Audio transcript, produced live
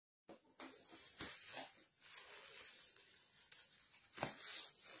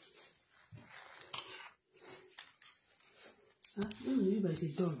I don't know if I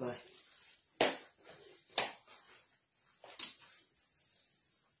should done by.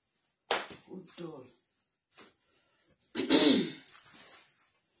 Oh, doll.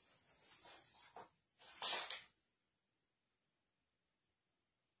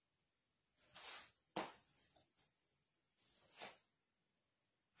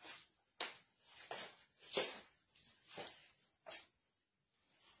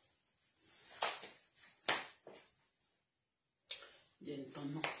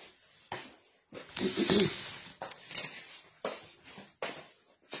 Gentlemen.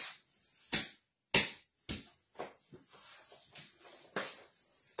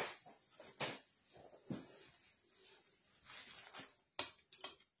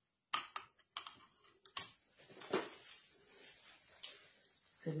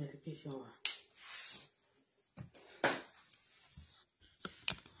 C'est medication.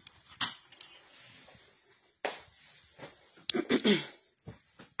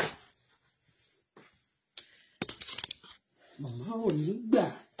 Mama ò ní gbà.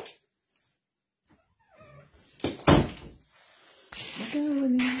 Bàbá ò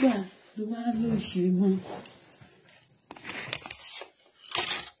ní gbà ló máa lọ ṣe mọ́.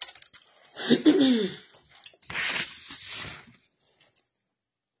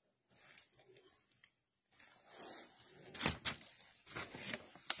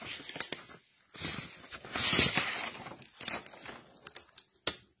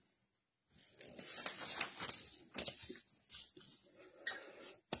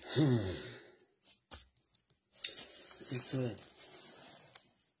 This way.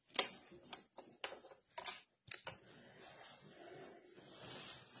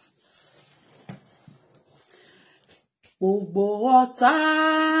 Gbogbo ọ̀tá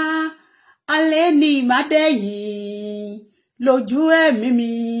alẹ́ ní ìmádẹ́yìn lójú ẹ̀mí mi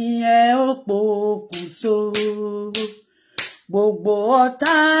ẹ ó pokùnso. Gbogbo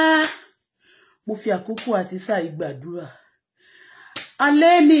ọ̀tá mo fi àkókò àti sáà ìgbàdúrà.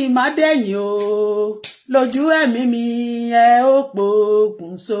 Alẹ́ ní ìmádẹ́yìn o lójú ẹ̀mí mi ẹ ó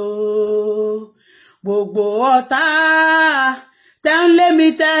pokùnso. Gbogbo ọ̀tá tẹ́ ń lé mi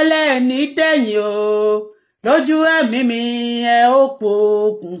tẹ́lẹ̀ ní dẹ̀yìn o lójú ẹ̀mí mi ẹ ó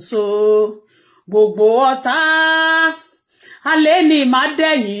pokùnso. Gbogbo ọ̀tá alẹ́ ní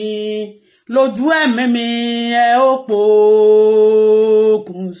ìmádẹ́yìn lójú ẹ̀mí mi ẹ ó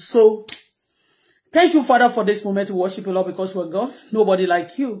pokùnso. Thank you, Father, for this moment to worship you, Lord, because we're God. Nobody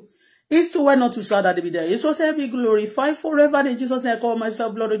like you. It's too well not to sad that they be there. It's so to be glorified forever. In Jesus' name, I cover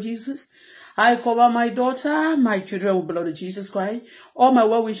myself, blood of Jesus. I cover my daughter, my children with blood of Jesus Christ. All my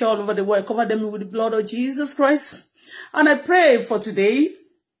well-wishers all over the world, I cover them with the blood of Jesus Christ. And I pray for today,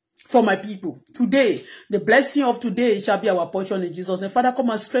 for my people. Today, the blessing of today shall be our portion in Jesus' name. Father, come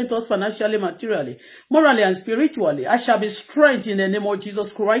and strengthen us financially, materially, morally, and spiritually. I shall be strengthened in the name of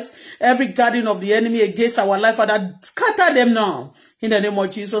Jesus Christ. Every guardian of the enemy against our life, Father, scatter them now in the name of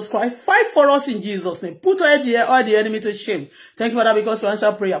Jesus Christ. Fight for us in Jesus' name. Put all the enemy to shame. Thank you, Father, because you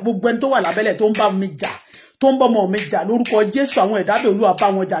answer prayer. Tó ń bọ́ mọ́ mi jà lórúkọ Jésù, àwọn ẹ̀dá bẹ̀ Olúwa bá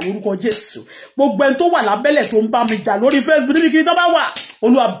wọn jà lórúkọ Jésù. Gbogbo ẹni tó wà lábẹ́lẹ̀ tó ń bá mi jà lórí Facebook níbi kí tó bá wà,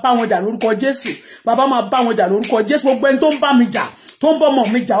 Olúwa bá wọn jà lórúkọ Jésù. Bàbá máa bá wọn jà lórúkọ Jésù. Gbogbo ẹni tó ń bá mi jà, tó ń bọ́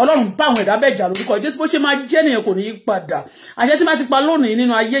mọ́ mi jà, Ọlọ́run bá àwọn ẹ̀dá bẹ̀ jà lórúkọ Jésù. Bó ṣe máa jẹ́ nìyẹn kò ní yí padà. Àṣẹ tí máa ti pa lónìí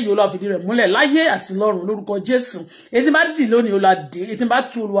nínú ayé yìí Olúwa fìdí rẹ̀ múlẹ̀ láyé àti lọ́run lórúkọ Jésù. Èyí tí bá dì lónìí Olúwa dé, èyí tí bá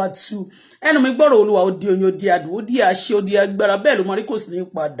tú Olúwa tú. Ẹnu mi gbọ́rọ̀ Olúwa ó di oyin, ó di adùn, ó di àṣẹ, ó di agbára, bẹ́ẹ̀ ló máa rí kò sí ní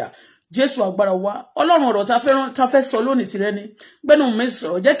padà. Jésù agbára wa Ọlọ́run ọ̀rọ̀ tá fẹ́ sọ lónìí tìrẹ ni gbẹ́nu mi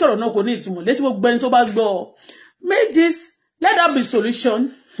sọ̀rọ̀ jẹ́ kí ọ̀rọ̀ náà kò ní ìtumọ̀ létí gbogbo ẹni tó bá gbọ́ make this let that be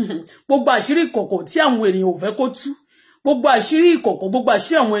solution. Gbogbo àṣírí ìkọ̀kọ̀ tí àwọn ènìyàn ò fẹ́ kó tú, gbogbo àṣírí ìkọ̀kọ̀, gbogbo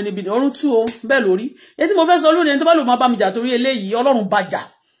àṣírí àwọn ẹni bìnrin ọ̀run tú o bẹ́ẹ̀ lórí. Èyí tí mo fẹ́ sọ lónìí ẹni tó bá lò máa bá mi jà torí eléyìí Ọlọ́run bá jà,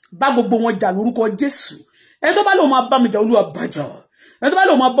 bá gbogbo wọn jà lórúkọ Jésù. Ẹni tó bá lò máa bá mi jà Olúwa bá jà. Ẹni tó bá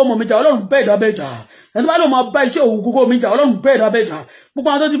lò máa bọ́ ọmọ mi jà Ọlọ́run bẹ́ẹ̀ dá bẹ́ẹ̀ jà. Ẹni tó bá lò máa bá iṣẹ́ òwò gógó mi jà Ọlọ́run bẹ́ẹ̀ dá bẹ́ẹ̀ jà. Gbogbo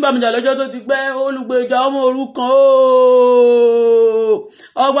àwọn tó ti bá mi jà lọ́jọ́ tó ti pẹ́ olùgbèjà ọmọ òrukàn o.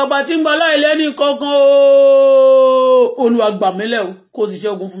 Ọ̀gbàgbà tí ń gba láìlẹ́ni kankan o. Olúwa gbà mí lẹ̀ o, kó sì ṣe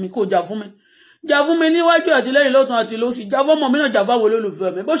ogun fún mi, kó jà fún mi. Jà fún mi níwájú àti lẹ́yìn lọ́tùn àti lósì. Jà fún ọmọ mi náà, jà fáwọn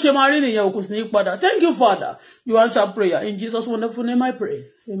olólùfẹ́ mi. Bó ṣe máa rí nìyẹn òkú sí ní padà. Thank you, Father. You answer prayer. In Jesus' wonderful name I pray.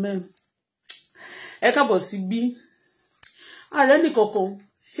 Amen. Ẹ káàbọ̀ sí bí. Ààrẹ nìkankan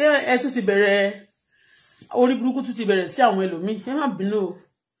ṣé ẹ tún ti bẹ̀rẹ̀ orí burúkú tún ti bẹ̀rẹ̀ sí àwọn ẹlòmíì. Ẹ má bínú o.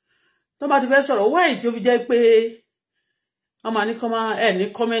 Tó bá ti fẹ́ sọ̀rọ̀ wáyé tí ó fi jẹ́ pé wọ́n máa ní kọ́ máa ẹ̀ ní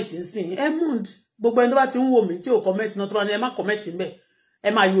kọ́mẹ̀tì ń sìn. Ẹ mood gbogbo ẹni tó bá ti ń wò mí tí ò kọ́mẹ̀tì náà tó bá ní ẹ má kọ́mẹ̀tì ń bẹ̀. Ẹ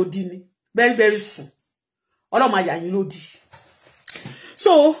máa yóò di ni. Very very soon. Ọlọ́run máa yà yín lódì.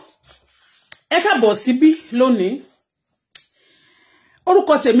 So ẹ káàbọ̀ síbí lónìí.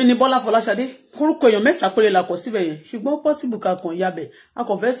 orúkọ tèmi ni Bọ́lá Fọláṣadé orúkọ èèyàn mẹ́ta péré la kọ síbẹ̀ yẹn ṣùgbọ́n possible ká kàn yabẹ̀ a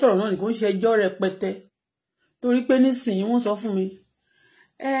kò fẹ́ sọ̀rọ̀ náà ní kò ń ṣe ẹjọ́ rẹpẹtẹ torí pé nísìnyí wọ́n sọ fún mi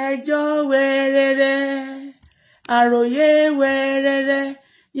ẹjọ́ wẹ́rẹ́rẹ́ àròyé wẹ́rẹ́rẹ́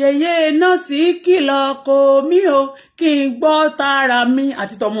yèyé náà sì kìlọ̀ kò mí o kí n gbọ́ tara mi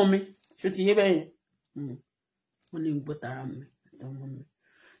àti tọmọ mi ṣó ti yé bẹ́yẹn wọ́n ní gbọ́ tara mi àti tọmọ mi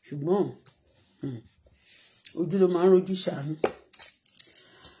ṣùgbọ́n ojú ló máa ń rojú ṣàánú.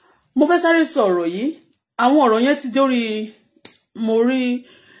 Mo fẹ́ sáré sọ̀rọ̀ yìí àwọn ọ̀rọ̀ yẹn ti dórí mo rí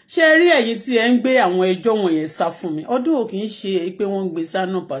ṣe rí ẹ̀yin tí ẹ ń gbé àwọn ẹjọ́ wọ̀nyẹn sá fún mi ọdún ò kì í ṣe pé wọ́n ń gbé sá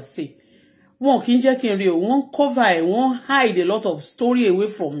náà pàṣẹ wọn kì í jẹ́ kí n rí o wọ́n cover ẹ̀ wọ́n hide a lot of story away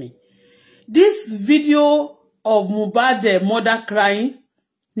from me. This video of Mohbad mother crying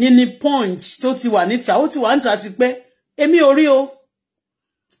ní Punch tó ti wà níta ó ti wà níta ti pẹ́ èmi ò rí o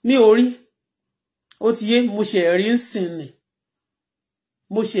mi ò rí ó ti yé mo ṣe rí ń sìn ni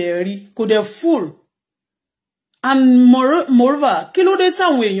mo ṣe rí kò dẹ̀ full and moreover kí ló dé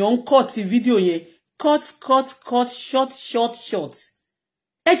táwọn èèyàn ń cut fídíò yẹn cut short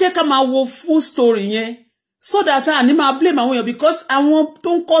ẹ jẹ́ ká máa wo full story yẹn so that a ní máa blame àwọn èèyàn because àwọn tó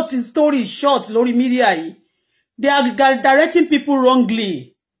ń cut story short lórí media yìí they are directing people wrongly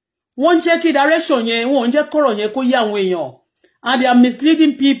wọ́n jẹ́ kí direction yẹn wọ́n jẹ́ kọ́rọ̀ yẹn kó yé àwọn èèyàn and they are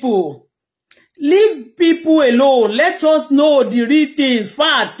misleading people. Leave people alone. Let us know the real things.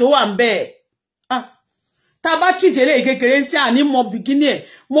 Fact tó wà ńbẹ̀. Tá bá treat ele kékeré nsi ani mo bikini ẹ̀.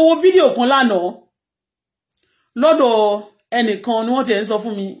 Mo wo video kan lánàá. Lọ́dọ̀ ẹnìkan ni wọ́n ti ń sọ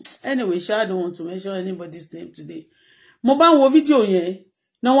fún mi. Anyway, I don't want to mention anybody's name today. Mo bá wo video yẹn.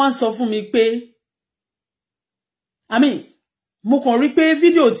 Na wọ́n sọ fún mi pé mo kàn rí pé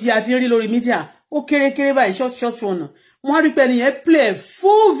video tí a ti rí lórí media ó kéré báyìí short one. Wọ́n rí pé ẹniyẹn play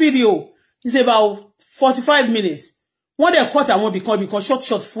full video. It's about 45 minutes. Wọ́n dẹ̀ cut àwọn ibìkan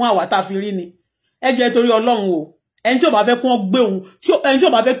short fún àwa tá fi rí ni. Ẹ jẹ́ torí Ọlọ́run o. Ẹni tí ó bá fẹ́ kí wọ́n gbé òun, ẹni tí ó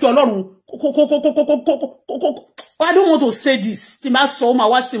bá fẹ́ kí Ọlọ́run I don't want to say this. Tí bá sọ ó máa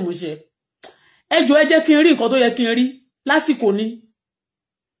wá sí mú ṣe. Ẹ jọ̀ọ́ ẹ jẹ́ kí n rí nǹkan tó yẹ kí n rí lásìkò ni.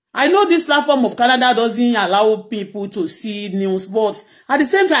 I know this platform of Canada doesn't allow people to see news, but at the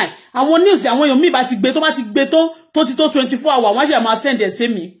same time, àwọn news àwọn èèyàn mi bá ti gbé tó ti tó 24 hours, wọ́n ṣe máa send ẹ̀ sí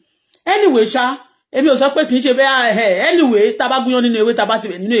mi. Anyway ṣá èmi ò sọ pé kì í ṣe bẹ́ẹ̀ anyway tá bá gúnyán nínú ewé tá bá ti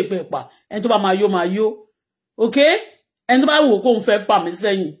bẹ̀ nínú ìpè pa ẹni tó bá máa yó okay ẹni tó bá wò kó ń fẹ́ fà mí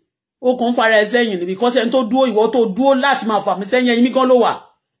sẹ́yìn ó kàn ń fara ẹ sẹ́yìn ni because ẹni tó dúró ìwọ tó dúró láti máa fà mí sẹ́yìn ẹ̀yin mi gan ló wà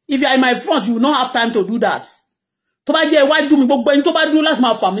if you are in my front you will not have time to do that tó bá jẹ́ iwájú mi gbogbo ẹni tó bá dúró láti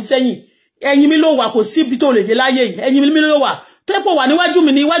máa fà mí sẹ́yìn ẹ̀yin mi ló wà kò sí ibi tó lè dé láyé yìí ẹ̀yin mi ló wà tó pọ̀ wà níwájú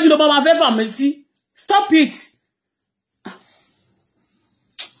mi ní iwájú ló bá máa fẹ́ fà mí sí stop it.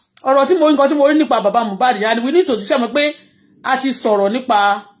 Ọ̀rọ̀ tí mo nǹkan tí mo rí nípa bàbá Mohbad and we need to ṣe mọ̀ pé a ti sọ̀rọ̀ nípa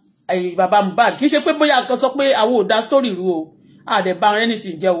bàbá Mohbad kì í ṣe pé bóyá kan sọ pé àwọn ò dá story rú o a dẹ̀ bá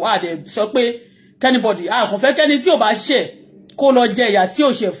anything jẹ́ o a dẹ̀ sọ pé anybody a kàn fẹ́ kẹ́ni tí ò bá ṣẹ̀ kó lọ jẹ ìyà tí ò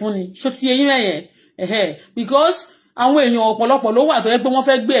ṣẹ̀ fún ni ṣó ti eyín mẹ́yẹn because àwọn èèyàn ọ̀pọ̀lọpọ̀ ló wà tó yẹ pé wọ́n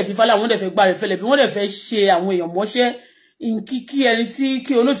fẹ́ gbé ẹ̀bí fálà wọ́n dẹ̀ fẹ́ gbá rẹ̀ fẹ́lẹ̀ bí wọ́n dẹ̀ fẹ́ ṣe àwọn èèyàn mọ́ṣẹ́ kí ẹni tí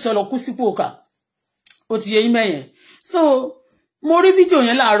kí olóòtú lọ kú sípò kà ó ti eyín mẹ́yẹn so mo rí fídíò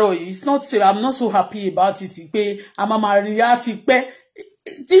yẹn láàárọ̀ yìí it's not I'm not so happy about it pé a máa rí á ti pẹ́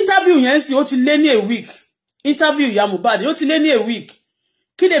interview yẹn sì ó ti lé ní a week interview ìyá Mohbad ó ti lé ní a week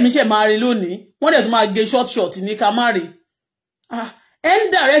kí lèmi ṣe máa rí lónìí wọ́n dẹ̀ tún máa gé short ní ká má rí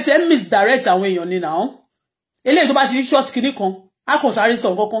direct misdirect àwọn èèyàn ni now eléyìí tó bá ti rí short kìíní kan a kàn sáré sọ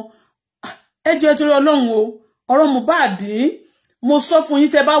kankan ẹ jẹ́ torí Ọlọ́run o ọ̀rọ̀ Mohbad mo sọ fún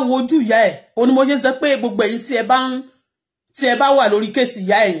yín tẹ́ bá wo ojú ìyá ẹ̀ ó ní mo ṣe sọ pé gbogbo ẹ̀yin tí ẹ bá wà lórí kéèsì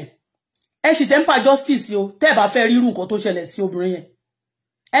ìyá ẹ̀yìn ẹ sì temper justice o tẹ́ bá fẹ́ rírú nǹkan tó ṣẹlẹ̀ sí obìnrin yẹn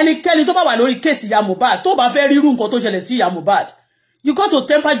ẹnikẹ́ni tó bá wà lórí kéèsì ìyá Mohbad tó bá fẹ́ rírú nǹkan tó ṣẹlẹ̀ sí ìyá Mohbad you got to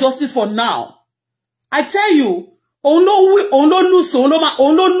temper justice for now I tell you òun ló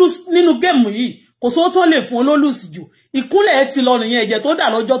lose nínú géèmù yìí kò sówó tó lè fún ló lose jù ìkúnlẹ̀ ẹ ti lọ nìyẹn ẹ̀jẹ̀ tó dà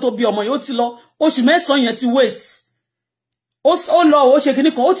lọ́jọ́ tó bí ọmọ yẹn ó ti lọ oṣù 9 yẹn ti waste ó lọ ó ṣe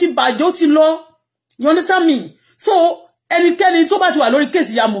kíní kan ó ti bàjẹ́ ó ti lọ you understand me so ẹnikẹ́ni tó bá ti wà lórí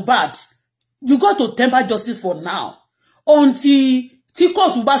kéèsì ya Mohbad you got to temper justice for now until tí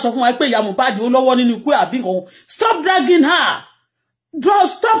kóòtù bá sọ fún wa pé ya Mohbad ó lọ́wọ́ nínú ikú àbí kan stop dragging her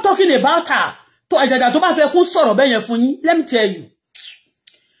stop talking about her tó àjàjà tó bá fẹ́ kún sọ̀rọ̀ bẹ́ẹ̀ yẹn fún yín let me tell you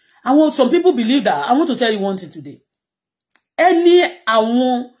some people believe that I want to tell you one thing today ẹni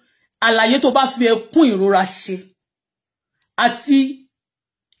àwọn àlàyé tó bá fi ẹkún ìrora ṣe àti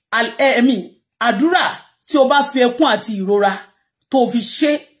àdúrà tí o bá fi ẹkún àti ìrora tó fi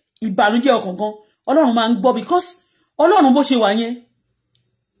ṣe ìbànújẹ́ ọkàn gan Ọlọ́run máa ń gbọ́ because Ọlọ́run bó ṣe wà yẹn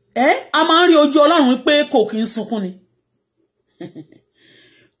a máa ń rí ojú Ọlọ́run pé kò kí ń sunkún ni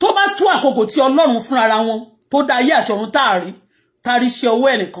tó bá tó àkókò tí Ọlọ́run fúnra wọn tó dá ayé àti ọ̀run táàrí ṣe ọwọ́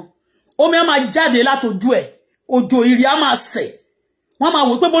ẹnìkan omi á máa jáde látojú ẹ̀ òjò ìrì á máa sẹ̀ wọ́n máa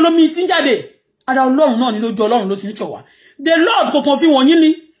wò pé bólómi ti ń jáde ara Ọlọ́run náà ní lójú Ọlọ́run ló ti ń ṣọ̀wá the Lord kò kàn fi wọ̀nyí ni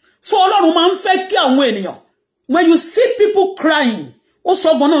so Ọlọ́run máa ń fẹ́ kí àwọn ènìyàn when you see people crying ó sọ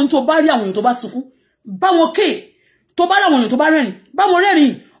gbọ́n náà ní tó bá rí àwọn èèyàn tó bá sunkún bá wọn ké tó bá rí àwọn èèyàn tó bá rẹ́rìn bá wọn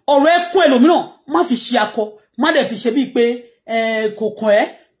rẹ́rìn ọ̀rọ̀ ẹkún ẹlòmíràn má fi ṣe akọ má dẹ̀ fi ṣe bíi pé kò kàn ẹ́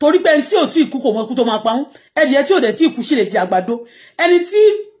torí pé ẹni tí ò tí ì kú kò mọ ikú tó máa pa ń ẹdìyẹ tí ò dẹ̀ tí ì kú sí lè jẹ àgbàdo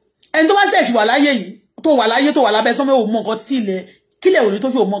ẹni tó bá ṣẹ̀ ti wà láyé yìí tó wà láyé tó wà lábẹ́ sánmọ̀ ò mọ nǹkan tí kílẹ̀ òní tó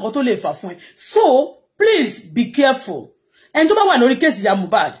ṣe ò mọ nǹkan tó lè fà fún ẹ so please be careful ẹni tó bá wà lórí kéèsì ya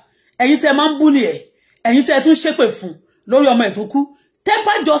Mohbad ẹ̀yin tẹ́ máa ń búlì ẹ̀ ẹ̀yin tẹ́ tún ṣépè fún lórí ọmọ ẹ̀ tó kú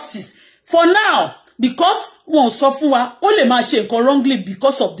temper justice for now because wọn sọ fún wa ó lè máa ṣe nǹkan wrongly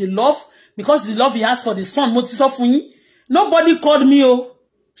because of the love he has for the son mo ti sọ fún yín nobody called me o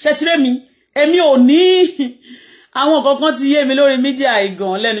ṣẹtíré mi èmi ò ní àwọn kankan ti yé mi lórí mídíà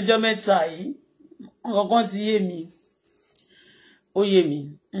ìgàn lẹ́nujọ́ mẹ́ta yìí kankan ti yé mi ó yé mi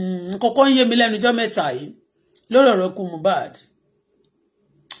kankan yé mi lẹ́nujọ́ mẹ́ta yìí lórí ọ̀rọ̀ ikú Mohbad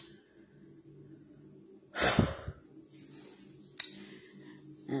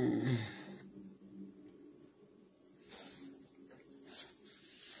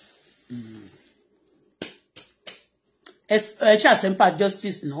temper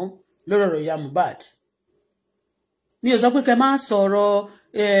justice náà lórí ọ̀rọ̀ ìyá Mohbad mi ò sọ pé kẹ́ máa sọ̀rọ̀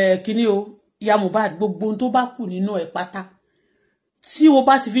kíní o ìyá Mohbad gbogbo ohun tó bá kù nínú ẹ̀ pátá tí o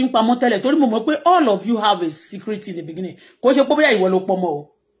bá ti fi ń pamọ́ tẹ́lẹ̀ torí mo mọ̀ pé all of you have a secret in the beginning kò ṣe pé bóyá ìwọ ló pọmọ o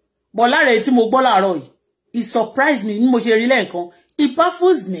bọ̀ lára tí mo gbọ́ láàárọ̀ yìí it surprised me bí mo ṣe rí lẹ́ẹ̀kan it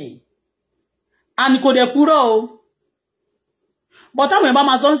baffles me and kò dẹ̀ kúrò o but táwọn èèyàn bá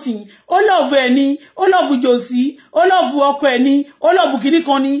máa sọ sí ó lọ́ọ̀fù ẹ̀ ní ó lọ́ọ̀fù jòsí ó lọ́ọ̀fù ọkọ ẹ̀ ní ó lọ́ọ̀fù kìíní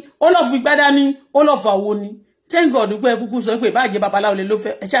kan ní ó lọ́ọ̀fù ìgbádá ní ó lọ́ọ̀fù àwo ní thank God pé kúkú sọ pé báàjẹ́ babaláwo lè ló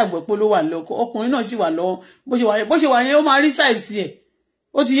fẹ́ ẹ ṣáà gbọ́ pé ló wà lọ́kọ ọkùnrin náà sì wà lọ́wọ́ bó ṣe wà yẹn ó máa rí sáìsì ẹ̀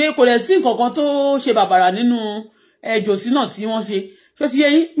ó ti yé kò lẹ̀ sí nǹkan kan tó ṣe bàbàrà nínú jòsí náà tí wọ́n ṣe ṣó ti yé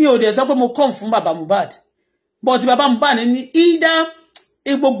yín mi ò dẹ̀ sọ pé mo come fún bàbá Mohbad but bàbá Mohbad ní either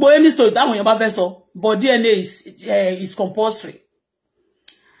gbogbo any story táwọn èèyàn bá fẹ́ sọ but DNA is compulsory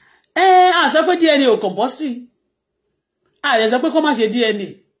a sọ pé DNA ò compulsory a lè sọ pé kó má ṣe DNA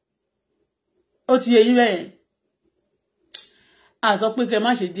ó ti yé yín bẹ́ẹ̀ a sọ pé kẹ́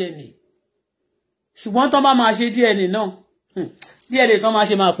má ṣe DNA ṣùgbọ́n tó bá máa ṣe DNA náà DNA tó máa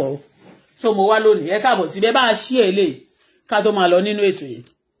ṣe máa pọ̀ so mo wá lónìí ẹ káàbọ̀ sí bẹ́ẹ̀ bá a ṣí ẹ̀ lè ká tó máa lọ nínú ètò yìí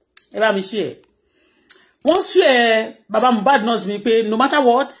ẹ bá mi ṣí ẹ̀ wọ́n ṣí ẹ̀ bàbá Mohbad náà sí mi pé no matter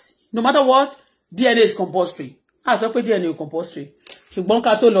what DNA is compulsory a sọ pé DNA ò compulsory ṣùgbọ́n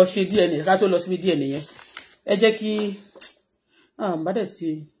ká tó lọ ṣe DNA ká tó lọ síbi DNA yẹn ẹ jẹ́ kí bá dẹ̀ ti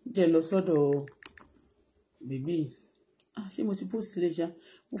jẹ́ lọ sọ́dọ̀ bèbí ṣé mo ti post lè ṣá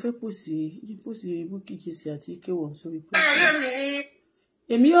mo fẹ́ post Bukky Jesse àti K1 sórí post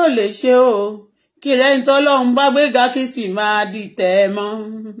èmi ò lè ṣe o kí rẹ̀ ń tọ́lọ́run bá gbéga kí sì máa dìtẹ̀ ẹ mọ́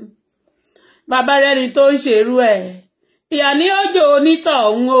bàbá rẹ́ni tó ń ṣerú ẹ̀ ìyá ní ọjọ́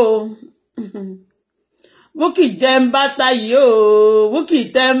onítọ̀hún o Bukky jẹ́ ń bàtà yìí o Bukky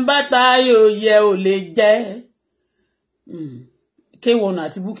tẹ́ ń bàtà yóò yẹ ò lè jẹ́ K1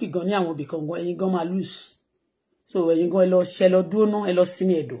 àti Bukky gan ní àwọn ibìkan gan ẹ̀yin gan máa lose so ẹ̀yin gan ẹ lọ ṣẹ lọ dúró náà ẹ lọ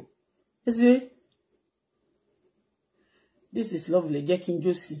sinmi ẹ̀dọ̀ this is lovely jẹ́ kí n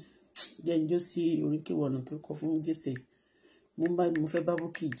jó sí orí K1 tó kọ fún Jesse mo fẹ́ bá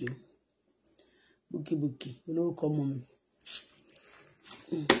Bukky jó Bukky olórúkọ ọmọ mi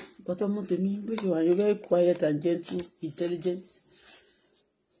bọ́tọ́ mú tèmi bó ṣe wà yóò very quiet and gentle intelligent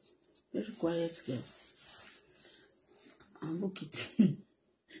very quiet girl and Bukky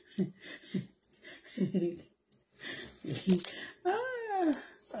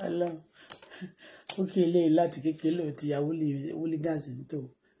Allah Bukky lè láti kékeré lọ ti àwòlí gáàsì tó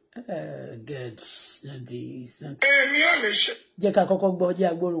good jẹ́ ká kọ́kọ́ gbọ́ jẹ́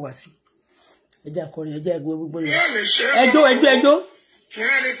agbóhùn wá sí ẹjẹ́ akọrin ẹjẹ́ ẹgbẹ́ gbogbo rẹ̀ ẹjọ́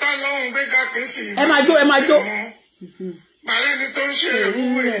ẹ máa jó màlẹ́ ni tó ń ṣe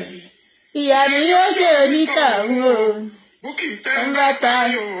ìwúwo ẹ̀ ìyá ni yóò ṣe onítàwọn o Bukky tẹ́ ń bá ta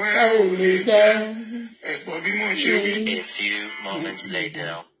ò lè jẹ́ ẹ̀gbọ́n bí mo ṣe wí. A few moments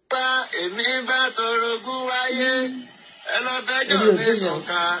later. bá èmi bá torogún wáyé ẹ lọ fẹjọ́ mi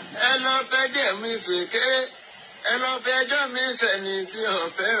sọ̀ka ẹ lọ fẹjọ́ mi ṣèké ẹ lọ fẹjọ́ mi sẹ́ni tí ò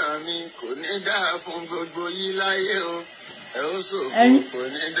fẹ́ràn mi kò ní dáa fún gbogbo yìí láyé o ẹ ó ṣòfò kò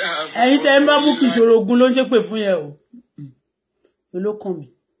ní dáa fún ẹ̀yin tẹ́ ń bá Bukky ṣòro ogun ló ń ṣépè fún yẹn o olókàn mi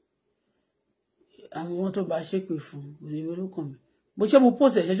àwọn tó bá ṣépè fún òní olókàn mi bó ṣe mo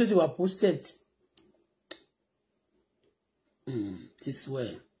post ẹ̀ ṣe ti wà posted ti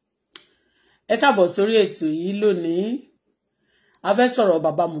swear. Ẹ káàbọ̀ sórí ètò yìí lónìí a fẹ́ sọ̀rọ̀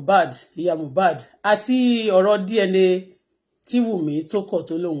bàbá Mohbad ìyá Mohbad àti ọ̀rọ̀ DNA tí Wumi tó kọ̀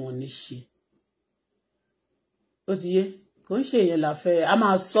tó lòun ò ní ṣe ó ti yé kò ń ṣe èèyàn la fẹ́ a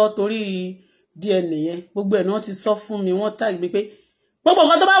máa sọ torí DNA yẹn gbogbo ẹ̀ náà ti sọ fún mi wọ́n tag mi pé gbogbo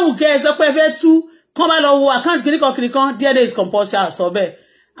nǹkan tó bá wù kẹ́ ẹ sọ pé ẹ fẹ́ tú kán bá lọ wo àkáǹtì kìnnìkan DNA is compulsory àsọ bẹ́ẹ̀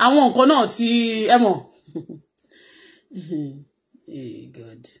àwọn nǹkan náà ti ẹ mọ̀ hey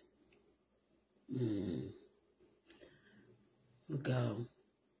God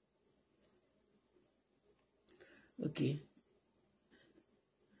okay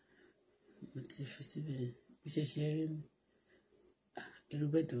mo ti fi síbẹ̀ bí ṣe ṣe rí mi irú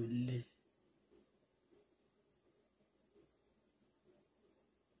bẹ́ẹ̀ tó lé.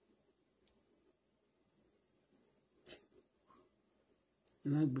 ẹ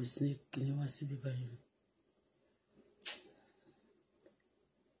má gbé snake kìíní wá síbí báyìí.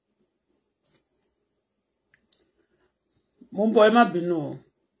 mo ń bọ̀ ẹ má bínú o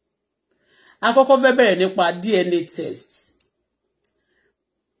àkọ́kọ́ fẹ́ bẹ̀rẹ̀ nípa DNA test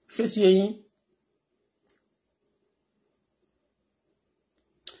ṣé ti yín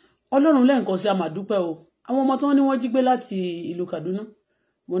Ọlọ́run lẹ́ǹkan sí a máa dúpẹ́ o àwọn ọmọ tí wọ́n ní wọ́n jí gbé láti ìlú Kaduna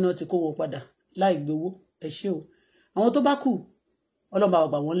wọn náà ti kó wọn padà láì gbowó ẹ ṣé o àwọn tó bá kù Ọlọ́run bá wa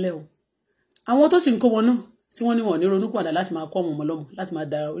gbà wọ́n lẹ́ o àwọn tó sì ń kó wọn náà tí wọ́n ní wọn ní ronú padà láti máa kọ́ ọmọ ọmọ lọ́mọ láti máa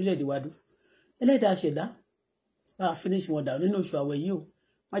da orílẹ̀-èdè wa dúró ẹlẹ́dàá ṣẹ̀dá bá a finish wọn dà nínú oṣù àwẹ̀ yìí o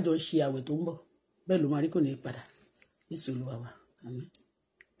má jọ ṣe àwẹ̀ tó ń bọ̀ bẹ́ẹ̀ ló máa rí kò ní padà Jésù Olúwa wa àmín.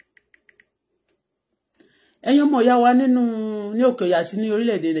 ẹ̀yin ọmọ ìyá wa nínú ní òkè ọ̀yà àti ní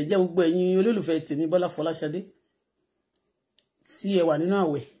orílẹ̀-èdè Nàìjíríà gbogbo ẹ̀yin olólùfẹ́ tèmi Bọ́lá Fọláṣadé tí ẹ wà nínú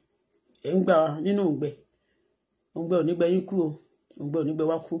àwẹ̀ ẹ̀ ń gbà nínú òǹgbẹ onígbẹ yín kú o òǹgbẹ onígbẹ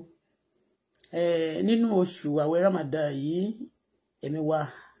wá kú nínú oṣù àwẹ̀ Ramadan yìí ẹ̀mí wa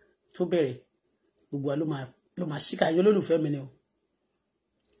tó bẹ̀rẹ̀ gbogbo wa ló máa ṣíkà ẹ̀yin olólùfẹ́ mi ni o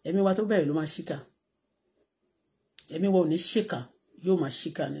ẹ̀mí wa tó bẹ̀rẹ̀ ló máa ṣíkà ẹ̀mí wa ò ní ṣíkà yóò máa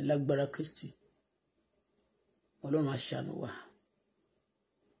ṣíkà ní lágbára Kristi Ọlọ́run á ṣàánú wa.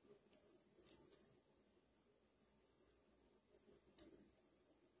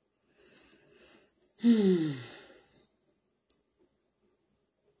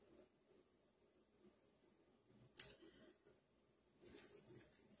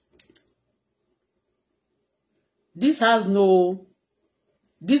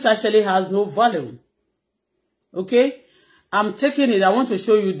 This actually has no volume. Okay? I'm taking it. I want to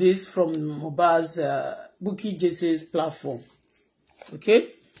show you this from Mohbad's Bukky Jese's platform. Okay?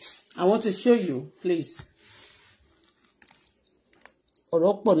 I want to show you, please.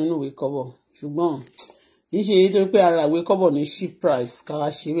 Ọ̀rọ̀ pọ̀ nínú ìwé kọ́bọ̀ ṣùgbọ́n kì í ṣe èyí tó pé ara ìwé kọ́bọ̀ ní cheap price ká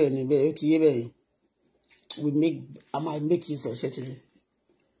ṣe bẹ́ẹ̀ níbẹ̀ ó ti yé bẹ́ẹ̀ I might make use of ṣẹ́tìrì.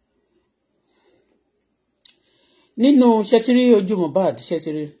 Nínú ṣẹ́tìrì ojú Mohbad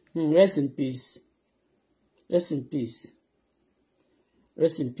ṣẹ́tìrì rest in peace rest in peace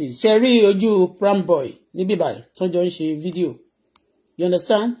rest in peace ṣe rí ojú pram boy níbí báyìí tó jọ ń ṣe fídíò you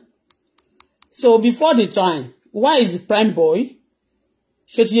understand so before the time why is the prime boy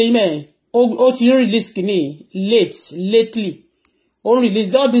ṣe ti yé yín mẹ́rin ó ti release kìíní lately ó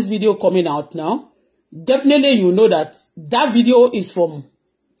release all this video coming out now definitely you know that video is from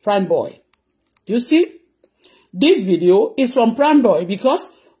prime boy you see this video is from prime boy because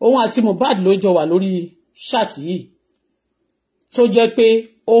òun àti Mohbad ló jọ wà lórí chat yìí tó jẹ́ pé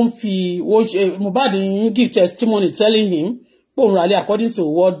ó ń fi Mohbad ń give testimony telling him pé òun rà lé according to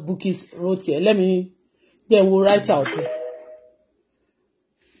what Bukky wrote here let me then we'll write out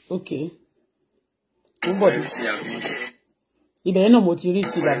okay ibẹ̀ náà mo ti rí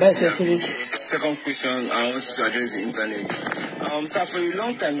ti bàbá ẹ̀ṣẹ̀ tí rí. Second question I want to address the internet. Sir, for a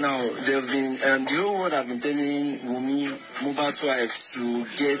long time now, there have been the whole world have been telling Wumi, Mohbad's wife, to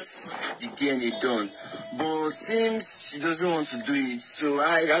get the DNA done, but seems she doesn't want to do it. So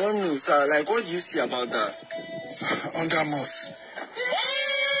I don't know, sir. Like, what do you see about that? Sir, under Moss,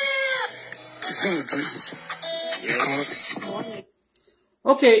 he's going to do it because.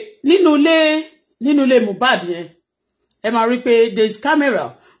 Okay, nínú ilé Mohbad yẹn ẹ máa rí pé there is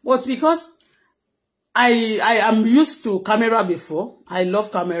camera but because I am used to camera before I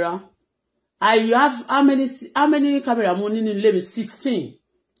love camera I have how many camera mo ní nínú ilé mi 16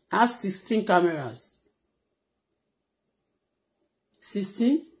 I have 16 cameras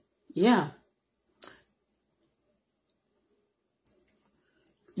 16 yeah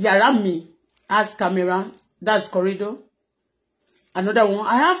yàrá mi has camera that's corridor Another one,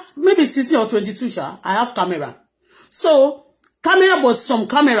 I have maybe 16 or 22, sha. I have camera. So, camera but some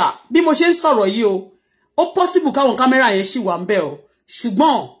camera. Bí mo ṣe ń sọ̀rọ̀ yìí o. Ó possible káwọn camera yẹn ṣì wà ńbẹ̀ o.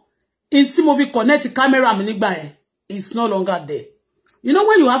 Ṣùgbọ́n, in tí mo fi connect camera mi nígbà yẹn, it's no longer there. You know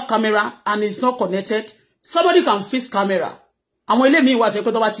when you have camera and it's not connected, somebody can fix camera. Àwọn ilé mi wà tó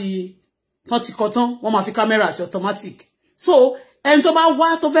pé tó bá ti kọtán, wọ́n máa fi camera sí automatic. So, ẹni tó bá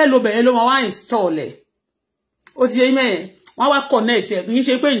wá tó fẹ́ lo bẹ̀rẹ̀ ló máa wá install ẹ̀. Ó ti yé mẹ́yẹn. Wọ́n wá connect ẹ̀. Kì í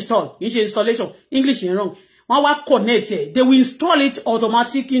ṣe pé install. Kì í ṣe installation. English is wrong. Wọ́n wá connect ẹ̀. They will install it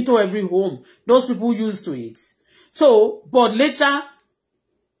automatic into every home. Those people used to it. So, but later,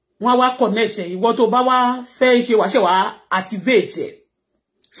 wọ́n wá connect ẹ̀. Ìwọ tó bá wá fẹ́ ṣe wá activate ẹ̀.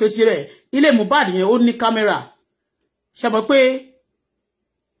 So ti rẹ̀. Ilé Mohbad yẹn ó ní camera. Ṣé mọ̀ pé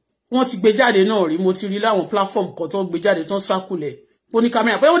wọ́n ti gbé jáde náà rí, mo ti rí láwọn platform kan tó gbé jáde tó sákúlẹ̀. Ó ní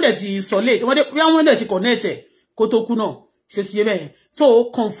camera. Pé wọ́n dẹ̀ ti isolate. Wọ́n dẹ̀ ti connect ẹ̀ kó tó kú náà. Ṣé ti yé bẹ́ẹ̀?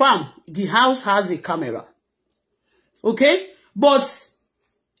 So confirm the house has a camera. Okay? But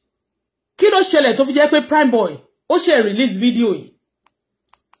kí ló ṣẹlẹ̀ tó fi jẹ́ pé Prime Boy ó ṣe release video yìí.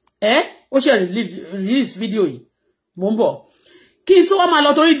 Ó ṣe release video yìí. Mo ń bọ̀. Kí n tó wá máa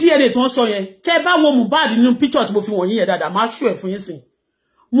lọ torí DNA tó ń sọ yẹn. Tẹ́ bá wo Mohbad nínú picture tí mo fi wọ̀nyí yẹn dáadáa, máa show ẹ̀ fún yín sìn.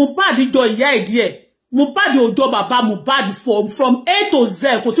 Mohbad jọ ìyá ẹ̀ díẹ̀. Mohbad ò jọ bàbá Mohbad from A to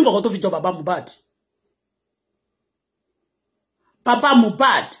Z, kò sí nǹkan tó fi jọ bàbá Mohbad. Bàbá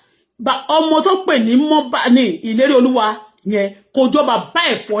Mohbad, ọmọ tó pè ní Mohbad ní ìlérí Olúwa yẹn kò jọ bàbá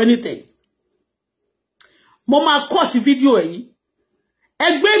ẹ̀ for anything. Mo máa cut video ẹ̀ yìí.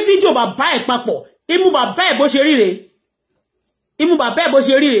 Ẹ gbé video bàbá ẹ̀ papọ̀. Imú bàbá ẹ̀ bó ṣe rí rèé. Imú bàbá ẹ̀ bó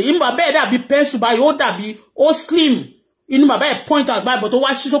ṣe rí rèé. Imú bàbá ẹ̀ dàbí pencil báyìí, ó dàbí ó slim. Inú bàbá ẹ̀ point out báyìí, but tó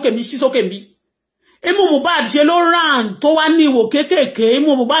wá ṣí sókè mi. Imú Mohbad ṣe ló round tó wá ní ìwò kéékèèké.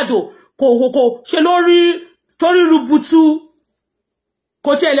 Imú Mohbad kò ṣe ló rí torí rubutu.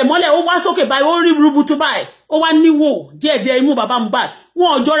 Kò tí ẹlẹ̀ mọ́lẹ̀ ó wá sókè báyìí, ó rí rubutu báyìí, ó wá níwò díẹ̀díẹ̀ imú bàbá Mohbad.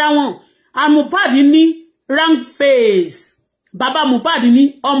 Wọ́n ò jọra wọn. And Mohbad ní round face. Bàbá Mohbad ní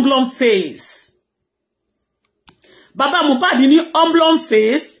oblong face. Bàbá Mohbad ní oblong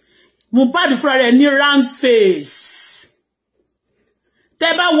face. Mohbad fúnra rẹ̀ ní round face.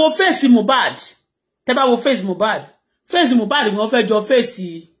 Tẹ́ bá wo face Mohbad. Tẹ́ bá wo face Mohbad. Face Mohbad ni wọ́n fẹ́ jọ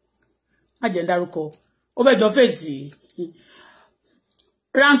face. Má jẹ́ dárúkọ. Ó fẹ́ jọ face.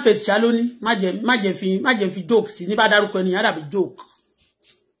 Round face shaloni, má jẹ́ fi joke sí ní bá dárúkọ ẹni yára bí joke.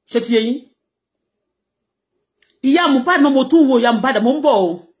 Ṣé ti yé yín? Ìyá Mohbad no mo tún wo ìyá Mohbad mo ń bọ̀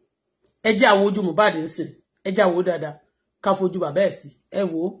o. Ẹ jẹ́ àwo ojú Mohbad ńsìn. Ẹ jẹ́ àwo dáadáa. Ká fojú bàbá ẹ̀ sí. Ẹ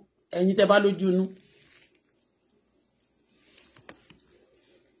wò ẹ̀yin tẹ́ bá lójú inú.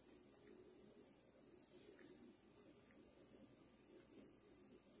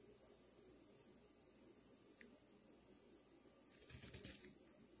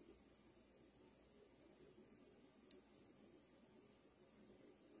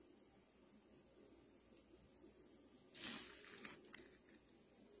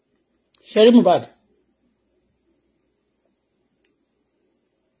 Sherry Mohbad.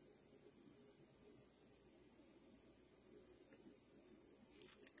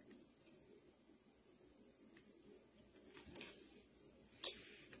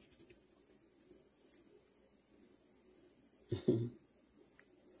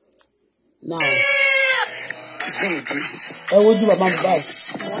 Now, He's gonna do it. I will do Baba Mohbad.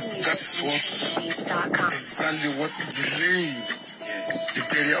 That is exactly what we believe. The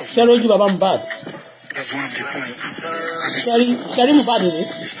burial of Sherry ojú Baba Mohbad. that's one of the points. Sherry Mohbad ni.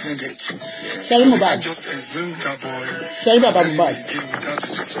 It's needed. Sherry Mohbad. I just assumed that boy. Sherry Baba Mohbad. Without the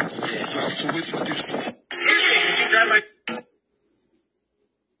results. So I have to wait for the results.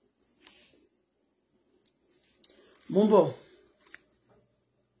 Mumbo.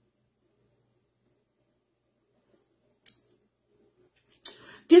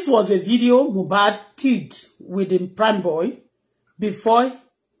 This was a video Mohbad did with the Prime Boy before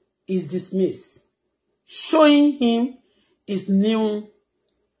he's dismissed, showing him his new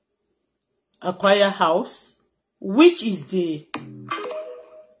acquired house, which is the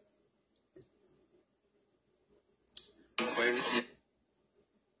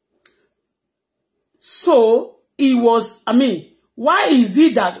so it was, I mean, why is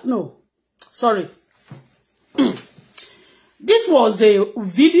it that, no, sorry. This was a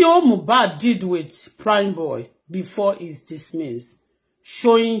video Mohbad did with Prime Boy before he's dismissed,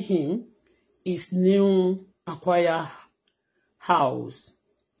 showing him his new acquired house,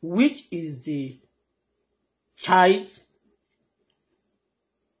 which is the child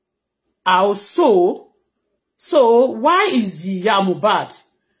house. So why is Ìyá Mohbad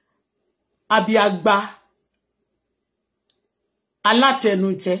Abiagba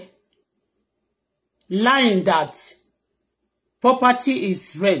alátẹnujẹ, lying that property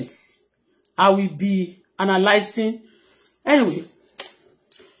is rent. I will be analyzing. Anyway,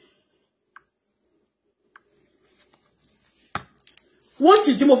 one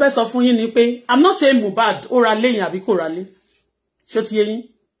thing tí mo fẹ́ sọ fún yín ni pé I'm not saying Mohbad ó ra lẹ́yìn àbí kò ra lé. Ṣó ti yé yín?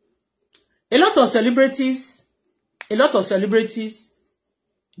 A lot of celebrities,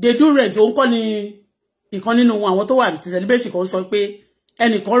 they do rent. Òun kọ́ ni ìkan nínú àwọn tó wà ní celebrity kan sọ pé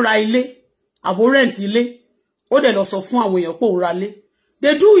ẹnìkan ra ilé, àbò rent ilé, ó dẹ̀ lọ sọ fún àwọn èèyàn pé ó ra lé.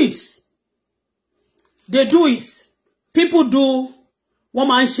 They do it. They do it. People do. Wọ́n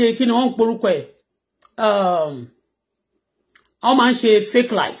máa ń ṣe kí ni wọ́n ń porúkọ ẹ̀. Wọ́n máa ń ṣe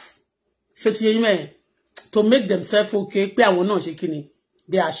fake life. Ṣó ti yé yín mẹ́rin? To make themselves okay pé àwọn náà ṣe kí ni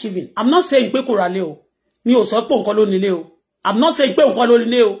they are achieving. I'm not saying pé kò ra lé o. Mi ò sọ pé nǹkan ló nílé o. I'm not saying pé nǹkan ló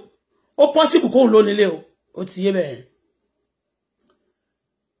nílé o. Ó possible kó ló nílé o. Ó ti yé bẹ́ẹ̀.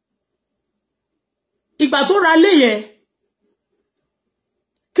 Ìgbà tó ra lé yẹn,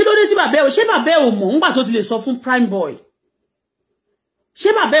 kí ló dé tí bàbá ẹ̀, ṣé bàbá ẹ̀ ò mọ̀ nígbà tó ti lè sọ fún prime boy? Ṣé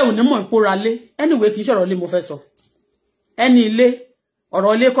bàbá ẹ̀ ò ní mọ̀ ipò ra lé? Anyway, kì í ṣọ̀rọ̀ lé mo fẹ́ sọ. Ẹni ilé,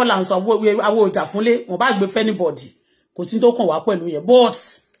 ọ̀rọ̀ ilé kọ́ là ń sọ, àwọn ọjà fúnlé, wọ́n bá gbé fẹ́ anybody. Kò sí tó kàn wá pẹ̀lú yẹn. But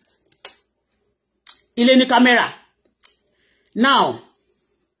ilé ní kámẹ́rà. Now,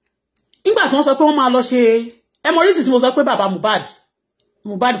 nígbà tí wọ́n sọ pé wọ́n máa lọ ṣe, ẹ mọ̀ rísì tí mo sọ pé bàbá Mohbad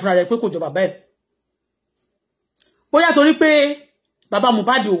fúnra rẹ̀ pé kò jọ bàbá ẹ̀. Bóyá torí pé bàbá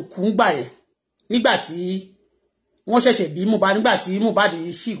Mohbad ò kú ńgbà yẹn, nígbà tí wọ́n ṣẹ̀ṣẹ̀ bí Mohbad, nígbà tí Mohbad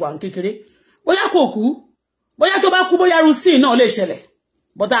ṣì wà kékeré. Bóyá kò kú, bóyá tó bá kú, bóyá rusin náà lè ṣẹlẹ̀.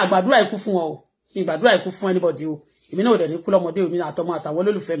 But àgbàdúrà ikú fún wọn o. Ìgbàdúrà ikú fún anybody o. Èmi náà ò dẹ̀ ní kú lọ́mọdé, èmi àtọmọ àtàwọn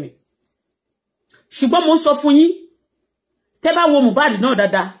olólùfẹ́ mi. Ṣùgbọ́n mo ń sọ fún yín, tẹ́ bá wo Mohbad náà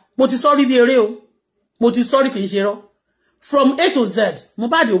dáadáa, mo ti sọ rí bí eré o. Mo ti sọ rí kì í ṣe rọ́. From A to Z,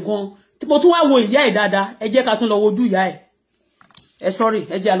 Mohbad ògan, mo tún wá wo ìyá ẹ̀ dáadáa, ẹ jẹ́ ká tún lọ wojú ìyá ẹ̀. Sorry,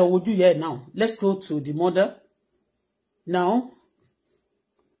 ẹ jẹ́ á lọ wojú ìyá ẹ̀ now. Let's go to the mother. Now,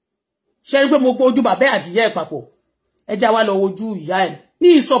 ṣé rí pé mo po ojú bàbá àti ìyá ẹ̀ papọ̀. Ẹ jẹ́ á wá lọ wojú ìyá ẹ̀.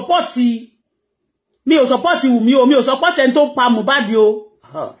 Mi ò support Wumi o, mi ò support ẹni tó pa Mohbad o.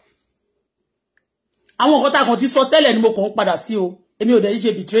 Àwọn nǹkan tá kan ti sọ tẹ́lẹ̀ ni mo kàn padà sí o. Èmi ò dẹ̀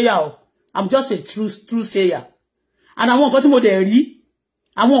ṣe betrayal o. I'm just a true sayer. And àwọn nǹkan tí mo dẹ̀ rí,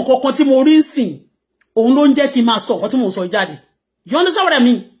 àwọn nǹkan kan tí mo rí nsìn, òun ló ń jẹ́ kí n máa sọ nǹkan tí mo sọ jáde. You understand what I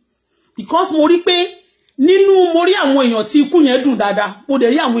mean? Because mo rí pé mo rí àwọn èèyàn tí ikú yẹn dùn dáadáa. Mo dẹ̀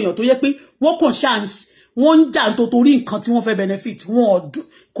rí àwọn èèyàn tó yẹ pé wọ́n kàn ṣáà wọ́n ń jà nítorí nǹkan tí wọ́n fẹ́ benefit.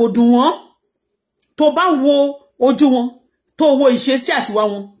 Kò dùn wọ́n. Tó bá wo ojú wọn, tó wo ìṣesí àtiwá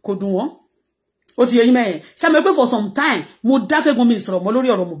wọn, kò dùn wọ́n. Ó ti yé yín mẹ́yẹn. Ṣé mo pé for some time mo dákẹ́ gan mi sọ̀rọ̀ mọ́ lórí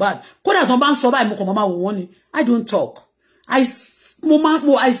ọ̀rọ̀ Mohbad. Kódà tó bá ń sọ báyìí mo kàn máa wò wọ́n ni. I don't talk. I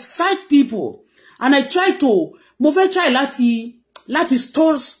cite people and I try to mo fẹ́ try láti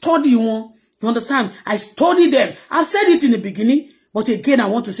study wọn. You understand? I study them. I said it in the beginning, but again I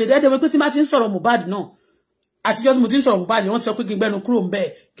want to say that pé tí ma ti ń sọ̀rọ̀ Mohbad náà. Àtijọ́ tí mo ti ń sọ̀rọ̀ Mohbad wọ́n ti sọ pé kí n gbẹ́nu kúrò ńbẹ̀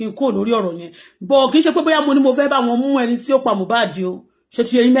kí n kúrò lórí ọ̀rọ̀ yẹn. But kì í ṣe pé bóyá mo ní mo fẹ́ bá wọn mú ẹni tí ó pa Mohbad o. Ṣé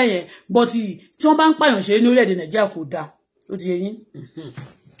ti yé yín mẹ́yẹn? But tí wọ́n bá ń pààyàn ṣe ní orílẹ̀-èdè Nàìjíríà kò dáa. Ó ti yé yín?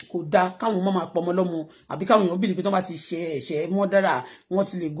 Kò dáa káwọn ọmọ máa pọmọ lọ́mọ àbí káwọn èèyàn bìlì pé tí wọ́n bá ti ṣe ẹ̀ṣẹ̀ mọ́dára wọ́n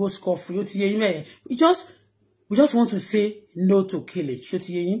ti lè go score free. Ó ti yé yín mẹ́yẹn? We just want to say no to killing. Ṣé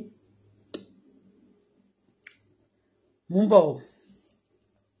ti yé yín? Mo ń bọ̀ o.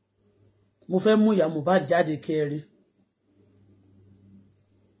 Mo fẹ́ mú ìyá Mohbad jáde kẹrin.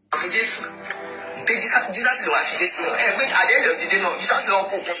 Jesus ló wá fi dé sí wọn pé àdéhùn dídé náà Jesus ló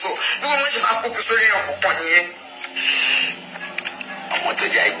kókun so bí wọn ṣe máa kókun so lẹ́yìn ọkọ̀ọ̀kan nìyẹn. Ọmọ tó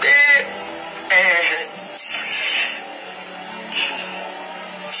jẹ́ pé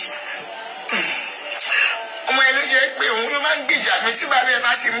ọmọ ẹ ló jẹ́ pé òun ló máa ń gbèjà mi tí bàbá ẹ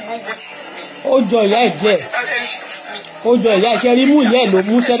bá ti ń gbógun tì mí. Ó jọ ìyá ẹ̀ díẹ̀. Ó jọ ìyá ìṣẹ́ rí imú ìyá ẹ̀ ló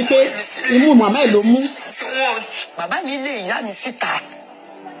mú ṣe pé imú màmá ẹ̀ ló mú. Bàbá mi lé ìyá mi síta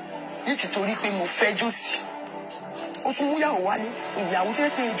nítorí pé mo fẹ́ jòsì. Ó tún múyàwó wálé ìyàwó tó yẹ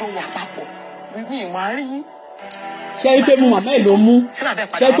pé ìjọ wà papọ̀ mi ìwà rí. Ṣé rí pé màmá ẹ̀ ló mú?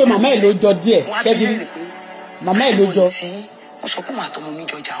 Ṣé pé màmá ẹ̀ ló jọ díẹ̀? Ṣé ti màmá ẹ̀ ló jọ? Ó sọ pé màá tọmọ mi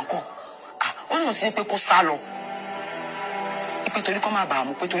jọjà ńkọ́. Wọ́n náà ti ní pé kó sá lọ. Pé torí kọ́ máa bà á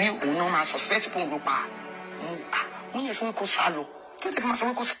mú pé torí òun náà máa suspect pé òun ló pa. Wọ́n yẹ fún kó sá lọ.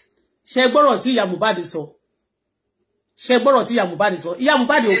 Ṣé gbọ́rọ̀ tí ìyá Mohbad sọ? Ṣé gbọ́rọ̀ tí ìyá Mohbad sọ? Ìyá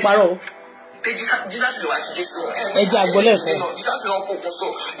Mohbad ò parọ́ o. Jesus ló wá fi dé sí wọn. Ẹ jẹ́ àgbọ̀lẹ̀ fún. Jesus ló kókun so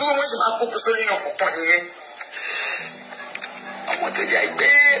bí wọ́n ṣe máa kókun so lẹ́yìn ọkọ̀ọ̀kan nìyẹn. Ọmọ tó jẹ́ pé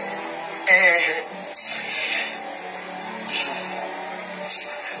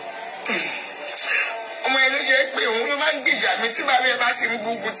yẹ pé òun ló máa ń gbèjà mi tí bàbá ẹ bá ti ń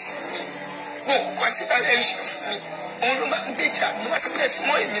gbógun tì mí mo kọ́ tí bàbá ẹ ṣe fún mi òun ló máa ń gbèjà mi wá sí pé fún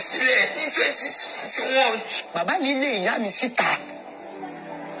mọ́ èmi sílẹ̀ ní 2021. bàbá mi lé ìyá mi síta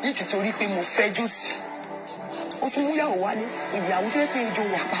nítorí pé mo fẹ́ jòsì ó tún mú ìyàwó wálé ìyàwó tó yẹ pé ìjọ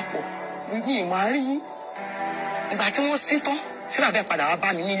wà papọ̀ ní ìmọ̀ àárín ìgbà tí wọ́n sí tán tí bàbá ẹ padà wá bá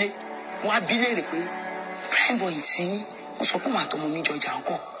mi nílé wọ́n á bí léèrè pé prime boy tí ó sọ pé màá tọmọ mi jọjà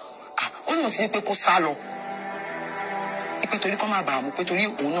ńkọ́ ó yàn sí pé kó sá lọ pé torí kọ́ máa bà á mú pé torí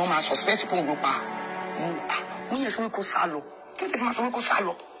òun náà máa suspect kó ń lò pa ó yàn sí pé kó sá lọ kí ló máa sọ pé kó sá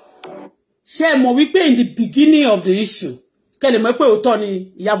lọ. ṣé ẹ mọ̀ wípé in the beginning of the issue kẹ́lẹ̀ mọ̀ pé òótọ́ ni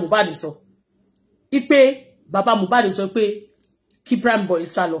ìyá Mohbad sọ ipe bàbá Mohbad sọ pé kí prime boy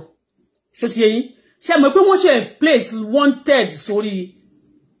sá lọ ṣó ti yé yín ṣé ẹ mọ̀ pé wọ́n ṣe place wanted sórí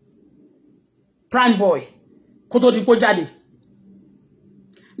prime boy kó tó di pó jáde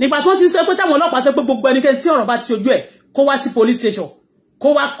nígbà tó ti sọ pé táwọn ọlọ́pàá sọ pé gbogbo ẹnikẹ́ni tí ọ̀rọ̀ bá ti ṣojú ẹ̀ kó wá sí police station kó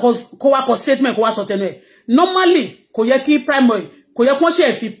wá kọ statement kó wá sọ tẹnu ẹ̀ normally kò yẹ kí prime boy kò yẹ kó ṣe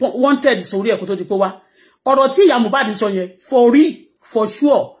fi wanted sórí ẹ̀ kó tó di pé wá ọ̀rọ̀ tí ìyá Mohbad sọ yẹn for real for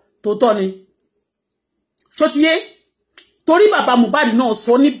sure tó tọ́ ni ṣó ti yé torí bàbá Mohbad náà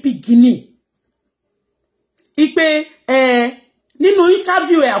sọ ní beginning ipe nínú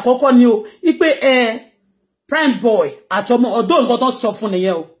interview ẹ̀ àkọ́kọ́ ni o ipe prime boy àtọmọ ọ̀dọ̀ nǹkan tó sọ fún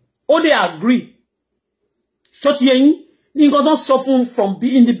nìyẹn o ó dé agree ṣó ti yé yín ní nǹkan tó sọ fún from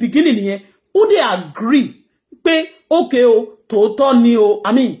in the beginning nìyẹn ó dé agree pé okay o tòótọ́ ni o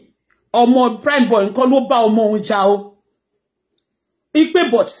I mean ọmọ prime boy nǹkan ló bá ọmọ òun jà o ipe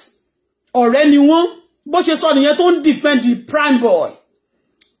but ọ̀rẹ́ ni wọ́n bó ṣe sọ nìyẹn tó ń defend the prime boy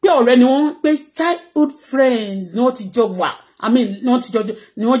pé ọ̀rẹ́ ni wọ́n pé childhood friends ni wọ́n ti jọ wà I mean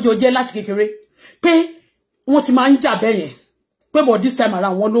ni wọ́n jọ jẹ́ láti kékeré pé wọ́n ti máa ń jà bẹ́ẹ̀ yẹn pé but this time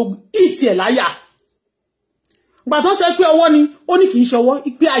around wọ́n ló ìtì ẹ̀ láyà gbà tó sọ pé ọwọ́ ni ó ní kì í ṣọwọ́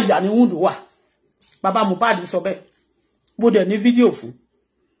pé àyà ni wọ́n lò wà bàbá Mohbad sọ bẹ́ẹ̀ bó dẹ̀ ní fídíò fún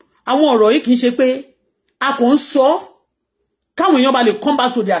àwọn ọ̀rọ̀ yìí kì í ṣe pé a kò ń sọ káwọn èèyàn bá lè come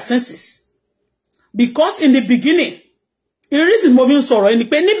back to their senses because in the beginning in reason mo fi ń sọ̀rọ̀ ẹni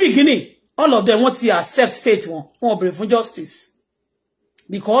pé ní beginning all of them wọ́n ti accept fate wọn wọ́n béèrè fún justice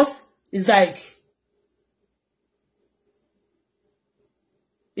because it's like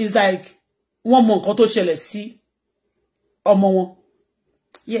wọ́n mọ nǹkan tó ṣẹlẹ̀ sí ọmọ wọn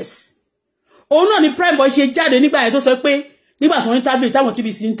yes òun náà ni prime boy ṣe jáde nígbà yẹn tó sọ pé nígbà tó ń interview táwọn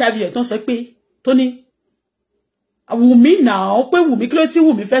TBC interview ẹ̀ tó sọ pé tó ní Wumi náà pé Wumi kí ló tí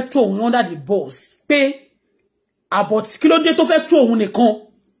Wumi fẹ́ tó òun under the boss pé àbọ̀ kí ló dé tó fẹ́ tó òun nìkan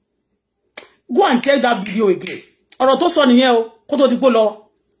go and check that video again ọ̀rọ̀ tó sọ nìyẹn o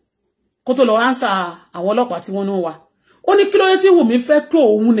kó tó lọ answer àwọn ọlọ́pàá tí wọ́n ní wá ó ní kí ló dé tí Wumi fẹ́ tó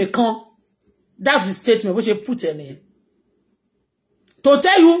òun nìkan that's the statement bó ṣe put ẹ̀ nìyẹn to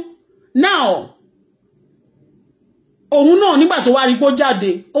tell you now òun náà nígbà tó wá rí pé ó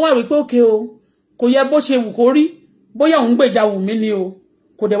jáde ó wá rí pé òkè o kò yẹ bó ṣe wù kó rí bóyá òun gbèjà Wumi ni o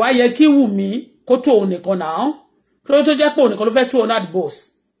kò dẹ̀ wá yẹ kí Wumi kó tó òun nìkan náà kí ló tó jẹ́ pé òun nìkan ló fẹ́ tó òun náà boss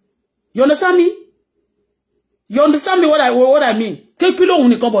you understand me what I mean kí lóhun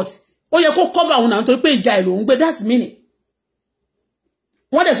nìkan but ó yẹ kó cover òun náà nítorí pé ìjà ìlò òun gbé that's meaning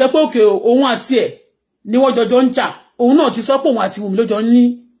wọ́n dẹ̀ sọ pé òkè òun àti ẹ̀ ni wọ́n jọjọ ń jà òun náà ti sọ pé òun àti Wumi ló jọ ní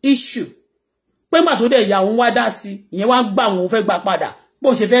issue pé nígbà tó dẹ̀ ya òun wá dá sí ìyẹn wá gbà wọn fẹ́ gbà padà bó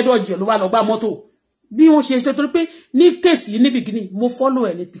ṣe fẹ́ dọ̀jì ló wá lọ gbá mọ́tò bí wọ́n ṣe ṣe torí pé ní kéèsì ní beginning mo follow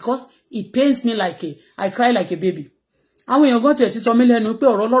ẹ̀ because it pains me like I cry like a baby àwọn èèyàn gan tiẹ̀ ti sọ mí lẹ́nu pé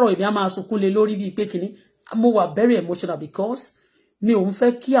ọ̀rọ̀ lọ́rọ̀ èmi á máa sunkún lé lórí bíi pé kínní mo wà very emotional because mi ò ń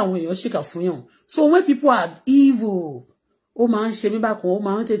fẹ́ kí àwọn èèyàn ṣìkà fún yàn so when people are evil ó máa ń ṣe mí bákan ó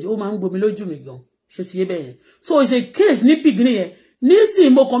máa ń gbomi lójú mi gan ṣe ti yé bẹ́ẹ̀ yẹn so it's a case ní beginning yẹn nísìnyí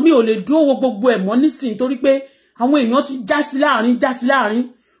mo kàn mi ò lè dúró wo gbogbo ẹ̀ mọ́ nísìnyí torí pé àwọn èèyàn ti já sí láàrin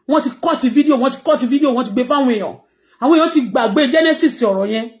wọ́n ti kọ́ọ̀tì fídíò wọ́n ti gbé fáwọn èèyàn àwọn èèyàn ti gbàgbé genesis ọ̀rọ̀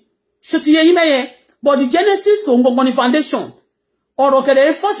yẹn ṣe ti yé yín mẹ́yẹn but the genesis òun gangan ni foundation ọ̀rọ̀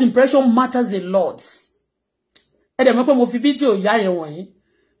kẹ̀dẹ̀rẹ́ first impression matters a lot ẹ dẹ̀ mọ̀ pé mo fi fídíò ìyá yẹn wọ̀nyí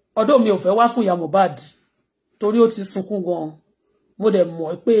ọ̀dọ̀ mi ò fẹ́ wá fún ìyá Mohbad torí ó ti sunkún gan mo dẹ̀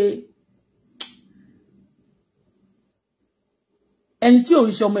mọ̀ pé ẹni tí ò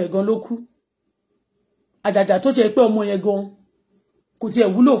ń ṣe ọmọ ẹ̀ gan ló kú àjàjà tó jẹ́ pé ọmọ yẹn gan kò tiẹ̀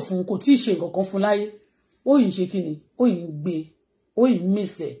wúlò fún kò tí ì ṣe nǹkan kan fún láyé ó yìí ṣe kíni ó yìí ń gbé ó yìí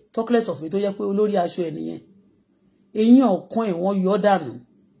mísẹ̀ talkless of it tó jẹ́ pé olórí aṣọ ẹ̀ nìyẹn eyín ọ̀kan ẹ̀ wọ́n yọ dànù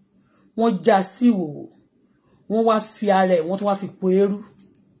wọ́n já sí ìwòwò wọ́n wá fi ara ẹ̀ wọ́n tún wá fi po eérú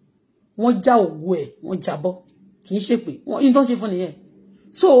wọ́n já òwò ẹ̀ wọ́n jábọ́ kì í ṣe pé wọ́n yín tó ń ṣe fún nìyẹn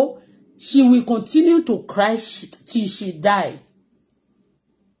so she will continue to cry till she die.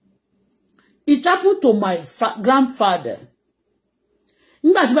 It happened to my grandfather.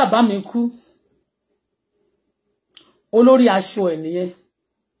 Nígbà tí bàbá mi kú, olórí aṣọ ẹ̀ nìyẹn.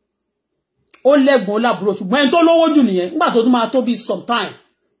 Ó lẹ́gbọ̀n ó lábúrò ṣùgbọ́n ẹni tó lówó jù nìyẹn. Nígbà tó tún máa tó bí sometime.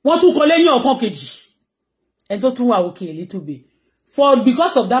 Wọ́n tún kọ lẹ́yìn ọ̀kan kejì. Ẹni tó tún wà okay a little bit.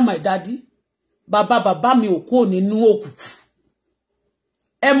 Because of that my daddy, bàbá mi ò kúrò nínú òkùnkùn.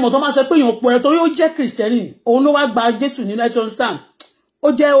 Ẹ mọ̀ tó máa sọ pé èèyàn pọ̀ ẹ̀ torí ó jẹ́ Kristẹni. Òun ló wá gba Jésù nínú ẹ̀tọ́ stand. Ó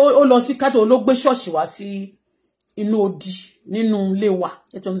lọ sí kátó ló gbé ṣọ́ọ̀ṣì wá sí inú odi nínú ilé wa.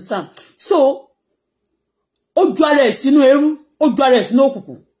 You understand? So, ó ju ara ẹ̀ sínú ẹrú, ó ju ara ẹ̀ sínú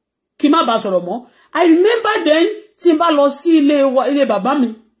òkùnkùn. Kí má bá sọ̀rọ̀ mọ́. I remember then tí n bá lọ sí ilé bàbá mi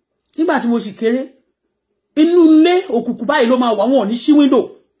nígbà tí mo sì kéré. Inú ilé òkùnkùn báyìí ló máa wà wọn ò ní ṣí window.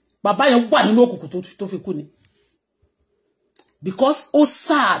 Bàbá yẹn wà nínú òkùnkùn tó fi kú ni. Because ó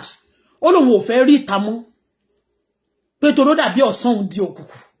sad. Ó lóun ò fẹ́ rí ìta mọ́. Pé toró dàbí ọ̀sán òun di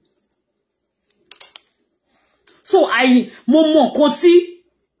òkùnkùn. So mo mọ̀ nǹkan tí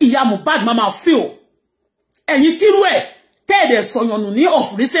ìyá Mohbad máa feel. Ẹ̀yin tí irú ẹ̀ tẹ́ẹ̀dẹ̀ sọ̀yànnù ní of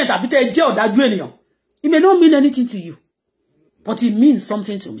recent àbí tẹ́ẹ̀ jẹ́ ọ̀dájú ènìyàn. It may not mean anything to you, but it means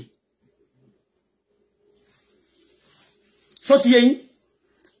something to me. Ṣó ti yé yín?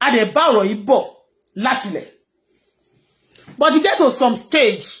 A dẹ̀ bá ọ̀rọ̀ yìí bọ̀ látilẹ̀. But you get to some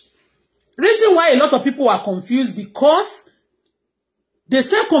stage. Reason why a lot of people are confused because they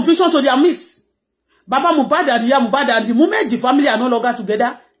send confusion to their midst. Baba Mohbad and Iya Mohbad, and the moment the family are no longer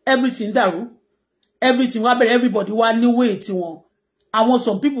together, everything dàrú. Everything wá bẹ̀rẹ̀, everybody wá ní way tí wọn. Àwọn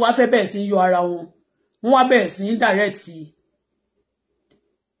some people wá fẹ́ bẹ̀rẹ̀ sí yọ ara wọn. Wọ́n wá bẹ̀rẹ̀ sí direct.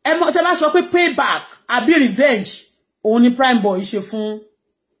 Ẹ mọ̀ tẹ́ bá sọ pé payback àbí revenge, òun ni prime boy ṣe fún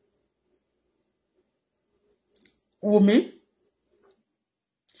Wumi.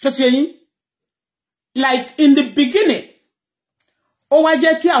 Ṣé ti yín? Like in the beginning, ó wá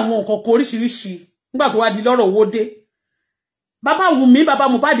jẹ́ kí àwọn nǹkan kò oríṣiríṣi nígbà tó wá di lọ́rọ̀ owó dé. Baba Wumi, Baba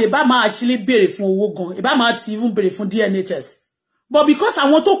Mohbad bá máa actually béèrè fún owó gan. Ẹ bá máa ti even béèrè fún DNA test. But because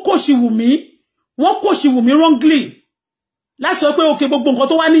àwọn tó kòṣì Wumi, wọ́n kòṣì Wumi wrongly. Láti sọ pé okay gbogbo nǹkan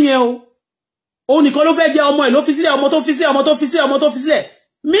tó wá nìyẹn o. Òun nìkan ló fẹ́ jẹ́ ọmọ ẹ̀ ló fi sílẹ̀, ọmọ tó fi sílẹ̀, ọmọ tó fi sílẹ̀, ọmọ tó fi sílẹ̀.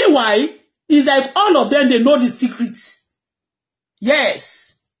 Meanwhile, it's like all of them they know the secrets. Yes.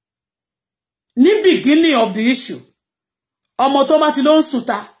 Ní beginning of the issue, ọmọ tó bá ti lọ ń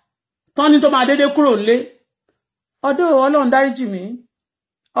sùta, tán ní tó máa dédé kúrò nílé. Ọdún Ọlọ́run dáríjì mí.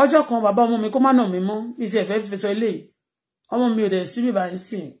 Ọjọ́ kan bàbá ọmọ mi kó má nà mí mọ́, mi ti ẹ̀fẹ́ fi sọ eléyìí. Ọmọ mi ò dẹ̀ sí mi bá ń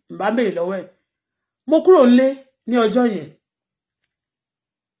sìn, bá béèrè lọ́wọ́ ẹ̀. Mo kúrò nílé ní ọjọ́ yẹn.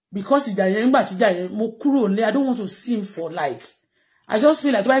 Because ìjà yẹn ńgbà tí ìjà yẹn mo kúrò nílé, I don't want to see him for like. I just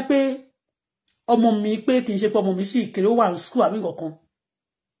feel like tó bá pé ọmọ mi pé kì í ṣe pé ọmọ mi sì kéré ó wà ní school àbí nǹkan.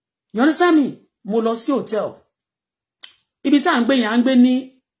 You understand me? Mo lọ sí hotel. Ibi tí à ń gbé yẹn à ń gbé ní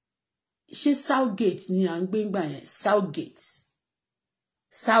ṣé Southgate ni à ń gbé ńgbà yẹn, Southgate.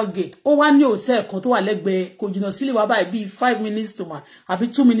 Ó wá ní hotel kan tó wà lẹ́gbẹ̀ẹ́ kò jìnnà sílé wa báyìí bí 5 minutes to my àbí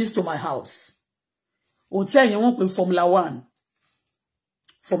 2 minutes to my house. Hotel yẹn wọ́n pè Formula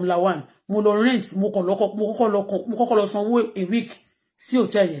 1. Mo lọ rent, mo kọ́kọ́ lọ sanwó a week sí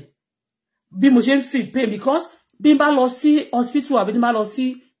hotel yẹn. Bí mo ṣe ń feel pain because bí n bá lọ sí hospital àbí bí n bá lọ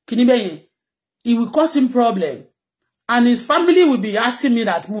sí kíní bẹ́ẹ̀ yẹn, it will cause him problem. And his family will be asking me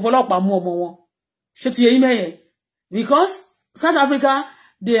that mo fọlọ́pàá mú ọmọ wọn. Ṣé ti yé yín mẹ́yẹn? Because South Africa,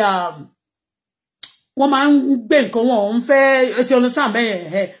 they are wọ́n máa ń gbé nǹkan wọn ń fẹ́ ti understand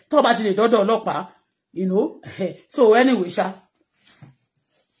mẹ́yẹn tó bá ti lè dọ́dọ̀ ọlọ́pàá, you know. So anyway, ṣá.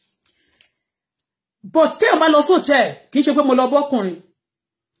 But tẹ́ ọ̀ bá lọ sóòtẹ́ kì í ṣe pé mo lọ bọ́kùnrin.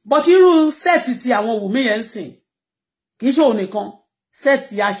 But irú sẹ́ẹ̀tì tí àwọn Wùmí yẹn ń sìn kì í ṣe òun nìkan.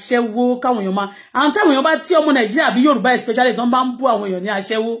 Sẹ́ẹ̀tì aṣẹ́wó káwọn èèyàn máa àwọn táwọn èèyàn bá tí ọmọ Nàìjíríà bí Yorùbá especially tó bá ń bú àwọn èèyàn ní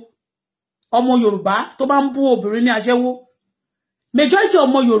aṣẹ́wó. Ọmọ Yorùbá tó bá ń bú obìnrin ní aṣẹ́wó. Majority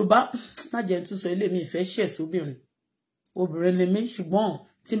ọmọ Yorùbá má jẹ́ tún sọ ilé mi ìfẹ́ ṣẹ̀ sóbìnrin. Obìnrin ni mí ṣùgbọ́n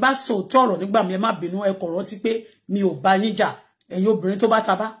tí bá sọ òótọ́ ọ̀rọ̀ nígbà mi ẹ má bínú ẹ kò rántí pé mi ò bá yín jà ẹ̀yin obìnrin tó bá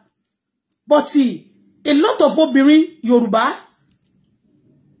tabá. But a lot of obìnrin Yorùbá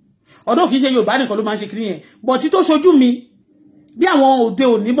ọ̀dọ̀ kìí ṣe Yorùbá nìkan ló máa ń ṣe kiri yẹn but tó ṣojú mi bí àwọn òde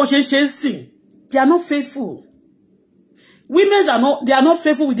òní bó ṣe ń ṣe ń sìn they are not faithful. Women they are not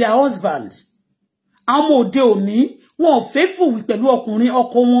faithful with their husband. Àwọn ọmọ òde òní wọn ò faithful pẹ̀lú ọkùnrin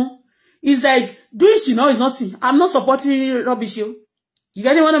ọkọ wọn. It's like doing shit now is nothing. I'm not supporting rubbish. You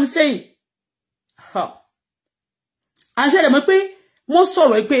get what I'm saying? And ṣe dem pé mo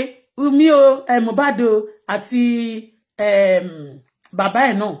sọ̀rọ̀ pé mi o Mohbad àti bàbá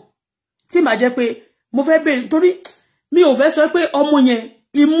ẹ̀ náà tí màá jẹ́ pé mo fẹ́ bẹ̀rẹ̀ torí mi ò fẹ́ sọ pé ọmọ yẹn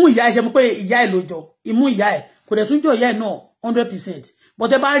imú ìyá ẹ̀ ṣe mọ̀ pé ìyá ẹ̀ ló jọ imú ìyá ẹ̀ kò dẹ̀ tún jọ ìyá ẹ̀ náà 100%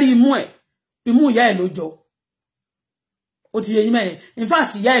 but ẹ bá rí imú ìyá ẹ̀ ló jọ ó ti yé yín mẹ́rin in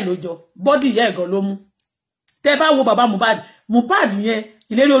fact ìyá ẹ̀ ló jọ bọ́dì ìyá ẹ̀ gan ló mú tẹ́ bá wo bàbá Mohbad yẹn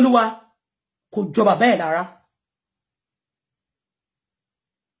ìlérí olúwa kò jọ bàbá ẹ̀ lára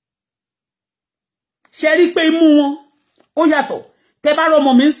ṣe rí pé imú wọn ó yàtọ̀ tẹ́ bá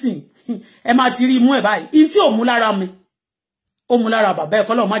rọmọ mi sìn ẹ máa ti rí imú ẹ̀ báyìí in tí ò mú lára mi ó mú lára bàbá ẹ̀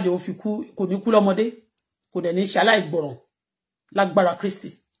kọ́lọ́ má jẹ́ ó fi kú kò ní kú lọ́mọdé kò dẹ̀ ní ṣe aláìgbọràn lágbára Kristi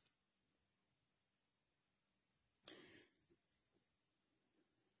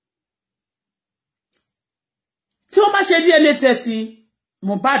tí wọ́n bá ṣe DNA test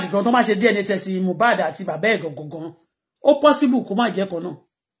Mohbad gan tó bá ṣe DNA test Mohbad àti bàbá ẹ̀ gangan ó possible kó má jẹ́ kan náà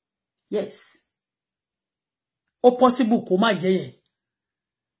yes ó possible kó má jẹ́ yẹn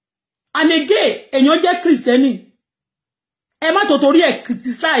and again èèyàn jẹ́ Kristẹni ẹ má tó torí ẹ̀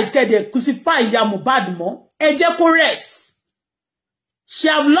criticize kẹ́dẹ̀ crucify ìyá Mohbad mọ́ ẹ jẹ́ kó rest she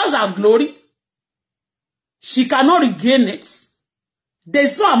have lost her glory she cannot regain it there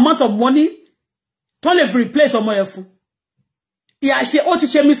is no amount of money tó lè fi replace ọmọ yẹn fún ìyá ṣe ó ti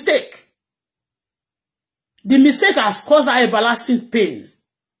ṣe mistake the mistake has caused her everlasting pains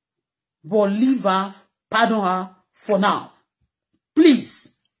but leave her pardon her for now please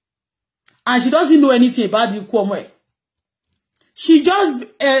and she doesn't know anything about the ikú ọmọ ẹ̀ she just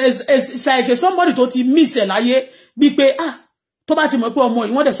is like somebody tó ti miss ẹ̀ láyé bí pé tó bá ti mọ̀ pé ọmọ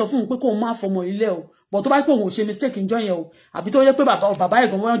yìí wọ́n dẹ̀ sọ fún un pé kóun má fọmọ ilé o but tó bá pé òun ò ṣe mistake ńjọ́ yẹn o àbí tó yẹ pé bàbá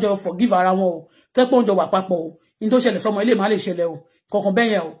ẹ̀gbọ́n wọn jọ forgive ara wọn o tó pé òun jọ wà papọ̀ o ní tó ṣẹlẹ̀ sọmọ ilé má lè ṣẹlẹ̀ o kankan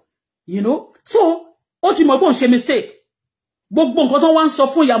bẹ́ẹ̀ yẹn o you know so ó ti mọ̀ pé òun ṣe mistake gbogbo nǹkan tó wá ń sọ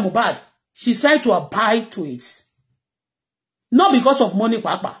fún ìyá Mohbad she tried to abide to it not because of money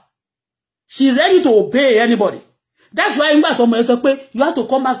pàápàá she ready to obey anybody that's why nígbà tó ọmọ ẹ sọ pé you have to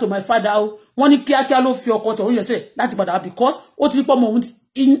come back to my father o wọ́n ní kíákíá ló fi ọkọ tó yẹ sẹ́ láti padà because ó ti rí pọ́ ọmọ òun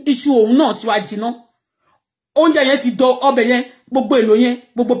iṣu òun náà ti wá jiná oúnjẹ yẹn ti dọ ọbẹ̀ yẹn gbogbo èlò yẹn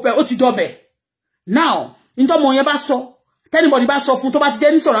gbogbo pẹ ó ti dọbẹ̀ now nítorí ọmọ yẹn bá sọ anybody bá sọ fún tó bá ti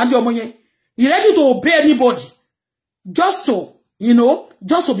jẹ́ ní surround ọmọ yẹn he ready to obey anybody just to you know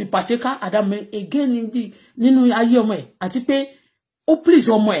just to be partaker adam again nínú ayé ọmọ ẹ̀ àti pé ó please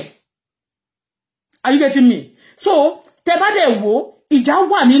ọmọ ẹ̀ are you getting me so tẹ́ bá dẹ̀ wò ìjà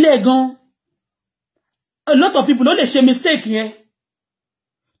wà nílẹ̀ gan a lot of people ló lè ṣe mistake yẹn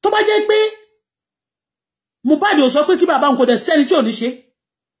tó bá jẹ́ pé Mohbad ò sọ pé kí bàbá nko dẹ̀ sẹ́ni tí ò ní ṣe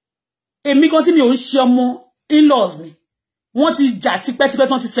èmi gan tí mi ò ń ṣe ọmọ in-laws mi wọ́n ti jà tipẹ́tipẹ́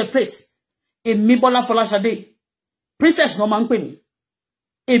tán ti separate èmi Bọ́lá Fọláṣadé princess náà máa ń pè mí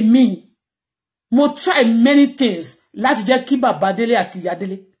èmi mo try many things láti jẹ́ kí bàbá Délé àti ìyá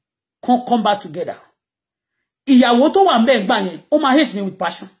Délé kan come back together ìyàwó tó wà ńbẹ̀ gbà yẹn ó máa hate me with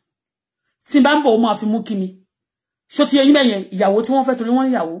passion tí n bá ń bọ̀ ó máa fi mú kí mi ṣó ti eyín bẹ́yẹn ìyàwó tí wọ́n fẹ́ torí wọ́n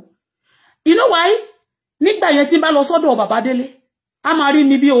níyàwó you know why nígbà yẹn tí n bá lọ sọ́dọ̀ bàbá Délé a máa rí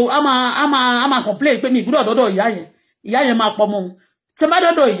mi bí o a máa complain pé mi ìgbúdọ̀ dọ́dọ̀ ìyá yẹn máa pọ̀ mọ́ òun tí n bá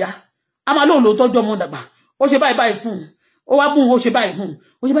dọ́dọ̀ ìyá a máa lóòlò tọ́jú ọmọ dàgbà ó ṣe báyìí fún un ó wá bùn ó ṣe báyìí fún un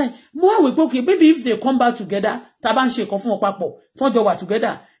ó ṣe báyìí mo wá wí pé okay maybe if they come back together tá a bá ń ṣe nǹkan fún wọn papọ̀ tí wọ́n jọ wà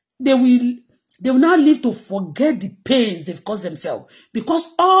together they will not live to forget the pains they've caused themselves because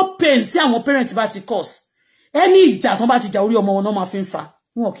all pains tí àwọn parents bá ti cause any ìjà tó bá ti jà orí ọmọ wọn náà máa fi ń fa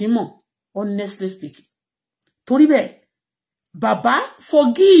wọn kì í mọ̀ honestly speaking torí bẹ́ẹ̀ bàbá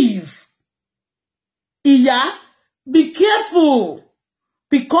forgive ìyá be careful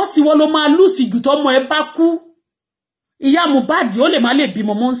because ìwọ ló máa lose ìgù tó ọmọ ẹ bá kú ìyá Mohbad ó lè má lè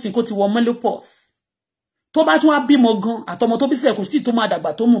bímọ mọ́ nsìn kó ti wọ menopause tó bá tún wá bímọ gan àtọmọ tó bí sílẹ̀ kò sí tó máa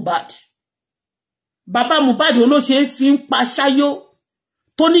dàgbà tó Mohbad bàbá Mohbad olóṣè fi ń pa ṣáyó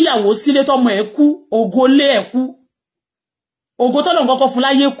tó níyàwó sílé tọmọ ẹ̀ kú ògo lé ẹ̀ kú ògo tọ́lọ̀ kọ́kọ́ fún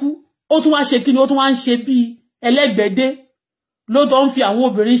láyé kú ó tún wá ṣe kíni ó tún wá ń ṣe bí ẹlẹ́gbẹ̀dé ló tó ń fi àwọn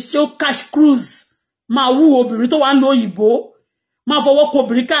obìnrin ṣe cash cruise máa wú obìnrin tó wá ń lo òyìnbó máa fọwọ́ kó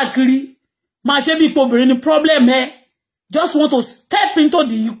obìnrin káàkiri máa ṣe bí ipò obìnrin ni problem ẹ just want to step into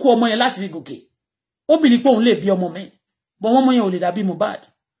the ikú ọmọ yẹn láti fi gòkè obìnrin pé òun lè bí ọmọ mi bọ́ wọ́n mọ yẹn ò lè dàbí Mohbad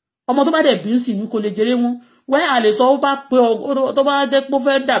ọmọ tó bá dẹ̀ bí ń sì ní kò lè jèrè wọn wẹ́ à lè sọ ó bá pé tó bá jẹ́ pé ó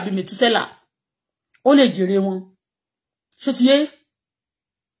fẹ́ dàbí Mètúsẹ́là ó lè jèrè wọn ṣó ti yé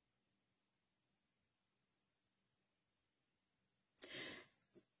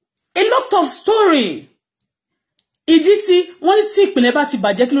a lot of story ìdí tí wọ́n ní tí ìpìlẹ̀ bá ti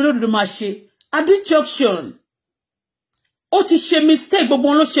bàjẹ́ kí lódodo máa ṣe at this junction ó ti ṣe mistake gbogbo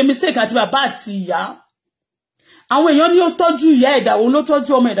wọn ló ṣe mistake àti bàbá àti ìyá àwọn èèyàn ní ó tọ́jú ìyá ẹ̀dà òun ló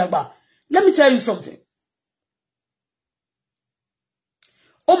tọ́jú ọmọ ẹ̀dàgbà let me tell you something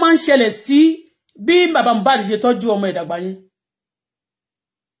ó máa ń ṣẹlẹ̀ sí bí bàbá Mohbad ṣe tọ́jú ọmọ ìdàgbà yẹn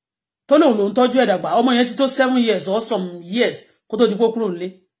tó lóun ló ń tọ́jú ìdàgbà ọmọ yẹn ti tó 7 years or some years kó tó di pé kúrò nílé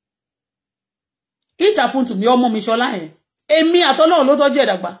it happened to me ọmọ mi Ṣọlá yẹn èmi àtọ́lọ́run ló tọ́jú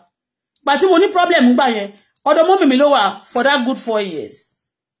ìdàgbà gbà tí mo ní problem gbà yẹn ọ̀dọ̀ mọ́mì mi ló wà for that good 4 years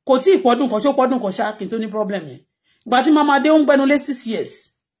kò tí ìpọ́dún kan ṣó pọ́dún kan ṣá kí n tó ní problem yẹn gbà tí mama dé ń gbẹnu lé 6 years.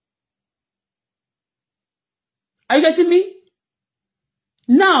 Are you getting me?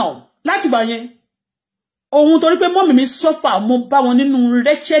 Now, láti gbà yẹn, ohun torí pé mọ́mì mi suffer mo bá wọn nínú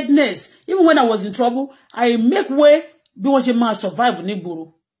wretchedness. Even when I was in trouble, I make way bí wọ́n ṣe máa survive ní gboro.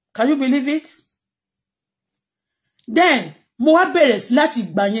 Can you believe it? Then, mo wá bẹ̀rẹ̀ sí láti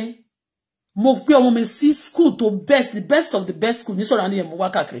gbà yẹn. Mo gbé ọmọ mi sí school to best, the best of the best school ní sọ̀rọ̀ àníyàn mo wá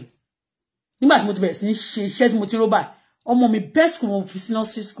káàkiri. Nígbà tí mo ti bẹ̀rẹ̀ sí ní ṣe iṣẹ́ tí mo ti rọ́bà, ọmọ mi best school mo fi sí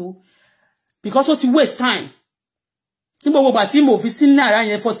nursery school because ó ti waste time. Ní gbogbo ìgbà tí mo fi sí ní ara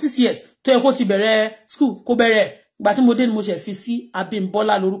yẹn for 6 years tó yẹ kó ti bẹ̀rẹ̀ school kó bẹ̀rẹ̀ ìgbà tí mo dé ni mo ṣe fi sí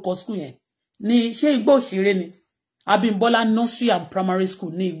Abímbọ́lá lórúkọ school yẹn ní ṣé Igbó Òṣèré ni Abímbọ́lá nursery and primary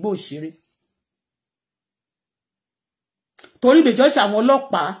school ní Igbó Òṣèré. Torí bèjọ́ sí àwọn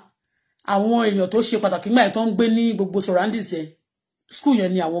ọlọ́pàá àwọn èèyàn tó ṣe pàtàkì nígbà tó ń gbé ní gbogbo surroundings yẹn school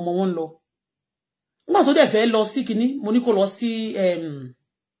yẹn ni àwọn ọmọ wọn lọ. Nígbà tó dẹ̀ fẹ́ lọ sí kinní mo ní kó lọ sí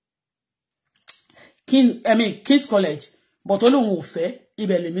King's College but ó lóun ò fẹ́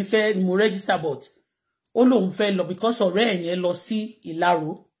ibẹ̀ lèmi fẹ́ mo register but ó lóun fẹ́ lọ because ọ̀rẹ́ ẹ̀ yẹn lọ sí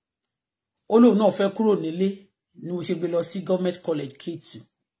Ìláró ó lóun náà fẹ́ kúrò nílé ni mo ṣe gbé lọ sí Government College K2.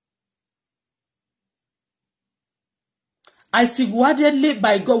 I single-handedly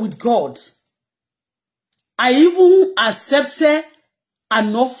by God with God I even accepted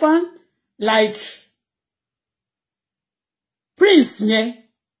an orphan like Prince yẹn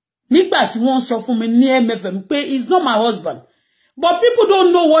nígbà tí wọ́n sọ fún mi ní MFM pé he's not my husband but people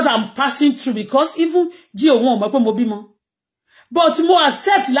don't know what I'm passing through because even jí òun ò mọ̀ pé mo bímọ but mo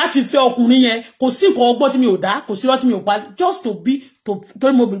accept láti fẹ́ ọkùnrin yẹn kò sí nǹkan ọgbọ́n tí mi ò dá kò sí lọ́tí mi ò pa just to be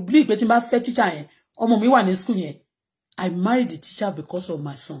torí mo believe pé tí n bá fẹ́ teacher yẹn ọmọ mi wà ní school yẹn I married the teacher because of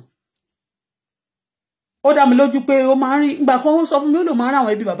my son. Ó dá mi lójú pé ó máa ń rí ìgbà kan ó sọ fún mi ó lò máa ń rán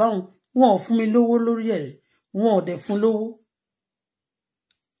àwọn ẹbí bàbá wọn ò fún mi lówó lórí ẹ̀ wọn ò dẹ̀ fún lówó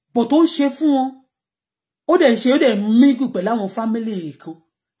bọ̀ tó ń ṣe fún wọn ó dẹ̀ ṣe ó dẹ̀ mígù pẹ̀lú àwọn family kan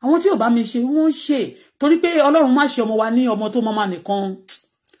àwọn tí ò bá mi ṣe wọ́n ṣe torí pé Ọlọ́run má ṣe ọmọ wa ní ọmọ tó máa nìkan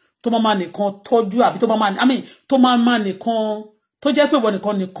tọ́jú àbí tó máa nìkan tó jẹ́ pé wọ́n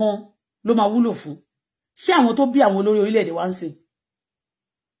nìkan ló máa wúlò fún ṣé àwọn tó bí àwọn olórí orílẹ̀-èdè wa ń sìn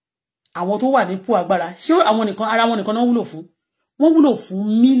àwọn tó wà nípò agbára ṣé àwọn nìkan ara wọn nìkan náà wúlò fún wọ́n wúlò fún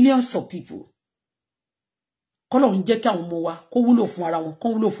millions of people kọ́lọ́run jẹ́ kí àwọn ọmọ wa kó wúlò fún ara wọn kó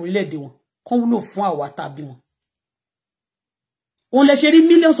wúlò fún orílẹ̀-èdè wọn kó wúlò fún àwa tàbí wọn. Òun lè ṣe rí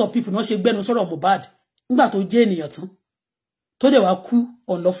millions of people náà ṣe gbẹ́nu sọ̀rọ̀ Mohbad nígbà tó jẹ́ ènìyàn tán tó dẹ̀ wá kú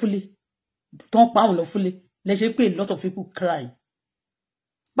unlawfully tó ń pa unlawfully lè ṣe pé a lot of people crying.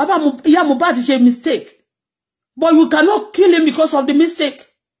 Bàbá ìyá Mohbad ṣe mistake but you cannot kill him because of the mistake.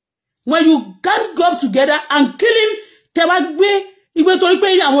 When you can't go up together and kill him tẹ́ wá gbé ìgbé torí pé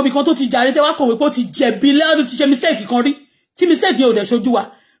àwọn ibì kan tó ti jàre tẹ́ wá kọ̀wé pé ó ti jẹ̀bi lẹ́yìn ti ṣe mistake kan rí tí mistake yẹn ò dẹ̀ ṣojú wa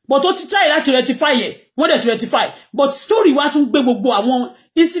but ó ti try láti rectify ẹ̀ wọ́n dẹ̀ ti rectify but story wa tún gbé gbogbo àwọn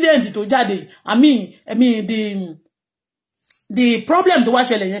incident tó jáde I mean the problem tó wá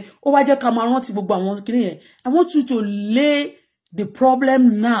ṣẹlẹ̀ yẹn ó wá jẹ́ ká máa rántí gbogbo àwọn kìnìún yẹn I want you to lay the problem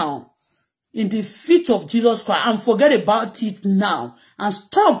now in the feet of Jesus Christ and forget about it now and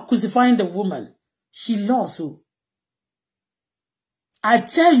stop crucifying the woman. She lost. So I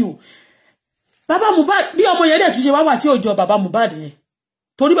tell you, Baba Mohbad, bí ọmọ yẹn dẹ̀ tún ṣe wá wà tí ó jọ Baba Mohbad yẹn.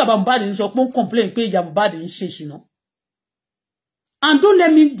 Torí Baba Mohbad ń sọ pé ń complain pé ìyá Mohbad ń ṣe ṣìnà. And don't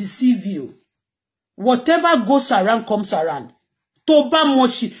let me deceive you. Whatever goes around comes around. Tó bá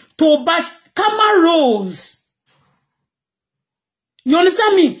moshi, tó bá Karma Rose. You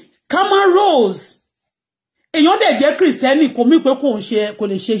understand me? Karma Rose. Èyàn dẹ̀ jẹ́ Kristẹni kò mí pé kò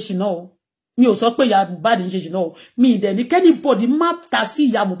lè ṣe ṣìnà o. Mi ò sọ pé ìyá Mohbad ń ṣe ṣìnà o. Mi dẹ̀ ní anybody má ta sí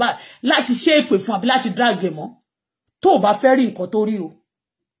ìyá Mohbad láti ṣe èpè fún àbí láti drag ẹ̀ mọ́. Tó bá fẹ́ rí nǹkan tó rí o.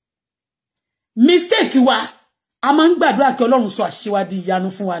 Mistake wa a máa ń gbàdúrà kí Ọlọ́run sọ àṣewá di ìyanu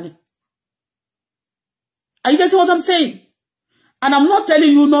fún wa ni. Are you getting what I'm saying? And I'm not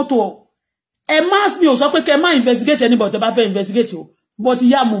telling you not to. Mi ò sọ pé kẹ́ má investigate anybody tó bá fẹ́ investigate o. But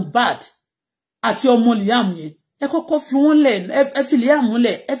ìyá Mohbad àti ọmọ Liam yẹn ẹ kọ́kọ́ fi wọ́n lẹ̀ ẹ fi Liam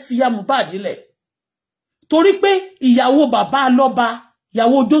lẹ̀ ẹ fi ìyá Mohbad lẹ̀ torí pé ìyàwó bàbá lọ́ba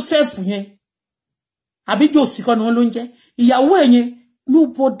ìyàwó Joseph yẹn àbí Josi kọ́ ni wọ́n ló ń jẹ́ ìyàwó ẹ̀ yẹn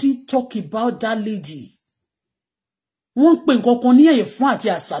nobody talk about that lady wọ́n pè nǹkan kan ní ẹ̀fún àti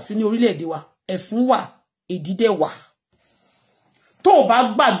àṣàsí ní orílẹ̀-èdè wa ẹ̀fún wà èdìdẹ wà tó bá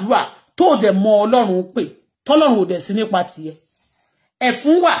gbàdúrà tó dẹ̀ mọ Ọlọ́run pè tọ́lọ́run ò dẹ̀ sí nípa tiẹ̀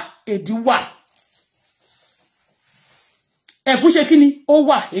ẹ̀fún wà èdì wà ẹ̀fún ṣe kíni ó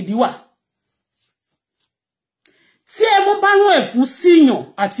wà èdì wà tí ẹmú bá rán ẹ̀fún síyàn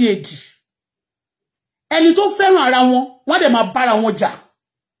àti èdì ẹni tó fẹ́ràn ara wọn wọ́n dẹ̀ máa bára wọn jà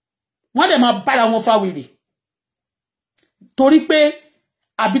wọ́n dẹ̀ máa bára wọn fa wèrè torí pé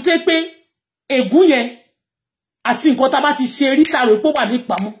àbí tó pé ègún yẹn àti nǹkan tá bá ti ṣe rí sáré pó wà ní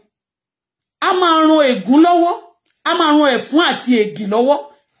ìpamọ́ a máa ran ègún lọ́wọ́ a máa ran ẹ̀fún àti èdì lọ́wọ́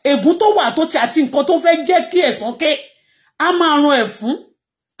ègún tó wà tó ti àti nǹkan tó fẹ́ jẹ́ kí ẹ̀san ké a máa ran ẹ̀fún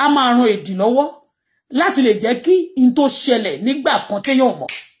a máa ran èdì lọ́wọ́ láti lè jẹ́ kí n tó ṣẹlẹ̀ nígbà kan téèyàn mọ̀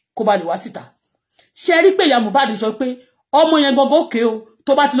kó bá lè wá síta ṣe rí pé ìyá Mohbad sọ pé ọmọ yẹn gangan òkè o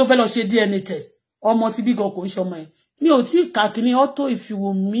tó bá ti ló fẹ́ lọ ṣe DNA test ọmọ tí bí gan kò ń ṣọmọ yẹn mi ò tí kà kíní Auto if you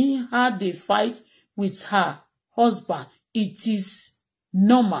Wumi had a fight with her husband it is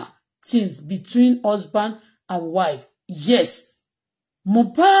normal things between husband and wife yes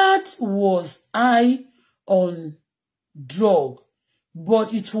Mohbad was high on drug but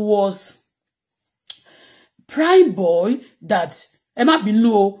it was prime boy that ẹ má bínú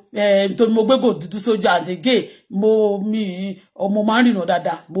o tó mo gbégbò dúdú sójà àti gay mo máa ń ríran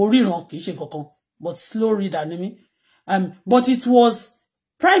dáadáa mo ríran kì í ṣe kankan but slow reader ni mí but it was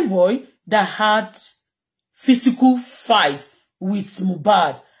prime boy that had physical fight with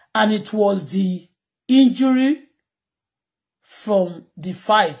Mohbad and it was the injury from the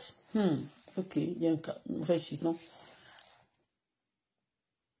fight okay yanka mo fẹ́ ṣe náà.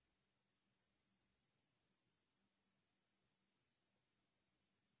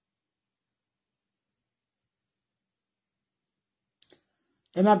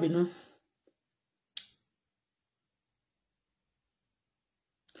 ẹ má bínú.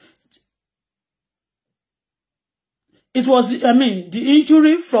 It was, the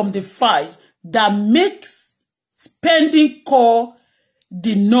injury from the fight that makes spending call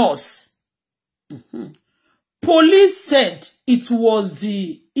the nurse. Police said it was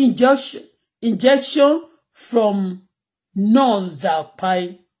the injection from nurse that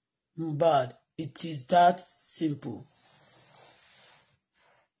killed Mohbad. It is that simple.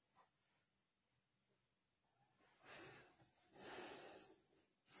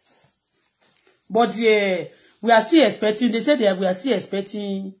 But we are still expecting, they said that we are still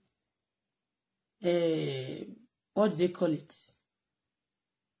expecting, what do they call it?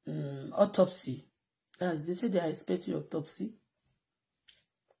 Autopsy. They said they are expecting autopsy.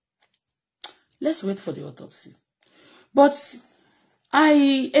 Let's wait for the autopsy. But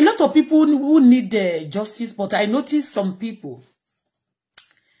a lot of people who need justice, but I noticed some people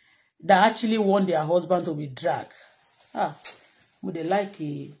that actually want their husband to be dragged. Would they like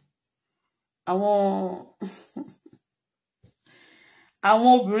àwọn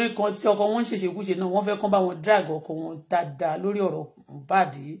obìnrin kan tí ọkọ wọn ṣèṣekúṣe náà wọ́n fẹ́ kàn bá wọn drag ọkọ wọn dáadáa lórí ọ̀rọ̀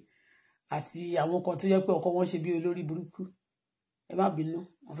Mohbad àti àwọn kan tó jẹ́ pé ọkọ wọn ṣe bí olórí burúkú ẹ má bínú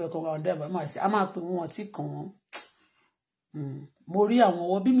wọ́n fẹ́ kàn bá wọn drag a máa pè wọn tí kàn wọn mo rí àwọn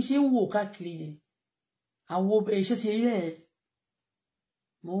ọwọ́ bí mi ṣe ń wò káàkiri yẹn àwọn iṣẹ́ ti yẹ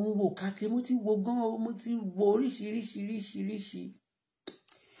mo ń wò káàkiri mo ti wo gan mo ti wo oríṣiríṣi.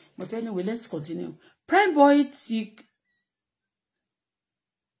 But anyway, let's continue. Prime boy tick.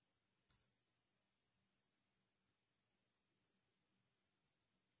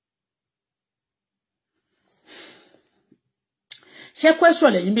 Ṣé question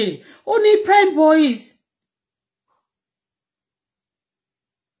lẹ́yìn béèrè. Ó ní prime boy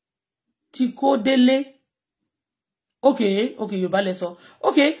tí kò délé. Okay, Yorùbá lẹ sọ.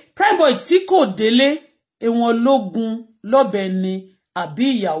 Okay, prime boy tí kò délé ẹ̀wọ̀n lógun lọ́bẹ ni àbí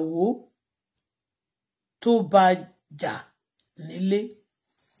ìyàwó tó bá jà nílé.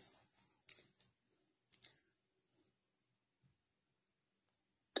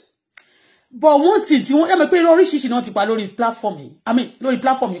 But wọ́n tí wọ́n yẹ́ mọ̀ pé oríṣiríṣi náà ti pa lórí platform yìí lórí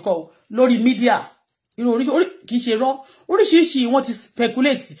platform yìí kọ́ lórí media kì í ṣe rọ́ oríṣiríṣi wọ́n ti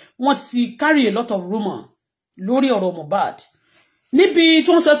speculate wọ́n ti carry a lot of rumor lórí ọ̀rọ̀ Mohbad níbi tí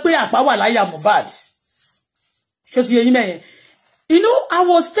wọ́n sọ pé àpá wà láyà Mohbad ṣé ti yé yín mẹ́yẹn. You know, I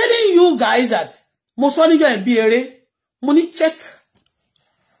was telling you guys that mo sọ níjọ́ ẹ̀ bí eré mo ní check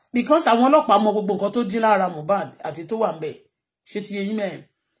because àwọn ọlọ́pàá mọ gbogbo nǹkan tó dín lára Mohbad àti tó wà ń bẹ̀ ṣé ti yé yín mẹ́yẹn.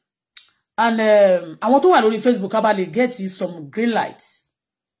 And àwọn tó wà lórí Facebook aba lè get some green lights.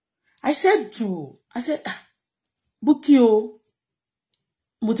 I said Bukky o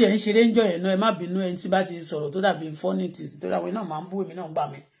mo ti ẹ̀ ń ṣeré ńjọ́ yẹn náà ẹ má bínú ẹni tí bá ti sọ̀rọ̀ tó dàbí funny things tó dàbí náà máa ń bú èmi náà gbà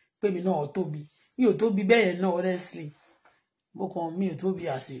mí pé èmi náà tóbi mi ò tóbi bẹ́ẹ̀ yẹn náà honestly mo kàn mi ò tóbi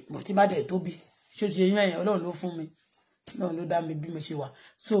àsì mo ti bá dẹ̀ tóbi ṣó ti yẹn yẹn Ọlọ́run ló fún mi Ọlọ́run ló dá mi bí mo ṣe wà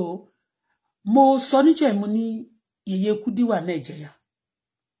so mo sọ níjọ́ mo ní Yèyé Kudi wà Nàìjíríà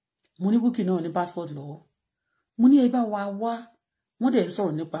mo ní Bukky náà ní passport lọ́wọ́ mo ní ẹ bá wa wá wọ́n dẹ̀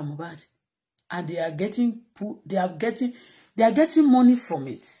sọ̀rọ̀ nípa Mohbad and they are getting money from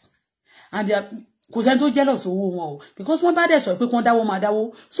it and they are kò sẹ́ni tó jealous owó wọn o because wọ́n bá dẹ̀ sọ pé kí wọ́n dáwó máa dáwó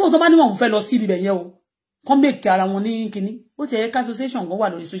so tó bá ní wọn fẹ́ lọ sí ibẹ̀ yẹn o kàn make ara wọn ní kíní ó ti yẹ ká association kan wà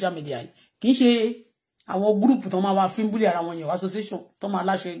lórí social media yìí kì í ṣe àwọn group tó máa fi ń búlẹ̀ ara wọn yẹn association tó máa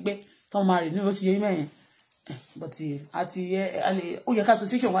láṣọ ẹgbẹ́ tó máa rìn ní ó ti yẹ mẹ́yìn but àti ó yẹ ká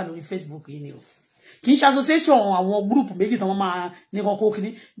association wà lórí Facebook yìí ni o kì í ṣe association àwọn group méjì tó máa ní kankan kíní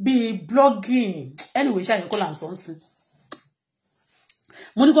bíi blogging anyway ṣáà yẹn kó là ń sọ ń sìn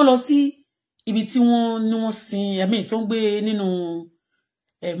mo ní kó lọ sí ibi tí wọ́n ní wọ́n sin ẹ̀mí tó ń gbé nínú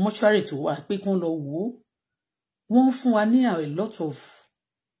mortuary tó wà pé kán lọ wò ó wọ́n fún wa ní a lot of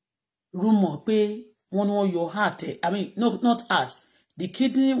rumor pé wọ́n ní wọ́n yọ heart not heart the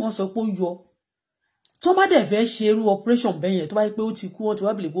kidney wọ́n sọ pé ó yọ tó bá dẹ̀ fẹ́ ṣe irú operation bẹ́ẹ̀ yẹn tó bá yẹ pé ó ti kú ó ti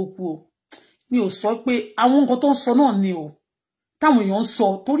wá bìlẹ̀ kó kú o mi ò sọ pé àwọn nǹkan tó ń sọ náà ni o táwọn èèyàn ń sọ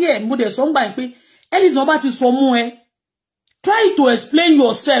torí ẹ̀ mo dẹ̀ sọ ń gbà pé ẹni tí wọ́n bá ti sọ mú ẹ try to explain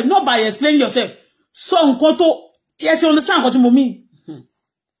yourself not by explaining yourself so nǹkan tó yẹ ti understand nǹkan tí mo mean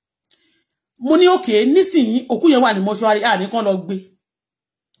mo ní okay nísìnyí òkú yẹn wà ní mortuary ní kàn lọ gbé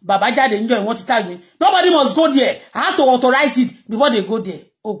bàbá jáde níjọ́ yẹn wọ́n ti tag me nobody must go there I have to authorize it before they go there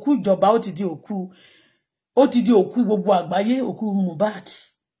òkú ìjọba ó ti di òkú gbogbo àgbáyé òkú Mohbad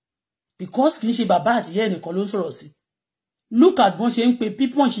because kì í ṣe bàbá àti ìyá ẹnìkan ló ń sọ̀rọ̀ sí look at bọ́n ṣe ń pe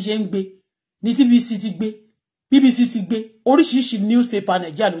pípọ́n ṣiṣẹ́ ń gbé ní BBC ti gbé oríṣiríṣi newspaper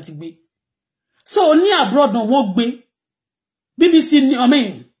Nàìjíríà ló ti gbé so ní abroad náà wọ́n gbé BBC ní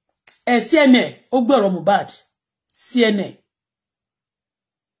CNN ó gbé ọ̀rọ̀ Mohbad CNN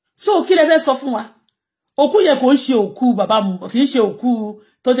so kí lẹ fẹ́ sọ fún wa òkú yẹn kò ń ṣe òkú bàbá kì í ṣe òkú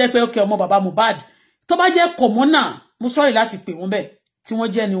tó jẹ́ pé ó kẹ́ ọmọ bàbá Mohbad tó bá jẹ́ kọ̀mọ́nà mo sọ́rí láti pè wọ́n bẹ́ẹ̀ tí wọ́n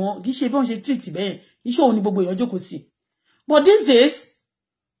jẹ́ ni wọ́n kì í ṣe bí wọ́n ṣe treat bẹ́ẹ̀ iṣẹ́ òun ni gbogbo èèyàn jókòó sí but these days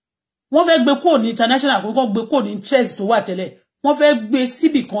wọ́n fẹ́ gbé kó ní international kó gbé kó ní interest tó wà tẹ́lẹ̀ wọ́n fẹ́ gbé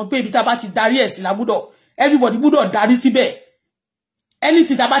síbì kan pé ibi tá bá ti darí ẹ̀ sí lábúdọ̀ everybody gbúdọ̀ darí síbẹ̀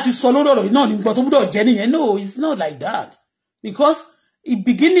anything tá bá ti sọ lórí ọ̀rọ̀ náà ní gbọ́ tó gbúdọ̀ jẹ́ nìyẹn no it's not like that because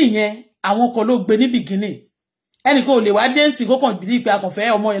beginning yẹn àwọn kan ló gbé ní beginning ẹnì kan ò lè wá dé sí kó kàn bí pé a kàn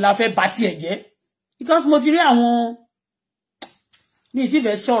fẹ́ ọmọ yẹn la fẹ́ bá tiẹ̀ jẹ́ because mo ti rí àwọn mi ti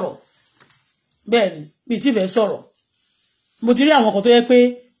fẹ́ sọ̀rọ̀ bẹ́ẹ̀ ni mi ti fẹ́ sọ̀rọ̀ mo ti rí àwọn kan tó yẹ pé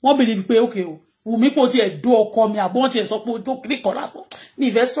wọ́n believe pé okay o Wùmí pò tiẹ̀ dó ọkọ mi àbọ̀ wọ́n tiẹ̀ sọ pé tó kiri kan lásán mi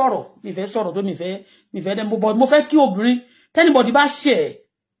fẹ́ sọ̀rọ̀ tó mi fẹ́ dẹ́ mo fẹ́ kí obìnrin tẹ́nibọ̀dì bá ṣe ẹ̀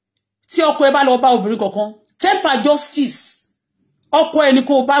tí ọkọ ẹ bá lọ bá obìnrin kankan temper justice ọkọ ẹni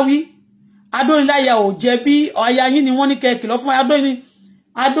kò bá wí adóniláyà ò jẹ̀bi aya yín ni wọ́n ní kẹ́ kìlọ̀ fún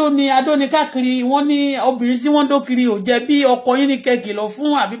adóni káàkiri wọ́n ní obìnrin tí wọ́n dókiri ò jẹ̀bi ọkọ yín ní kẹ́ kìlọ̀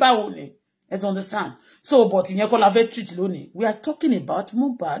fún àbí báwo ni let's understand so but ìyẹn kọ́ la fẹ́ treat lónìí we are talking about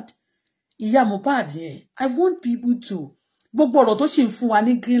Mohbad ìyá Mohbad yẹn I want people to gbogbo ọ̀rọ̀ tó ṣì ń fún wa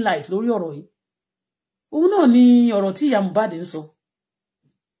ní green light lórí ọ̀rọ̀ yìí òun náà ni ọ̀rọ̀ tí ìyá Mohbad ń sọ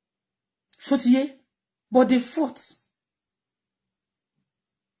ṣó ti yé but they fought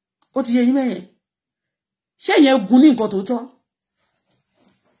ó ti yé yín mẹ́yẹn ṣé ìyẹn gun ní nǹkan tó tọ́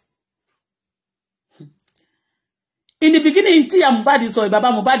in the beginning tí ìyá Mohbad sọ ìbàbá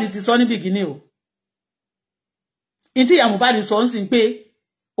Mohbad ti sọ ní beginning o in tí ìyá Mohbad sọ ń sìn pé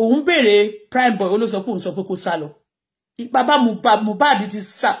òun béèrè prime boy ó ló sọ pé òun sọ pé kó sá lọ bàbá Mohbad ti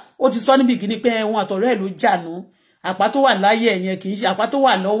sá ó ti sọ ní beginning pé wọn àtọ̀rẹ́ ẹ̀ ló jànú àpá tó wà láyé ẹ̀ yẹn kì í ṣe àpá tó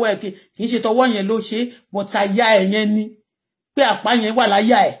wà lọ́wọ́ ẹ̀ kì í ṣe tọwọ́ yẹn ló ṣe but àyà ẹ̀ yẹn ni pé àpá yẹn wà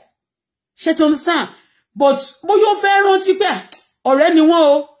láyà ẹ̀ ṣé tí ó ń sàn but bóyá ó fẹ́ rántí pé ọ̀rẹ́ ni wọ́n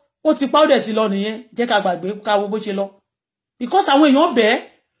ó ti pa ó dẹ̀ ti lọ nìyẹn jẹ́ ká gbàgbé ká wo bó ṣe lọ because àwọn èèyàn bẹ́ẹ̀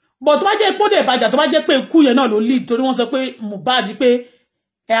but tó bá jẹ́ pé ó dẹ̀ bàjá tó bá jẹ́ pé ikú yẹn náà ló lead torí wọ́n sọ pé Mohbad pé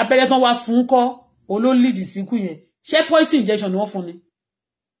abẹ́rẹ́ tán wá fún kọ́ oló lead sí ikú yẹn ṣé poison injection ni wọ́n fún ni.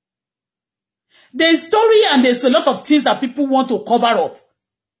 There's story and there's a lot of things that people want to cover up.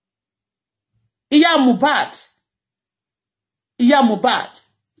 Ìyá Mohbad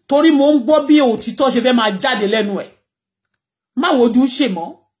torí mo ń gbọ́ bí òtítọ́ ṣe fẹ́ máa jáde lẹ́nu ẹ̀ má wojú ṣe mọ́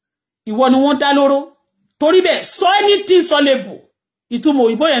ìwọ ni wọ́n dá lóró torí bẹ́ẹ̀ sọ anything soluble ìtumọ̀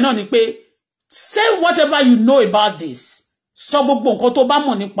òyìnbó yẹn náà ni pé say whatever you know about this sọ gbogbo nǹkan tó bá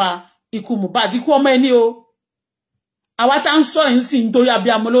mọ̀ nípa ikú Mohbad ikú ọmọ ẹni o àwa tá ń sọ yín sí nítorí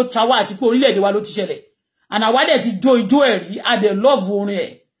abiyamọ ló ta wá àti pé orílẹ̀-èdè wa ló ti ṣẹlẹ̀ and àwa dẹ̀ ti jó ijó ẹ̀rí a dẹ̀ love orin ẹ̀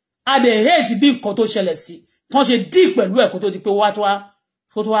a dẹ̀ hate bí nǹkan tó ṣẹlẹ̀ sí ton ṣe deal pẹ̀lú ẹ̀ kó tó di pé wá tó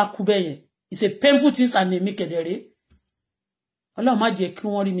wá kú bẹ́ẹ̀ yẹn. It's a painful thing and èmi kedere. Ọlọ́run má jẹ́ kí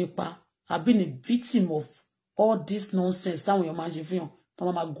wọ́n rí mi pa. I've been a victim of all this nonsense táwọn èèyàn máa ń ṣe fún yàn.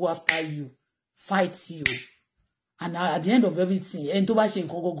 Tó máa go after you, fight you. And at the end of everything, ẹni tó bá ṣe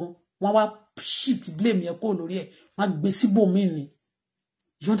nǹkan gangan, wọ́n wá shift blame yẹn kó lórí ẹ̀. Wọ́n gbé síbòmíì ni.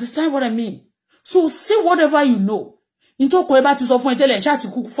 You understand what I mean? So say whatever you know. Into ko e ba ti sọ fún ẹ tẹ́lẹ̀ ṣá ti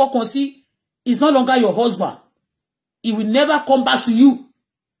kú fọkàn sí, is no longer your husband. He will never come back to you.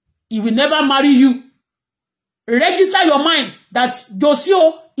 He will never marry you. Register your mind that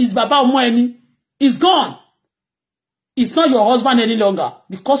Josio is Baba Omo ẹni. Is gone. It's not your husband any longer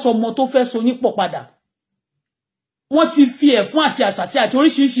because ọmọ tó fẹ́ so yín pọ̀ padà. Wọ́n ti fi ẹ̀fún àti àṣàsí àti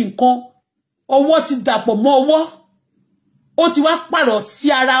oríṣiríṣi nǹkan. Ọwọ́ ti dàpọ̀ mọ́ ọwọ́. Ó ti wá pàrọ̀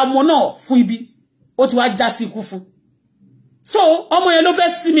sí ara ọmọ náà fún ibi. Ó ti wá já sí ikú fún. So ọmọ yẹn ló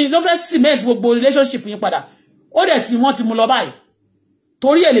fẹ́ cement gbogbo relationship yín padà. Ó dẹ̀ tí wọ́n ti mú lọ báyìí.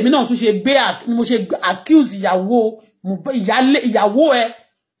 Torí èlèmi náà tún ṣe gbé mo ṣe accuse ìyàwó ẹ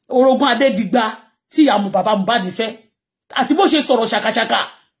orogún Adédìgbà tí ìyá bàbá Mohbad fẹ́. Àti bó ṣe sọ̀rọ̀ ṣàkàṣàkà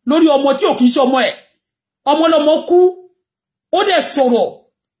lórí ọmọ tí ò kìí ṣe ọmọ ẹ̀. Ọmọ lọmọ kú. Ó dẹ̀ sọ̀rọ̀.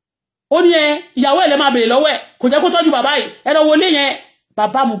 Ó ní ìyàwó ẹ̀ lè máa bèèrè lọ́wọ́ ẹ̀. Kò jẹ́ kó tọ́jú bàbá yìí. Ẹ lọ wọlé yẹn.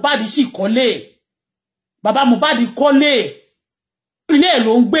 Bàbá Mohbad sì kọ́lé. Bàbá Mohbad kọ́lé. Ilé ẹ̀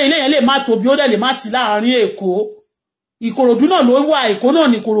ló ń gbé, ilé yẹn lè má tóbi, ó dẹ̀ lè má sí láàrin Èkó. Ìkòròdú náà ló wà, Èkó náà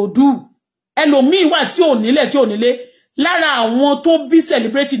ní Ìkòròdú. Ẹlòmíì wà tí ò nílé. Lára àwọn tó bí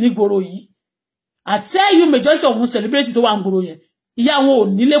celebrate ní gbòòrò yìí. I tell you majority of them celebrate tó wà ń gbòòrò yẹn. Ìyá wọn ò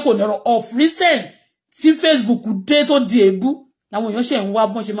nílé kò nẹ́rọ of recent tí Facebook dé tó di èébú. Láwọn èèyàn ṣe ń wá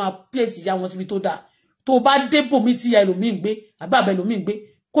bọ́n ṣe máa place ìyá wọn síbi tó dáa. Tó bá débò mi tí ìyá ẹlòmíì ń gbé, àbá àbẹ̀ ẹlòmíì ń gbé.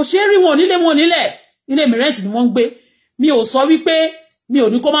 Kò ṣe é rí wọn nílẹ̀. Ilé mi rent ni wọ́n ń gbé. Mi ò sọ wípé mi ò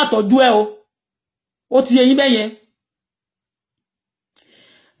ní kó má tọ́jú ẹ o. Ó ti yé yín bẹ́yẹn.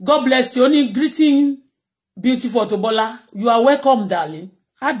 God bless you. Only greeting, beautiful Auto-Bola. You are welcome, darling.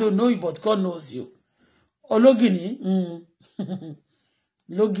 I don't know you, but God knows you. Ologini.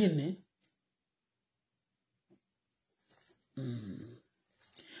 Logini.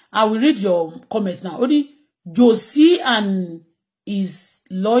 I will read your comment now. Only Josie and his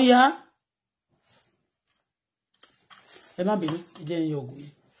lawyer. Emma Bini, Jen Yogu.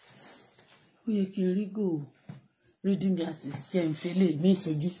 We can go. Reading glasses jẹ́ ń fele mi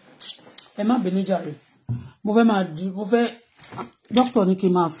sojú ẹ má bínú jàre mo fẹ́ doctor ní kí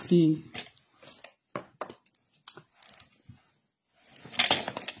n máa fi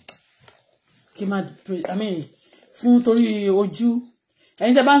fún torí ojú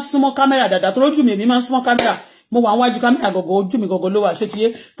ẹ̀yin tẹ́ bá ń súnmọ́ kámẹ́rà dáadáa torí ojú mi èmi máa ń súnmọ́ kámẹ́rà mo wà níwájú kámẹ́rà gọ̀gọ̀ ojú mi gọ̀gọ̀ ló wà ṣé ti yé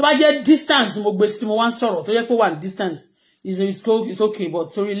tó bá jẹ́ distance ni mo gbé sí mo wá ń sọ̀rọ̀ tó yẹ pé wà ní distance it's okay but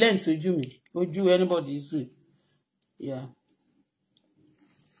torí length ojú mi ojú anybody is good. Yeah.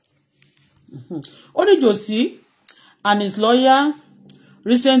 Only Josie and his lawyer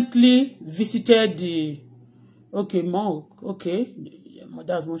recently visited the morgue,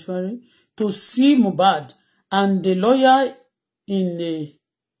 that's mortuary, to see Mohbad, and the lawyer in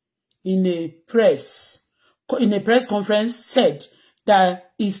a press conference said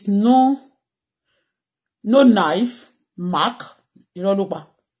that is no knife mark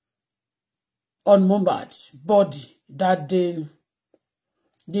on Mohbad's body, that they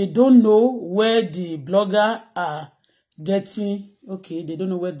don't know where the blogger are getting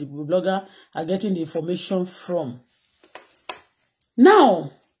the information from.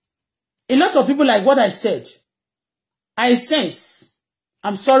 Now, a lot of people like what I said, I sense,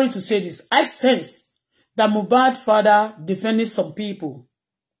 I'm sorry to say this, I sense that Mohbad father defending some people.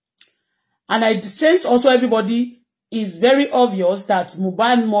 And I sense also everybody is very obvious that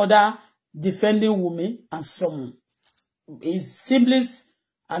Mohbad mother defending Wumi and some his siblings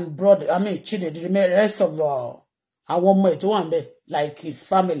and brother, children, the rest of our one like his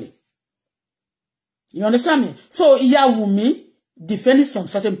family. You understand me? So Wumi defending some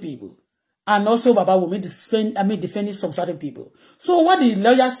certain people, and also Baba Wumi defending some certain people. So what the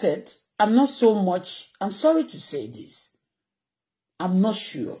lawyer said, I'm sorry to say this, I'm not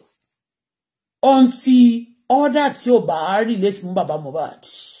sure until order tí ó bá relate mú Baba Mohbad.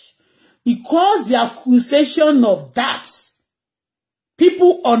 Because the accusation of that,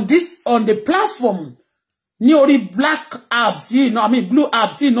 people on the platform, ní orí black apps, blue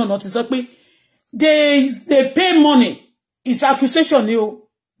apps, notice they pay money. It's accusation,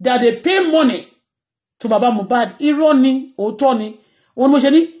 that they pay money to Baba Mohbad. Irọ́ ni, òótọ́ ni. Wọ́n mo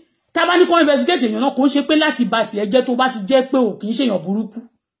ṣe ní, tá bá ní kó investigate èèyàn náà kò ṣe pé láti bá ti ẹjẹ́ tó bá ti jẹ́ pé ò kì í ṣe èèyàn burúkú.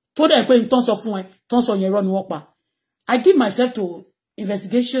 Tó dẹ̀ pé nǹkan sọ fún ẹ, tán sọ yẹn irọ́ ni wọ́n pa. I give myself to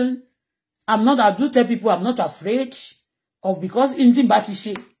investigation. I'm not, I do tell people I'm not afraid of, because in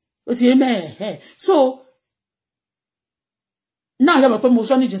Timbatishi. So now you have a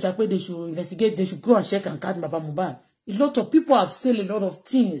promotion, they should investigate, they should go and check and catch Baba Mohbad. A lot of people have said a lot of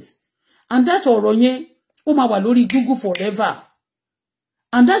things. And that's Oronye, Oma Walori Google forever.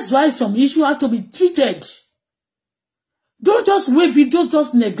 And that's why some issue has to be treated. Don't just wave it,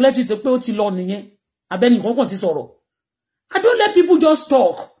 just neglect it. I don't let people just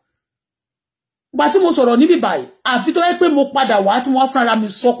talk. But mo sọ̀rọ̀ níbí báyìí, àfi tó yẹ pé mo padà wá tí wọ́n fúnra mi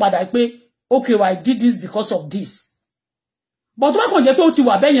sọ padà pé okay, well, I did this because of this. But tó bá kàn jẹ́ pé ó ti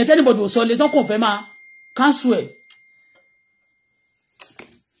wà bẹ́ẹ̀ yẹn, anybody ò sọ lé tán kàn fẹ́ máa cancel ẹ̀.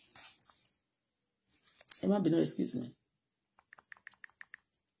 Ẹ má bínú, excuse me.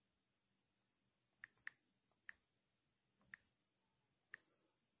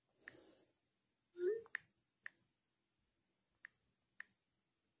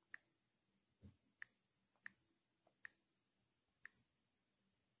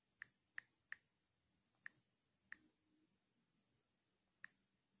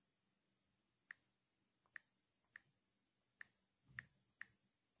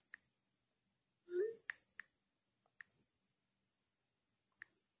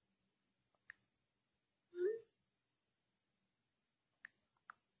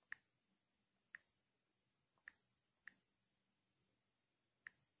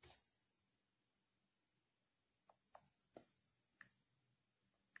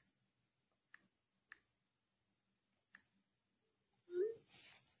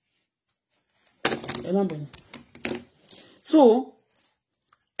 So,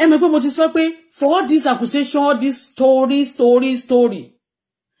 for all this accusation, all this story,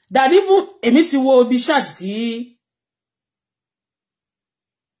 that even Emiti will be shot tí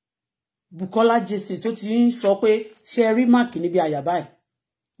Bukola Jesse tó ti sọ pé ṣé rí mark níbi àyà báyìí.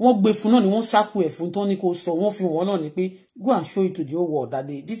 Wọ́n gbé fún náà ni wọ́n sáku ẹ̀ fún tó ní kó sọ, wọ́n fi wọ́n náà ní pé go and show it to the whole world that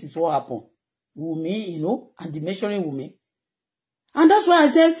this is what happened. Wumi, and the measuring Wumi. And that's why I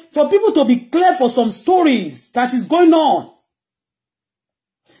said, for people to be clear for some stories that is going on.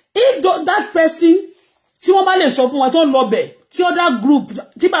 If that person, tí wọ́n bá lè sọ fún wa tó lọ bẹ̀, tí other group,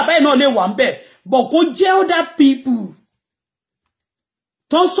 tí bàbá ẹ̀ náà lè wà ńbẹ̀, but kò jẹ́ other people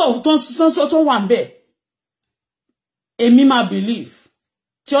tó wà ńbẹ̀, èmi máa believe.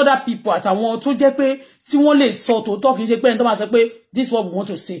 Tí other people àtàwọn tó jẹ́ pé tí wọ́n lè sọ tòótọ́ kì í ṣe pé ẹni tó máa sọ pé this is what we want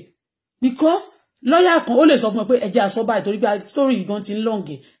to say. Because lawyer kan ó lè sọ fún pé ẹ jẹ́ àsọ báyìí torí pé story gan ti ń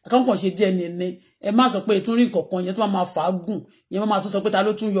lọ́ǹgì àkọ́kọ́ ṣe díẹ̀ ní ẹ má sọ pé ìtún rí nǹkan kan yẹn tó máa fàágùn yẹn máa tún sọ pé ta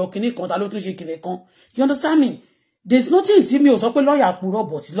ló tún yọ kinní kan ta ló tún ṣe kinní kan. You understand me? There's nothing tí mi ò sọ pé lawyer purọ́,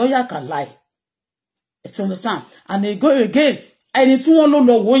 but lawyer can lie. You understand? And again ẹni tí wọ́n ló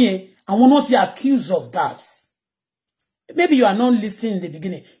lọ wò yẹn àwọn náà ti accused of that. Maybe you are not listening in the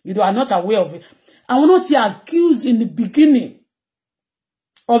beginning, you are not aware of it. Àwọn náà ti accused in the beginning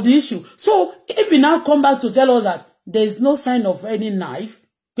of the issue. So if we now come back to tell us that there is no sign of any knife,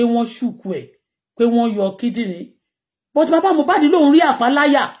 pé wọ́n shook ẹ̀, pé wọ́n yọ kidney, but Baba Mohbad lóhùn rí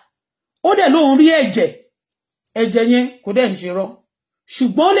àpáláyà, ó dẹ̀ lóhùn rí ẹ̀jẹ̀ yẹn kò dẹ̀ ń ṣe rọ́,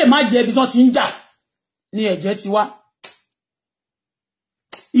 ṣùgbọ́n ó lè má jẹ́ ibi tí wọ́n ti ń jà ní ẹ̀jẹ̀ ti wá.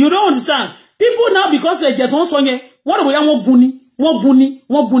 You don't understand? People now, because ẹ̀jẹ̀ tó ń sọ yẹn wọ́n rò bóyá wọ́n gun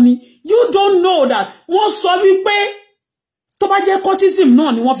ni. You don't know that wọ́n sọ wípé tó bá jẹ́ cultism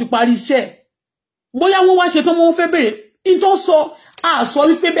náà ni wọ́n fi parí iṣẹ́. Bóyá wọ́n wá ṣe tó wọ́n fẹ́ bẹ̀rẹ̀ in tó sọ sọ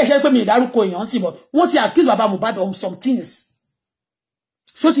wípé bẹ́ẹ̀ ṣe pé mi ìdárúkọ èèyàn sí, but wọ́n ti accuse Baba Mohbad on some things.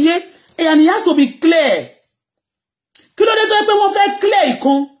 So ti yé, and it has to be clear. Kí ló dé tó yẹ pé wọ́n fẹ́ clear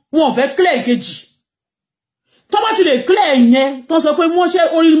ìkan, wọ́n fẹ́ clear ìkejì. Tó bá ti lè clear ìyẹn, tó sọ pé wọ́n ṣe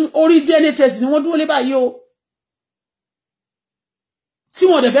orí DNA test ni wọ́n dúró lé báyìí o. Tí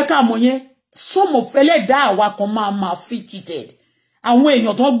wọ́n dẹ̀ fẹ́ ká mọ̀ yẹn, some of ẹlẹ́dàá àwa kan máa fi cheated. Àwọn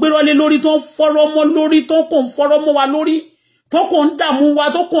èèyàn tó gbérọ́lé lórí tó fọ́rọ́ mọ́ lórí tó kàn fọ́rọ́ mọ́ wa lórí tó kàn dààmú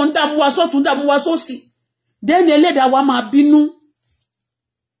wa sọ́tún dààmú wa sósì. Then ẹlẹ́dàá wa máa bínú.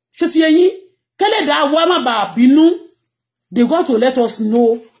 Ṣó ti yé yín? Kẹ́lẹ́dàá wa má bàa bínú. They got to let us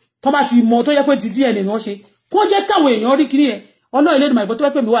know. Tó bá ti mọ̀ tó yẹ pé ti DNA ni wọ́n ṣe. Kó jẹ́ káwọn èèyàn rí kíní yẹn. Ọlọ́run Elédùmarè ìbọn tó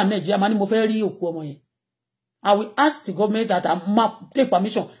pẹ́ mi wà ní Nàìjíríà máa ní mo fẹ́ rí òkú ọmọ yẹn. I will ask the government that I must take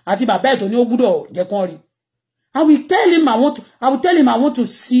permission. Àti bàbá ẹ̀ tó ní ó gbọ́dọ̀ jẹ́ kán rí. I will tell him I want to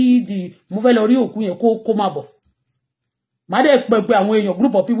see the mo fẹ́ lọ rí òkú yẹn kó má bọ̀. Má dẹ̀ pẹ̀pẹ̀ àwọn èèyàn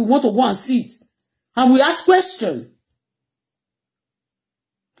group of people want to go and see it. And we ask question.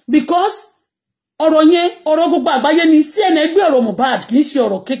 Because ọ̀rọ̀ yẹn ọ̀rọ̀ gbogbo àgbáyé ni CNN gbé ọ̀rọ̀ Mohbad kì í ṣe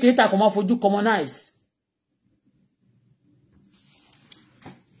ọ̀rọ̀ kékeré tá kò máa fojú commonize.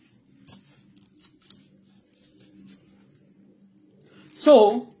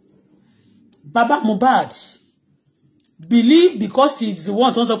 So Baba Mohbad believe because he's the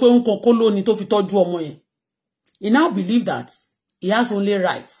one tó sọ pé òun kan kó lóní tó fi tọ́jú ọmọ yẹn. He now believe that he has only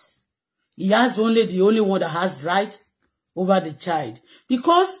rights. He has only the only one that has right over the child.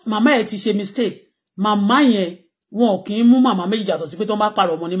 Because mama ẹ̀ ti ṣe mistake. Mama yẹn wọn kì í mú mama méjì yàtọ̀ sí pé tó ń bá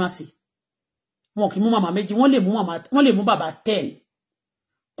pààrọ̀ ọmọ ní màsí. Wọn kì í mú mama méjì, wọ́n lè mú bàbá 10.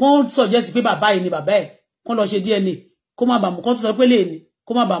 Kọ́n suggest pé bàbá yìí ni bàbá ẹ̀. Kọ́n lọ ṣe DNA. Kó má bàmú, kọ́n sọ pé lè ní.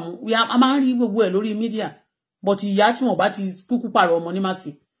 Kó má bàmú. A máa ń rí gbogbo ẹ̀ lórí media. But ìyá tí wọ́n bá ti kúkú pààrọ̀ ọmọ ní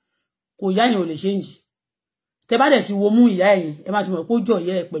màsí. Kò yá yẹn ò lè change. Tẹ́ bá dẹ̀ ti wo mú ìyá ẹ̀yìn, ẹ máa ti mọ̀ pé ó jọ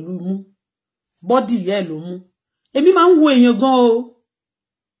ìyá ẹ̀ pẹ̀lú mú. Body ìyá ẹ̀ ló mú. Èmi máa ń wo èèyàn gan o.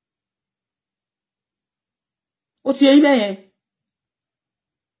 Ó ti yé yín bẹ́yẹn.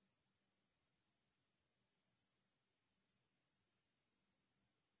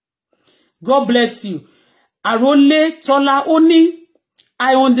 God bless you. Arole Tola Oni,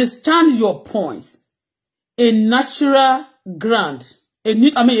 I understand your points. A neutral ground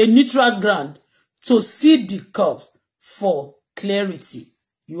to see the cause for clarity.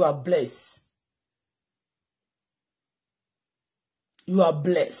 You are blessed. You are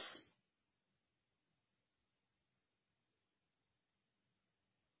blessed.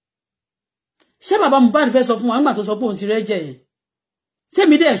 Ṣé bàbá Mohbad fẹ́ sọ fún wa nígbà tó sọ pé òun ti rẹ́jẹ̀ yẹn? Ṣé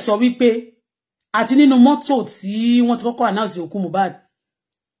mi dẹ̀ sọ wípé àti nínú mọ́tò tí wọ́n ti kọ́kọ́ announce òkú Mohbad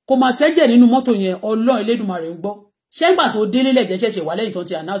kò máa ṣẹ́jẹ̀ nínú mọ́tò yẹn Ọlọ́run Elédùmarè ń gbọ́. Ṣé nígbà tó délé lẹ́jẹ̀ ṣẹ̀ṣẹ̀ wà lẹ́yìn tó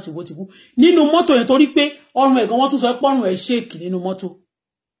ti announce ìwọ ti kú nínú mọ́tò yẹn torí pé ọrùn ẹ̀gàn wọ́n tún sọ pé ọrùn ẹ̀ shake nínú mọ́tò.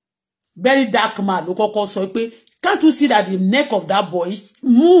 Very dark man ló kọ́kọ́ sọ pé can't you see that the neck of that boy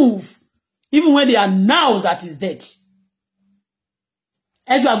move even when they announce that he's dead?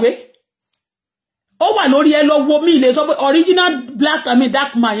 Ẹ gbàgbé ó wà lórí ẹ lọ wo mi lè sọ pé original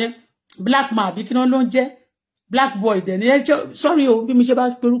dark man yẹn black man bí kí ló ń jẹ́ black boy then sorry o bí mi ṣe bá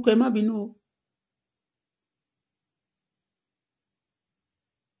perúkọ ẹ má bínú o.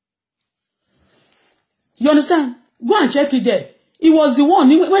 You understand? Go and check it there. He was the one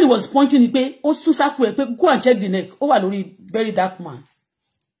when he was pointing it pé ó tún sáku ẹ pé go and check the neck. Ó wà lórí very dark man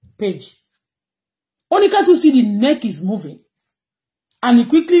page. Only can't you see the neck is moving? And he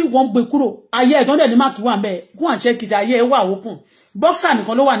quickly wọ́n gbé kúrò. Ayé ẹ̀ tó ń dẹ̀ ní máàkì wà ńbẹ̀. Go and check it. Ayé ẹ̀ wà open. Boxer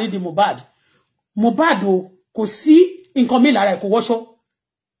nìkan ló wà ní di Mohbad. Mohbad o kò sí nǹkan mi lára ẹ̀ kò wọṣọ.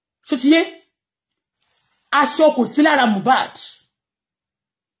 Ṣó ti yé? Aṣọ kò sí lára Mohbad.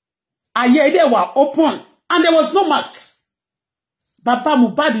 Ayé ẹ̀ dẹ̀ wà open and there was no mark. Bàbá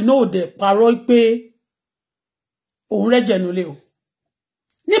Mohbad no dẹ̀ parọ́ pé òun rẹ́jẹ̀ nulẹ̀ o.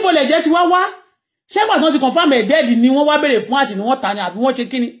 Níbo lẹ jẹ́ ti wá wá? Ṣé gbà tán ti confirm ẹ̀ dead ni wọ́n wá béèrè fún àti ni wọ́n ta ni àbí wọ́n ṣe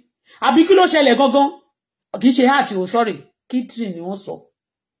kíni? Àbí kí ló ṣẹlẹ̀ gangan? Kì í ṣe heart o sorry. Kidney ni wọ́n sọ.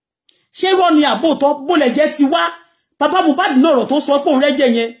 Ṣé wọ́n ní àbò tó bó lẹ jẹ́ ti wá? Bàbá Mohbad náà ọ̀rọ̀ tó sọ pé òun rẹ́jẹ̀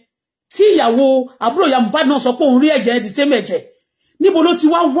yẹn. Tí ìyàwó àbúrò ìyá Mohbad náà sọ pé òun rí ẹ̀jẹ̀ the same ẹ̀jẹ̀. Níbo ló ti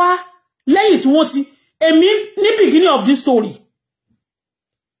wá wá lẹ́yìn tí wọ́n ti èmi ní beginning of this story.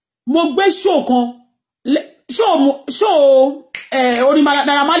 Mo gbé show kan show orí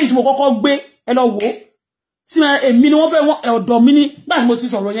Naira Marley tí mo kọ́kọ́ gbé ẹ lọ wò tí èmi ni wọ́n fẹ́ wọ́n ọ̀dọ̀ mi ní bá mo ti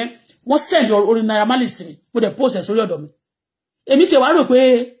sọ̀rọ̀ yẹn wọ́n send orí Naira Marley sí mi mo dẹ̀ post ẹ̀ sórí ọ̀dọ̀ mi èmi tí wá rò pé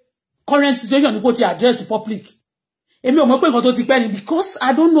current situation ni kò ti address public èmi ò mọ̀ pé nǹkan tó ti pẹ́ ni because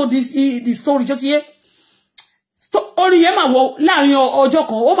I don't know the story ṣó ti yé orí yẹn máa wọ láàrin ọjọ́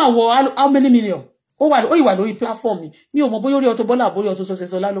kan ó máa wọ how many million ó ìwà lórí platform mi ò mọ̀ bóyá orí Auto-Bola àbórí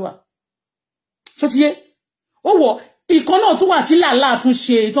Auto-Success lálówà ṣó ti yé ó wọ ìkan náà tún wà tí làlá tún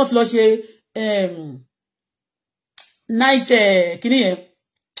ṣe tó ti lọ ṣe night kíní yẹn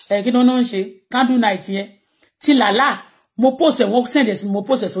kí ló ń ṣe candle night yẹn tí làlá mo post ẹ̀ wọ́n send ẹ̀ sí mo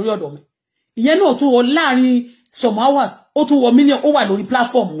post ẹ̀ sórí ọ̀dọ̀ mi ìyẹn náà tún wọ láàrin some hours ó tún wọ million ó wà lórí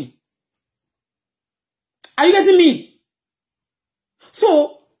platform mi. Are you getting me? So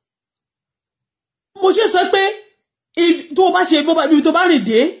mo ṣe sọ pé if tó bá ṣe bí tó bá rìn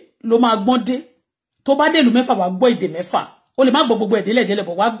dé ló máa gbọ́n dé tó bá dé ìlú mẹ́fà wá gbọ́ èdè mẹ́fà o lè má gbọ́ gbogbo èdè lẹ́jẹ̀lẹ̀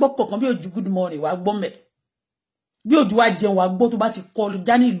bọ̀ wá gbọ́ kọ̀ọ̀kan bí ojú good morning wá gbọ́ mẹ́ bí ojú wa jẹun wá gbọ́ tó bá ti kọ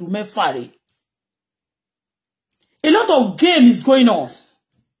já ní ìlú mẹ́fà rẹ̀. A lot of game is going on.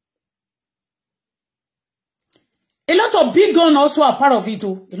 A lot of big guns also are part of it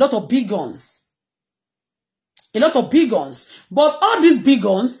too. A lot of big guns. A lot of big guns. But all these big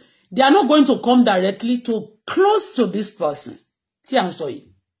guns, they are not going to come directly to close to this person. See, I'm sorry.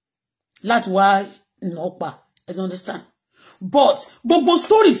 That's why no pa. I don't understand. But gbogbo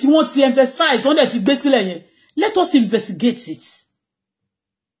story tí wọ́n ti emphasize wọ́n dẹ̀ ti gbé sílẹ̀ yẹn. Let us investigate it.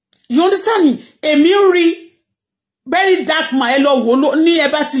 You understand me? Èmi rí very dark man ẹ lọ wò ní ẹ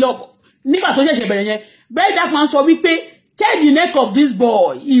bá ti lọ nígbà tó ṣẹ̀ṣẹ̀ bẹ̀rẹ̀ yẹn. Very dark man sọ wípé check the neck of this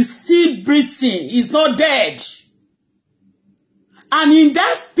boy. He's still breathing. He's not dead. And in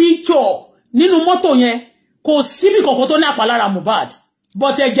that picture, nínú mọ́tò yẹn, kò síbi kankan tó ní àpá lára Mohbad.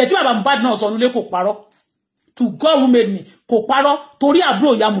 But ẹ̀jẹ̀ tí bàbá Mohbad náà sọ nílé kò parọ́. To God who made me, kò parọ́ torí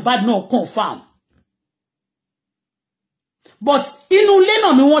àbúrò ìyá Mohbad náà confirm. But inú ilé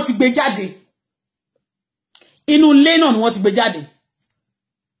náà ni wọ́n ti gbé jáde. Inú ilé náà ni wọ́n ti gbé jáde.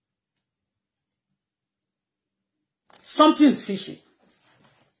 Something is fishy.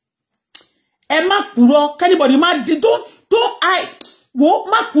 Ẹ má purọ́, anybody má don't I wo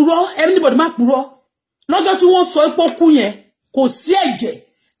má purọ́, anybody má purọ́. Lọ́jọ́ tí wọ́n sọ pé ó kú yẹn, kò sí ẹ̀jẹ̀.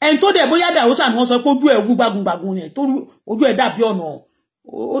 En tó dẹ̀ bóyá da Hausa ni wọ́n sọ pé ojú ẹ̀ wú gbagungbagun yẹn, tó ojú ẹ̀ dàbí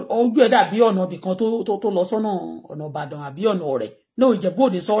ọ̀nà bìkan tó lọ sọ́nà ọ̀nà Ìbàdàn àbí ọ̀nà Ọ̀rẹ́. No, Ìjẹ̀bú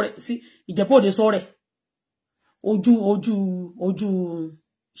Òde sọ́rẹ̀ sí Ìjẹ̀bú Òde sọ́rẹ̀. Ojú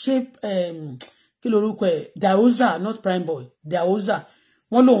shape kí lorúkọ ẹ̀ Hausa, not prime boy. Hausa.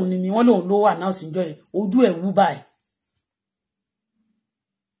 Wọ́n lòun ló wà now sinjo yẹn. Ojú ẹ̀ wú báyìí.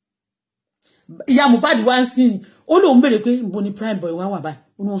 Ìyá Mohbad wá nsìn ó lóun béèrè pé nbo ni prime boy wá báyìí.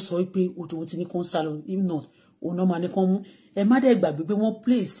 Ó náà sọ pé ó tó ti ní kon salon if not ó náà máa ní kon mú. Ẹ má dẹ̀ gbàgbé pé wọ́n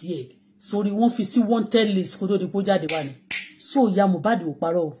place ẹ̀ sórí wọ́n fi sí wanted list kó tó di kó jáde wá ni. So ìyá Mohbad ò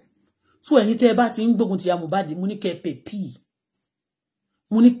parọ́ o. So ẹ̀yin tẹ́ bá ti ń gbógun ti ìyá Mohbad mú ní kẹ́ pepi.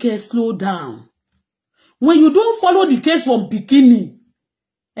 Mú ní kẹ́ slow down. When you don't follow the case from beginning,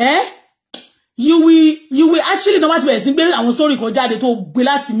 you will actually no matter bẹ̀rẹ̀ sí gbé àwọn story kan jáde tó gbé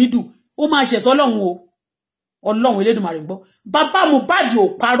láti middle. Ó máa ṣe so Ọlọ́run o. Ọlọ́run Elédùmarè gbọ́. Bàbá Mohbad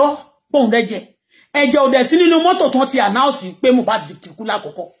ò parọ́ pon rẹ́jẹ. Ẹ̀jẹ̀ ò dẹ̀ sí nínú mọ́tò tó ti announce pé Mohbad ti kú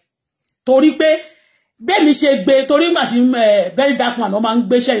lákọ̀ọ́kọ́. Torí pé be mi ṣe gbé torí ngba tí very dark man ó máa ń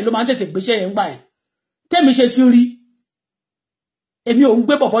gbéṣẹ́ yìí ló máa ń tètè gbéṣẹ́ yẹn ngba yẹn. Tèmi ṣe ti rí. Èmi ò ń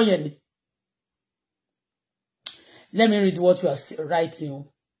gbé bọ̀bọ́ yẹn ni. Let me read what you are writing.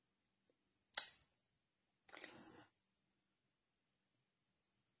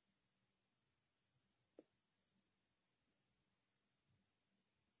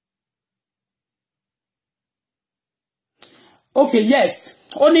 Okay, yes.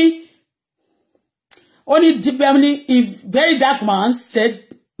 Only if very dark man said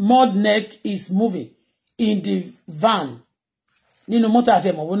mud neck is moving in the van. Nínú mọ́tò àti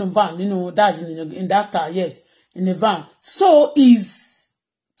ẹ̀mọ̀ wọnú van, nínú that's in that car, yes, in the van. So is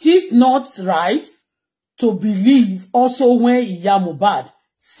this not right to believe also when Iya Mohbad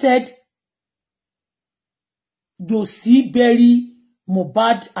said Josie bury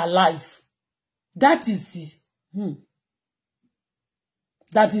Mohbad alive? That is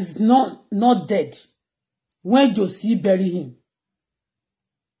that is not dead when Josie bury him.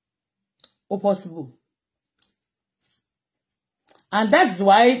 Oh, possible. And that's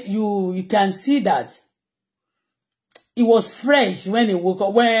why you can see that it was fresh when he woke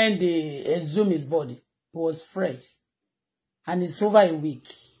up, when they exhumed his body. It was fresh. And it's over a week.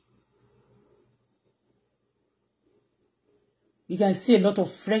 You can see a lot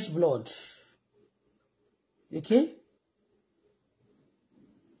of fresh blood. Okay?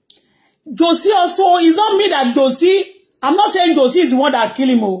 Josie also, it's not me that Josie, I'm not saying Josie is the one that killed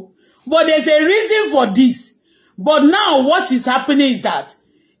him, but there's a reason for this. But now what is happening is that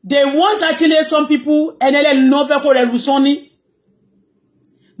they want actually some people,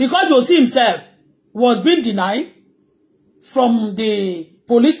 because Josie himself was being denied from the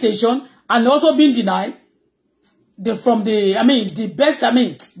police station and also being denied the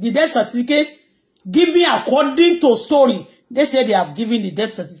death certificate given according to story. They say they have given the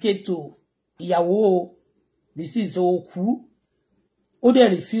death certificate to Iyawo. This is Oku. Or they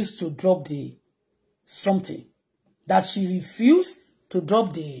refused to drop the something. That she refused to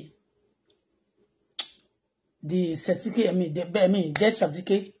drop the certificate, death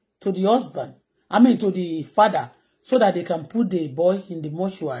certificate to the husband. To the father, so that they can put the boy in the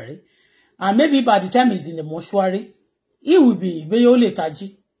mortuary. And maybe by the time he's in the mortuary, he will be very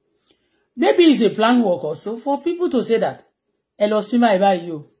taji. Maybe it's a plan work also for people to say that Elosima iba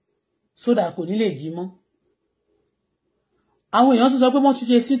you, so that kò ní lè jí mọ́. Àwọn èèyàn tún sọ pé wọ́n tún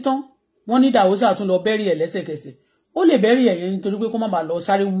ṣe sí tán, wọ́n ní Dàwọ́sà tún lọ bury ẹ̀ lẹ́sẹ̀kẹsẹ̀. Ó lè bury ẹ̀ yẹn nítorí pé kó má bàa lọ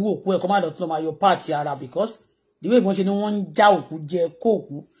sáré wú òkú ẹ̀ kó má lọ tún lọ máa yọ páàtì ara because the way wọ́n ṣe ni wọ́n ń já òkú jẹ kó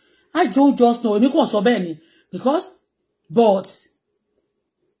òkú. I don't just know. Èmi kàn sọ bẹ́ẹ̀ ni because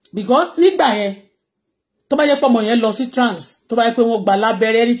nígbà yẹn tó bá jẹ́ pé ọmọ yẹn lọ sí trance tó bá jẹ́ pé wọ́n gba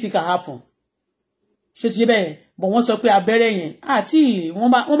lábẹ́rẹ́ anything can happen. Ṣé ti ṣe bẹ́ẹ̀ bọ̀ wọ́n sọ pé abẹ́rẹ́ yẹn àti wọ́n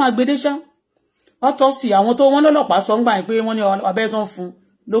máa gbé dé ṣá. Autopsy àwọn tó wọ́n lọ́lọ́pàá sọ ńgbà yẹn pé wọ́n ní abẹ́rẹ́ tó ń fún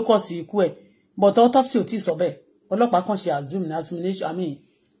ló kọ̀ sí ikú ẹ̀ but autopsy ò tí sọ bẹ́ẹ̀ ọlọ́pàá kàn ṣe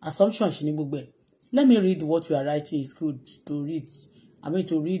assumption ṣì ní gbogbo ẹ̀ Let me read what you are writing. It's good to read. I mean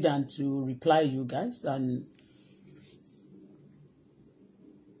to read and to reply you guys. And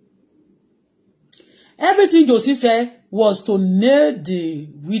everything Josie said was to nail the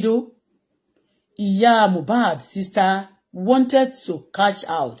widow. Iya Mohbad sister wanted to cash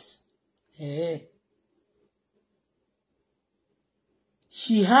out.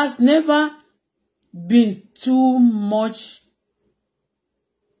 She has never been to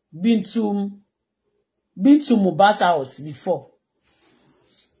Mohbad's house before.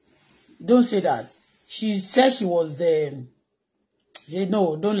 Don't say that. She said she was there.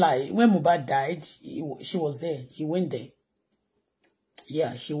 No, don't lie. When Mohbad died, she was there. She went there.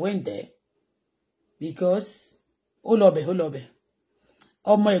 Yeah, she went there. Because ó lọ bẹ̀.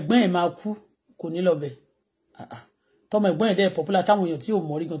 Ọmọ ẹ̀gbọ́n ẹ̀ máa kú kò ní lọ bẹ̀. Tọ́mọ ẹ̀gbọ́n ẹ̀ dẹ̀ popular táwọn èèyàn tí ò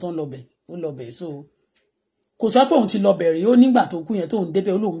mọ̀ rí gan tó ń lọ bẹ̀. Ó lọ bẹ̀. So kò sọ pé òun ti lọ bẹ̀ rí. Ó nígbà tó kú yẹn tó ń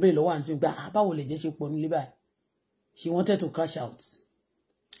débẹ̀ ó lóun béèrè lọ́wọ́ àǹtí gbà báwo lè jẹ́ ṣe pọ̀ nílé báyìí. She wanted to cash out.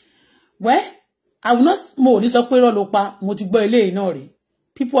 Well, I will not mo ní sọ pé irọ́ ló pa. Mo ti gbọ́ eléyìí náà rí.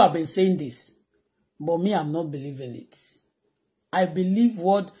 People have been saying this. But me, I'm not believing it. I believe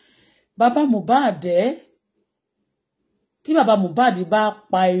what Baba Mohbad tí Baba Mohbad bá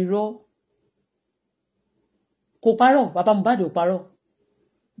pa irọ́ kò parọ́. Baba Mohbad ò parọ́.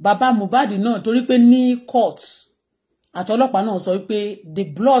 Baba Mohbad náà torí pé ní court àtọlọ́pàá náà sọ pé the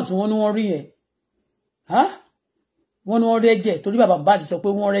blood wọ́n ní wọ́n rí yẹn wọ́n ní wọ́n rẹ́jẹ̀ torí Baba Mohbad sọ pé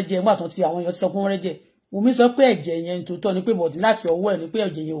wọ́n rẹ́jẹ̀ nígbà tó ti àwọn èèyàn ti sọ pé wọ́n rẹ́jẹ̀ Wumi sọ pé ẹ̀jẹ̀ yẹn tó tọ́ ni pé bọ̀dí láti ọwọ́ ẹ̀ ni pé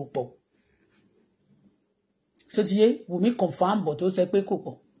ẹ̀jẹ̀ yẹn ò pọ̀ so ti yé Wumi confirm but ó sọ pé kò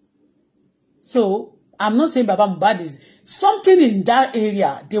pọ̀. So I'm not saying Baba Mohbad is something in that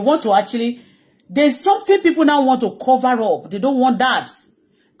area. They want to actually, there's something people now want to cover up. They don't want that.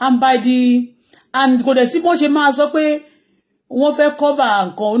 And kò dẹ̀ sí bó ṣe máa sọ pé wọ́n fẹ́ cover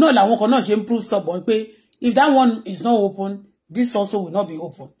nǹkan náà làwọn kan náà ṣe ń prove stubborn pé if that one is not open, this also will not be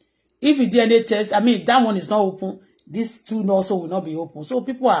open. If the DNA test, that one is not open, this two also will not be open. So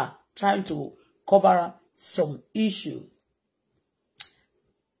people are trying to cover some issue.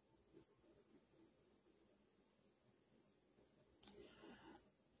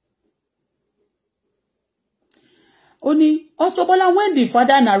 Only Auto-Bola, when the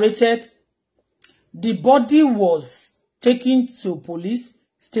father narrated, the body was taken to police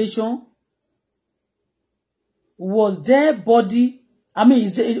station. Was there body?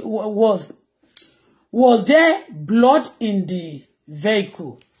 Was there blood in the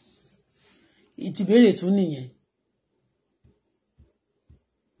vehicle? Ìtìbéèrè tún nìyẹn.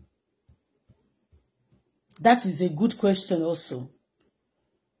 That is a good question also.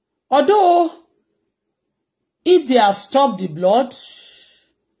 Although, if they have stopped the blood,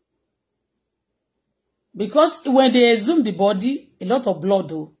 because when they exhume the body, a lot of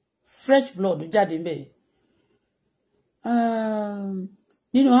blood, fresh blood, jáde ńbẹ̀.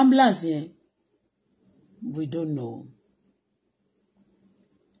 Nínú ambulance yẹn, we don't know.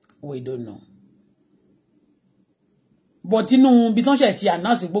 We don't know. But inú bí tán ṣe ti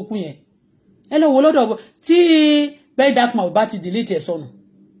announce gbókú yẹn. Ẹ lọ wo lọ́dọ̀ tí very dark man bá ti delete ẹ̀ sọnù.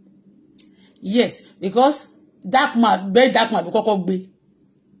 Yes, because very dark man ló kọ́kọ́ gbé.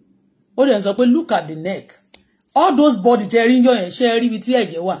 Ó dẹ̀ sọ pé look at the neck. All those body tẹ́ rí njọ́ yẹn ṣe rí ibi tí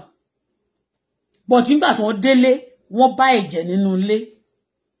ẹ̀jẹ̀ wà. But nígbà tí wọ́n délé, wọ́n bá ẹ̀jẹ̀ nínú ilé.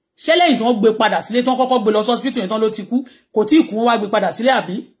 Ṣé lẹ́yìn tí wọ́n gbé padà sílé tán kọ́kọ́ gbé lọ hospital yẹn tán ló ti kú, kò tí ì kú wọ́n wá gbé padà sílé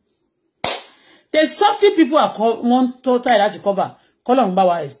àbí? There's something people are want to try to cover. Kọ́lọ́run bá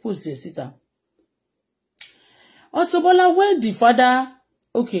wa expose it síta. Auto-Bola, when the father,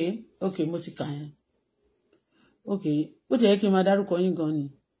 okay, mo ti kà yẹn. Okay, ó ti yẹ kí n máa dárúkọ yín gan ni.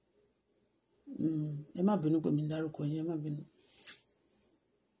 Ẹ má bínú pé mi dárúkọ yín, ẹ má bínú.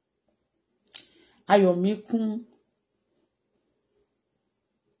 Ayọ̀míkún.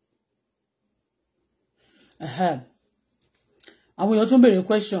 Àwọn èèyàn tún béèrè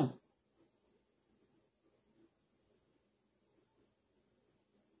question.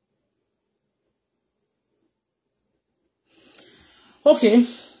 Okay.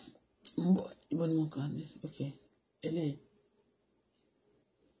 Okay.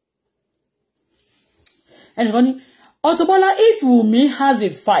 Anyway, Auto-Bola, if Wumi has a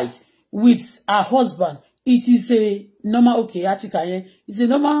fight with her husband, it is a normal, okay, it's a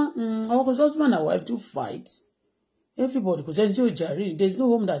normal, because husband and wife do fight. Everybody could enjoy Jerry. There's no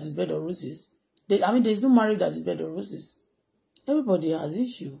home that is bed of roses. There's no marriage that is bed of roses. Everybody has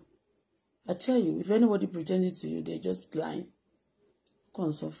issue. I tell you, if anybody pretending to you, they're just lying.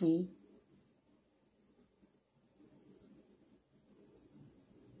 Kàn sọ fún yín.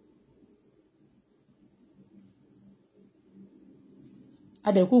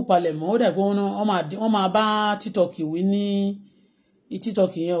 adẹ̀kú palẹ̀mọ́ ó dẹ̀ pé wọ́n máa bá TikTok wí ní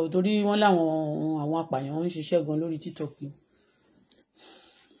TikTok yẹn o torí wọ́n láwọn àwọn apààyàn ń ṣiṣẹ́ gan lórí TikTok yẹn.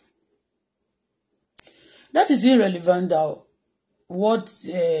 That is irrelevant that what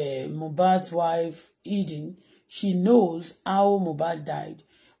Mohbad's wife Eden, she knows how Mohbad died.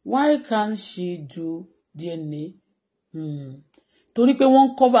 Why can't she do DNA? Torí pé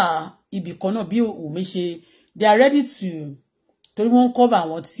wọ́n cover ibì kan náà bí Wumi ṣe they are ready to torí wọ́n cover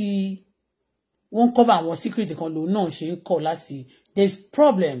àwọn tí wọ́n cover àwọn secret kan lòun náà ṣe ń kọ̀ láti there's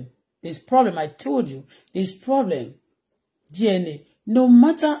problem I told you there's problem DNA no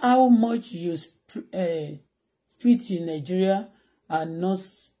matter how much you speak in Nigeria are not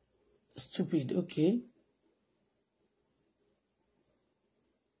stupid okay.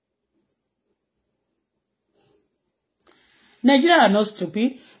 Nigeria are not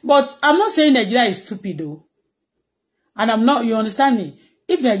stupid, but I'm not saying Nigeria is stupid though. And I'm not, you understand me?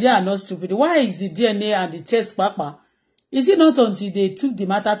 If Nigeria are not stupid, why is the DNA and the test, Papa? Is it not until they took the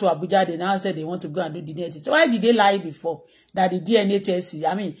matter to Abuja, they now said they want to go and do the DNA test? Why did they lie before? That the DNA test,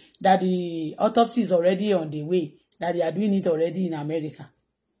 that the autopsy is already on the way, that they are doing it already in America.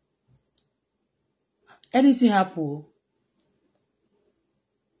 Anything happen?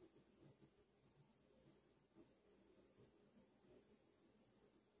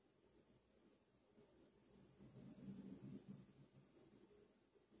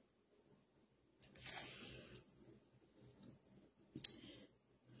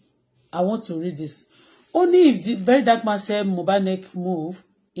 I want to read this. Only if the very dark man said Mohbad neck move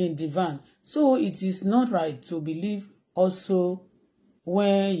in the van. So it is not right to believe also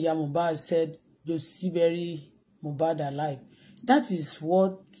when Mohbad said Josie bury Mohbad alive. That is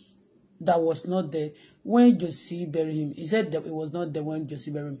what that was not there when Josie buried him. He said that it was not there when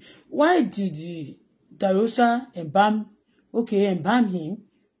Josie buried him. Why did Darosa embalm him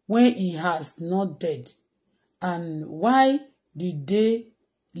when he has not dead? And why did they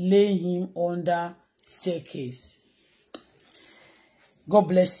lay him under staircase? God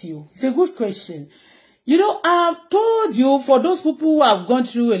bless you. It's a good question. You know, I've told you, for those people who have gone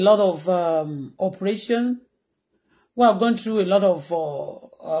through a lot of operation, who have gone through a lot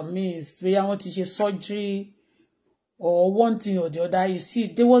of means, where I want to say surgery or one thing or the other, you see,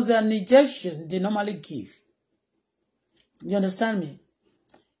 there was an injection they normally give. You understand me?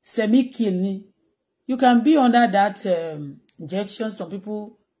 Semi-kidney. You can be under that injection. Some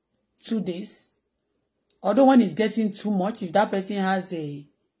people 2 days. Although when it's getting too much, if that person has a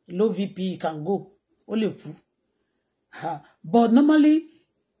low VP, it can go. But normally,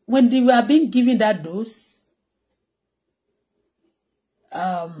 when they were being given that dose,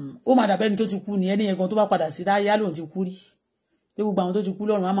 ó máa dàbẹ́ ní tó ti kú ní ẹni ẹ̀gan tó bá padà sí dáyà lóun ti kú rí. Tí gbogbo àwọn tó ti kú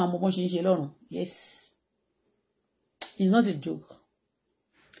lọ́run á máa mọ bọ́n ṣe ń ṣe lọ́run. Yes. It's not a joke.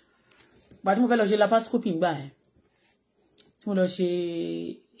 But mo fẹ́ lọ ṣe laparoscopy ńgbà yẹn. Tí mo lọ ṣe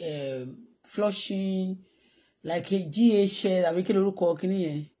flushing like a GH àbí kí lorúkọ kíní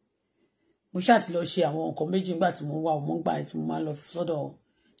yẹn. Mo ṣáà ti lọ ṣe àwọn nǹkan méjì nígbà tí mo wà ọmọ gbà tí mo máa lọ sọ́dọ̀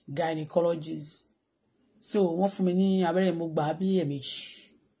gynecologist. So wọ́n fún mi ní abẹ́rẹ́ mo gbà bí ẹ̀mejì.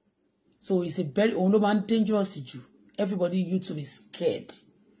 So it's a very òun ló máa ń dangerous jù. Everybody used to be scared.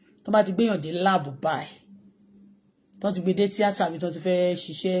 Tó bá ti gbéyàn dé lab báyìí. Tó ti gbé dé theatre àbí tó ti fẹ́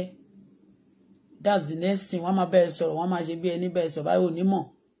ṣiṣẹ́. That's the next thing. Wọ́n máa bẹ̀rẹ̀ sọ̀rọ̀, wọ́n máa ṣe bí ẹni bẹ̀rẹ̀ sọ̀rọ̀ báyìí ò ní mọ̀.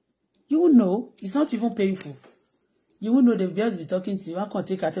 You will know. It's not even painful. You will know they'll just be talking to you. One can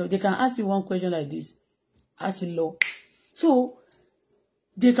take they can ask you one question like this. Ask law. So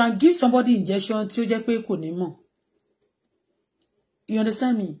they can give somebody injection tí ó jẹ́ pé kò ní mọ̀. You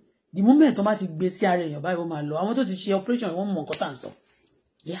understand me? The moment wọ́n bá ti gbé sí ara èèyàn báyìí wọ́n máa lọ. Àwọn tó ti ṣe operation wọ́n mọ̀ nǹkan tá à ń sọ.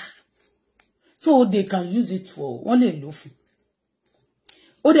 Yeah. So they can use it for wọ́n lè lò fún.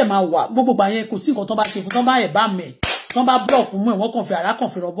 Ó dẹ̀ máa wà gbogbo gbà yẹn kò sí nǹkan tó bá ṣe fún tó bá ẹ̀ bá mẹ́ tó bá block mú ẹ̀ wọ́n kàn fi ara kàn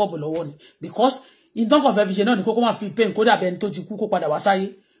fi rọ bọ́ọ̀bù lọ́wọ́ ni because ìdán kan fẹ́ fi ṣe náà ni kókó máa fi pain kó dàbẹ̀ ẹni tó ti kú kó padà wá sáyé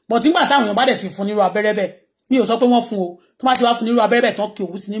but nígbà táwọn èèyàn bá dẹ̀ ti fún nírú abẹ́rẹ́ bẹ́ẹ̀ mi ò sọ pé wọ́n fún o tó bá ti wá fún nírú abẹ́rẹ́ bẹ́ẹ̀ tán kí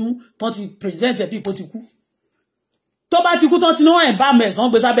òwú sí nímú tán ti present ẹ̀ bí ipò ti kú tó bá ti kú tán ti náà ẹ̀ bá mẹ́ tán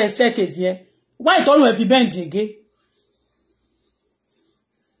gbé sábẹ́ staircase yẹn wá ìtọ́rùn ẹ̀ fi bend again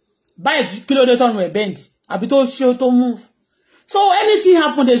báyìí kí ló dé tọ́rùn ẹ̀ bend àbí tó ṣe tó move so anything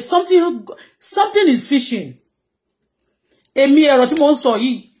happen there's something is fishing èmi ẹ̀rọ tí mo ń sọ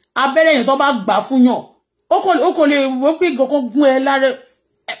yìí abẹ́rẹ́ yẹn tó bá gbà fún yàn ó kò lè wò pé kankan gún ẹ lára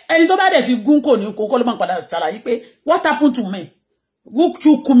ẹni tó bá dẹ̀ ti gún kò ní kókó ló máa padà ṣàlàyé pé what happened to me who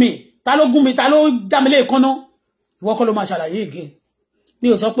shook me ta ló gún mi ta ló dá mi lé èkánná ìwọ kọ́ ló máa ṣàlàyé again mi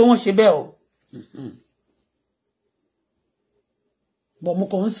ò sọ pé wọ́n ṣe bẹ́ẹ̀ o bọ̀ mo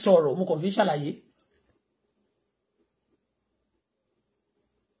kàn ń sọ̀rọ̀ mo kàn fi ṣàlàyé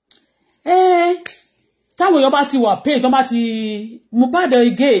táwọn èèyàn bá ti wà pay tó bá ti Mohbad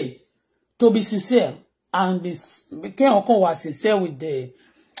again to be sincere and be kéèyàn kan wà sincere with the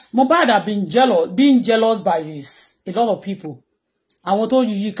Mohbad have being jealous by a lot of people. Àwọn tó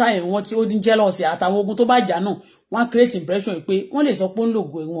yí ká yẹn wọ́n tí ó dín jealous àtàwọn ogun tó bá jà náà wọ́n create impression pé wọ́n lè sọ pé ń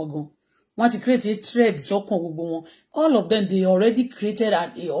lògo wọn gan. Wọ́n ti create hatred sọ́kàn gbogbo wọn. All of them, they already created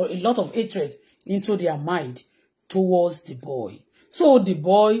a lot of hatred into their mind towards the boy. So the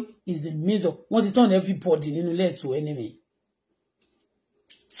boy is the middle. Wọ́n ti turn everybody nínú ilé to enemy.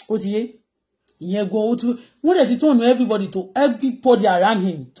 Ó ti yé? Ìyẹn gan ó tún wọ́n dẹ̀ ti turn everybody around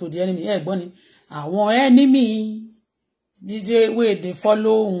him to the enemy. Ẹ gbọ́ ni àwọn enemy they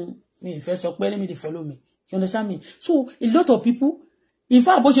follow me. If I sọ pé enemy they follow me. You understand me? So a lot of people, in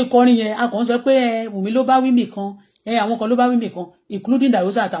fact, bó ṣe kọrin yẹn a kàn sọ pé Wumi ló bá Wumi kan àwọn kan ló bá Wumi kan including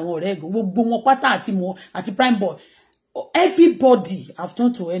Dayosa àtàwọn ọ̀rẹ́ ẹ̀gbọ́n gbogbo wọn pátá àti prime boy. Everybody have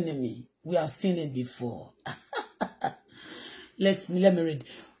turned to enemy. We have seen it before. Let me read.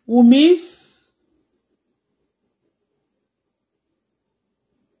 Wumi,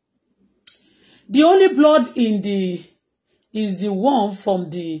 the only blood in is the one from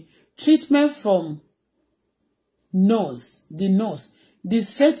the treatment from nose, the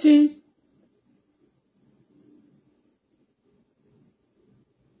setting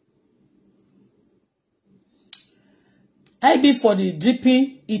IB for the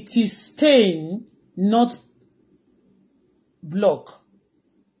dripping, it is stain, not block,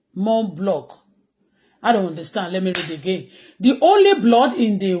 more block. I don't understand. Let me read again. The only blood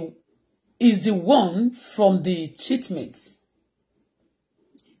in is the one from the treatment.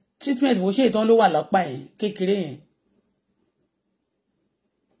 Treatment wo ṣe ìtàn ló wà lápá yẹn kékeré yẹn.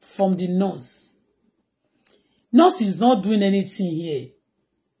 From the nurse. Nurse is not doing anything here.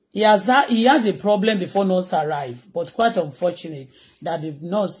 He has a problem before nurse arrive, but quite unfortunate that the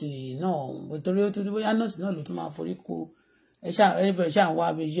nurse but the nurse náà ló tún máa forí kó ṣá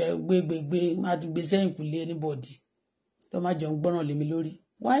wá gbé má tún gbé sẹ́yìn kù lé anybody. Tó má jẹun gbọ́ràn lé mi lórí.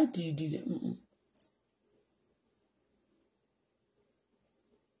 Why do you do that?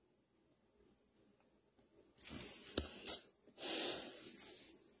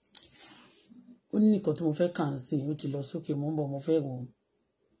 Ó ní nǹkan tí mo fẹ́ kàn sí ó ti lọ sókè mo ń bọ̀ mo fẹ́ wò.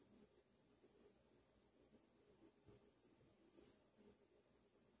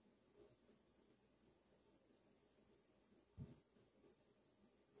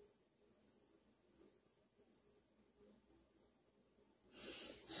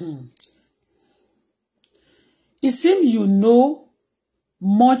 It seems you know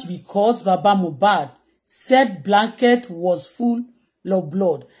much because Baba Mohbad said blanket was full of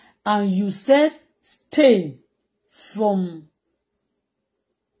blood and you said stain from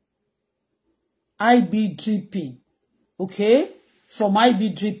IB dripping. Okay? From IB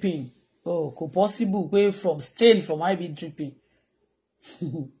dripping. Oh, kò possible pé from stain from IB dripping.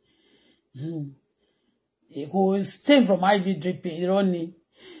 Kò stain from IB dripping. Irọ́ ni.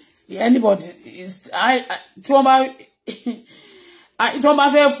 Anybody is tí wọ́n bá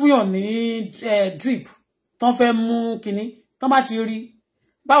fẹ́ fúyàn ní drip tán fẹ́ mú kinní tán bá ti rí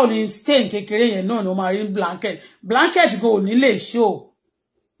báwo ni stain kékeré yẹn náà ló máa rí blanket go ní lè show.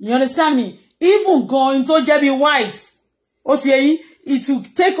 You understand me? Even going tó jẹ́ bí white ó ti ẹyin it will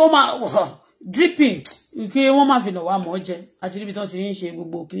take over dripping kí wọ́n máa fi nà wá mọ́ jẹ àti níbi tán ti ń ṣe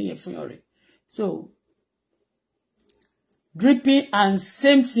gbogbo kinní yẹn fúyàn rẹ̀. So dripping and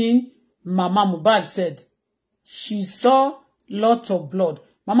same thing Mama Mohbad said. She saw lot of blood.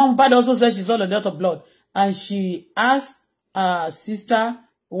 Mama Mohbad also said she saw a lot of blood. And she asked her sister,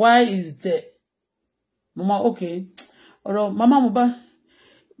 why is the Mama okay? Or Mama Mohbad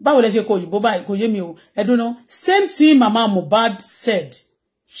báwo lẹ ṣe kọ òyìnbó báyìí kò yé mi o. I don't know. Same thing Mama Mohbad said.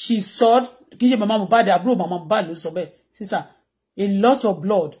 She saw kì í ṣe Mama Mohbad àbúrò Mama Mohbad ló sọ bẹ́ẹ̀. Sister, a lot of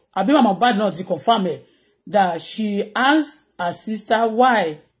blood. Àbí Mama Mohbad náà ti confirm it. That she asked her sister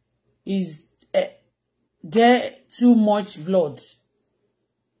why is there too much blood.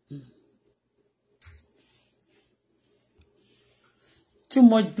 Too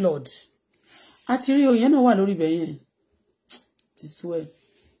much blood. Àti rí oyè náà wà lórí ibẹ̀ yẹn. Ti swear.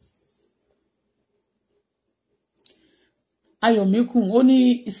 Ayọ̀míkùn ó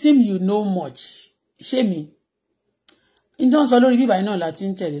ní seem you know much. Ṣé mi? Ìjọ sọ lórí bíbá náà láti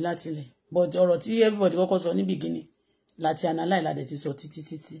ń tẹ̀lé láti ilẹ̀. But ọ̀rọ̀ tí everybody kọ́kọ́ sọ ní beginning láti analyze la dẹ̀ ti sọ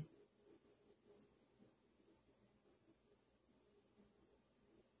títí.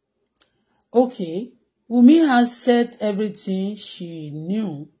 Okay, Wumi has said everything she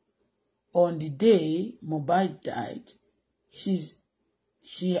knew on the day Mohbad died.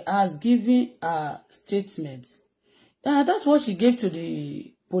 She has given a statement. That's what she gave to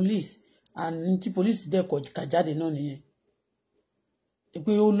the police. and the police there kà jáde náà nìyẹn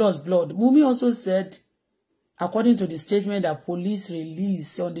pé ó lost blood. Wumi also said, according to the statement that police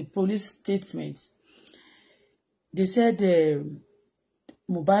released on the police statement, they said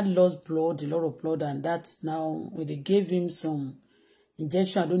Mohbad lost blood, a lot of blood, and that's now when they gave him some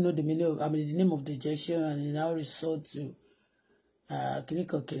injection. I don't know the meaning of, the name of the injection, and he now resort to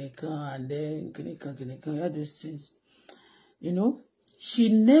clinical, and then clinical, all those things. You know, she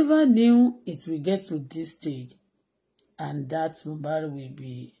never knew it will get to this stage, and that Mohbad will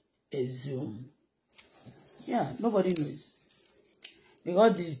be exhumed. Yeah, nobody knows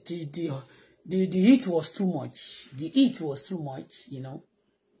because the heat was too much. The heat was too much, you know.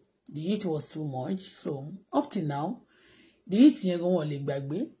 The heat was too much. So up till now, the heat yẹn gan wọ́n lè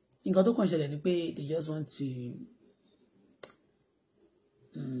gbàgbé. Nǹkan tó kàn ṣẹlẹ̀ ni pé they just want to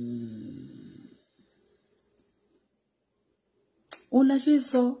ó la ṣe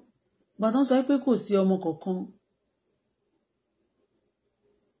sọ gbàtàn sọ pé kò sí ọmọ kankan.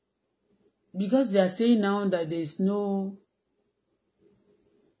 Because they are saying now that there is no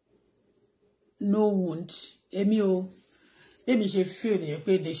wound. Emi she feel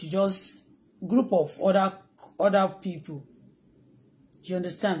they should just group of other people. You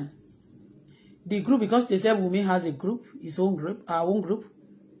understand? The group, because they said Wumi has a group, his own group, our own group,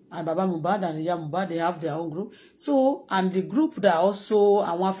 and Baba Mohbad and Iya Mohbad, they have their own group. So, and the group that also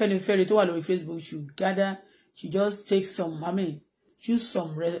àwọn Afẹ́nifẹ́re tó wà lórí Facebook should gather, should just take some, choose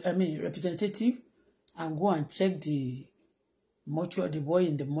some representative and go and check the mortuary, the boy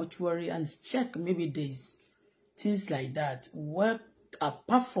in the mortuary, and check maybe there's things like that. Well,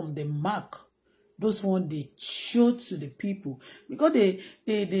 apart from the mark, those one they show to the people because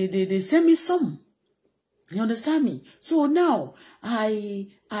they send me some. You understand me? So now I'm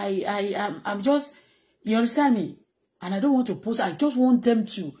just, you understand me? And I don't want to post. I just want them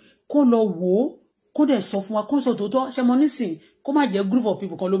to kó lọ wò, kó dẹ̀ sọ fún wa, kó sọ tòótọ́, ṣe mo nísìn, kó má jẹ́ group of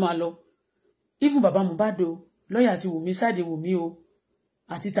people kan ló máa lọ. Even Baba Mohbad o, lawyer àti Wumi side Wumi o,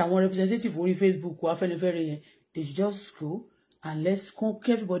 àti tàwọn representative orí Facebook wa Afẹ́nifẹ́re yẹn, they just go and let's come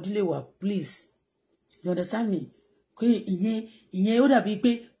everybody lè wà, please. You understand me? Ìyẹn ó dàbí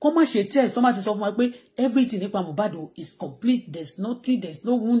pé kó má ṣe test, tó má ti sọ fún wa pé everything nípa Mohbad is complete, there's nothing, there's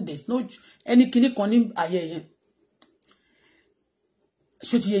no wound, there's no any kinní kan ní ayé yẹn.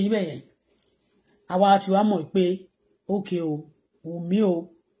 Ṣó ti yé yín bẹ́ẹ̀ yẹn? Àwa ti wá mọ̀ pé okay o, Wumi o,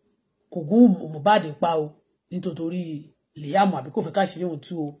 kò gún Mohbad pa o nítorí Liam àbí kò fẹ́ ká ṣe ohun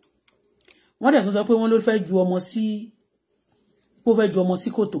tú o. Wọ́n dẹ̀ tún sọ pé wọ́n ló fẹ́ ju ọmọ sí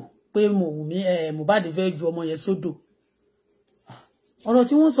kòtò, pé Mohbad fẹ́ ju ọmọ yẹn sódò. Ọ̀rọ̀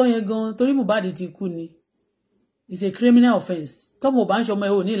tí wọ́n sọ yẹn gan torí Mohbad ti kú ni. It's a criminal offence. Tọ́mọ bá ń ṣọmọ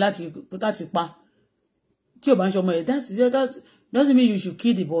ẹ̀ ò ní láti pa. Tí ò bá ń ṣọmọ ẹ̀, that doesn't mean you should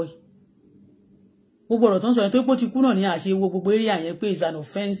kill the boy. Gbogbo ọ̀rọ̀ tó ń sọ yẹn tó pé ó ti kú náà ní àṣewò gbogbo area yẹn pé it's an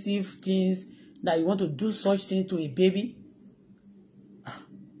offensive things that you want to do such thing to a baby.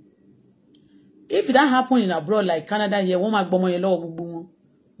 If that happen in abroad like Canada here, wọ́n máa gbọmọ yẹn lọ́wọ́ gbogbo wọn.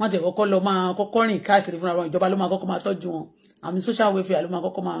 Wọ́n ti kọ́kọ́ lọ máa kọ́kọ́ rìn káàkiri fúnra wọn, ìjọba ló máa kọ́kọ́ máa tọ́jú wọn. Àmì social welfare ló máa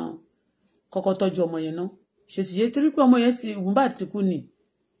kọ́kọ́ tọ́jú ọmọ yẹn náà. Ṣé ti yé torí pé ọmọ yẹn ti Mohbad ti kú ni.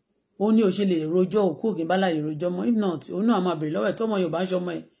 Ó ní ó ṣe lè rojọ́ òkú òkè bá láyè rojọ́ mọ́. If not, òun náà máa bèrè lọ́wọ́ ẹ̀ tó ọmọ yóò bá ń ṣe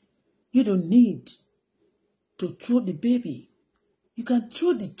ọmọ ẹ̀. You don't need to throw the baby. You can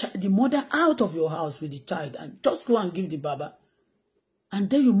throw the mother out of your house with the child and just go and give the baba. And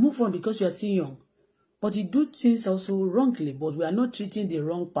then you move on because you are still young. But you do things also wrongly, but we are not treating the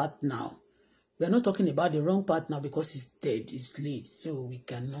wrong part now. We are not talking about the wrong part now because he's dead, he's late, so we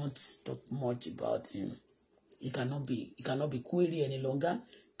cannot talk much about him. He cannot be queried any longer.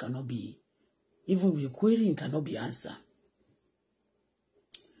 Cannot be, even if you query him, cannot be answered.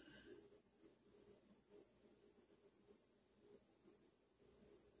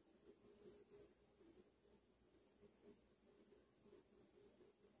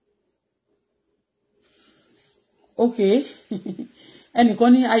 Okay. Ẹnìkan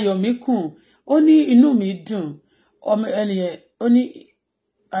ní ayọ̀ mi kún, ó ní inú mi dùn, ó ní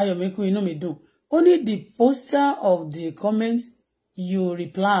ayọ̀ mi kún, inú mi dùn, ó ní the poster of the comment you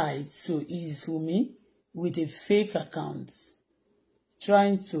replied to is Wumi with a fake account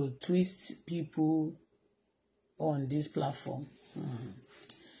trying to twist people on this platform.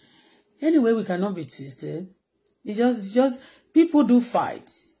 Anyway, we cannot be twisted. It's just people do fight.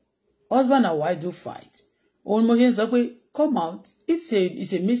 Husband and wife do fight. Òun mo ṣe ń sọ pé come out if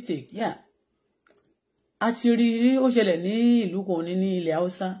it's a mistake, yeah. Àti rí ó ṣẹlẹ̀ ní ìlú kan ní ilẹ̀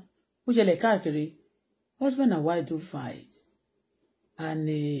Haúsá, ó ṣẹlẹ̀ káàkiri. Husband and wife do fight, and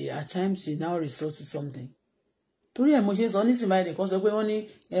at times he now resort to something. torí ẹ̀ mo ṣe sọ nísìnyí báyìí nìkan sọ pé wọ́n ní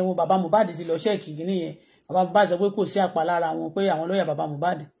ẹ̀wọ̀n bàbá Mohbad ti lọ ṣẹ́ẹ̀kì kìíní yẹn bàbá Mohbad sọ pé kò sí àpá lára wọn pé àwọn lọ́ọ̀yà bàbá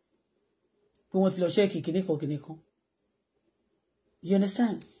Mohbad pé wọ́n ti lọ ṣẹ́ẹ̀kì kìíní kan. You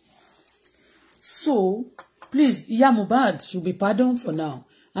understand? So please ìyá Mohbad should be pardoned for now.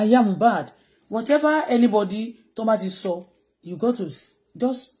 And ìyá Mohbad whatever anybody tó bá ti sọ you got to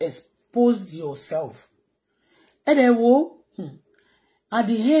just expose yourself. Ẹ dẹ̀ wo at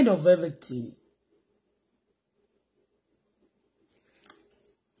the end of everything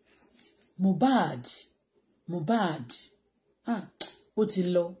Mohbad ó ti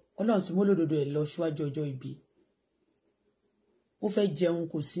lọ Ọlọ́run tí mo lódodo ẹ̀ lọ ṣíwájú ọjọ́ ibi ó fẹ́ jẹun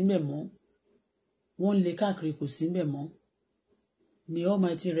kò sí ńbẹ̀ mọ́ wọ́n lé káàkiri kò sí ńbẹ̀ mọ́ may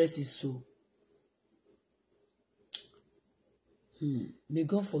Almighty rest his soul. May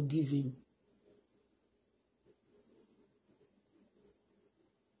God forgive him.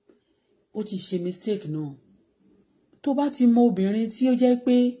 Ó ti ṣe mistake náà tó bá ti mọ obìnrin tí ó jẹ́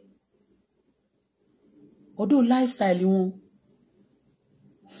pé ọdún lifestyle wọn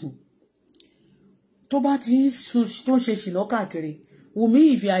tó bá ti tó ṣe ṣìnà káàkiri Wumi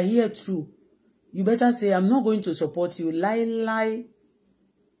if you are here true you better say I'm not going to support you lie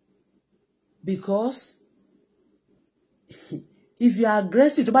because if you are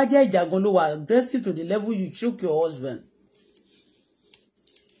aggressive tó bá jẹ́ ìjàgan ló wà aggressive to the level you choke your husband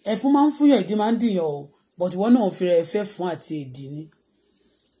ẹ̀fún máa ń fún yàn ìdí máa ń dìyàn o but wọ́n náà fi rẹ̀ fẹ́ fún àti èdè ni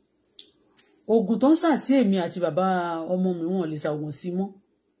oògùn tó ń sà sí èmi àti bàbá ọmọ mi wọn lè sa oògùn sí mọ́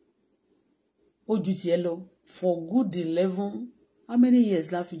ó ju tiẹ̀ lọ for good 11 how many years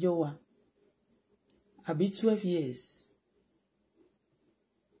la fi jọ wà àbí 12 years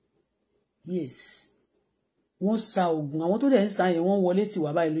yes wọ́n sa oògùn àwọn tó dẹ̀ ń sa yẹn wọ́n wọlé tì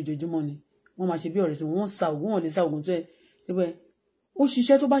wá báyìí lójoojúmọ́ ni wọ́n máa ṣe bí ọ̀rẹ́ sí wọ́n sa oògùn wọn lè sa oògùn tó ẹ̀ síbẹ̀ ó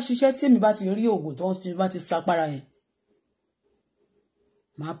ṣiṣẹ́ tó bá ṣiṣẹ́ tí èmi bá ti rí oògùn tó ń bá ti sapára yẹn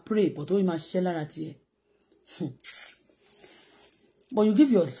máa pray but ó máa ṣiṣẹ́ lára tiẹ̀ but you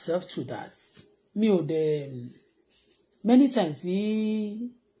give yourself to that mi ò dẹ̀ many times tí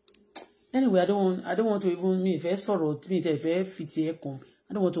anyway I don't want to even mi ìfẹ́ sọ̀rọ̀ mi ìfẹ́ fi tiẹ̀ kan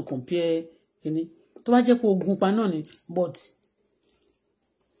I don't want to compare kìíní tó bá jẹ́ pé ogun pa náà ni but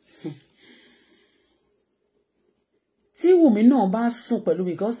tí Wùmí náà bá sùn pẹ̀lú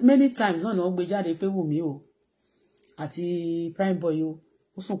because many times náà ni wọ́n gbé jáde pé Wùmí o àti prime boy o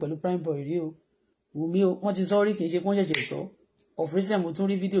ó sùn pẹ̀lú prime boy rí o Wùmí o wọ́n ti sọ rí kì í ṣe kí wọ́n ṣẹ̀ṣẹ̀ sọ of recent mo tún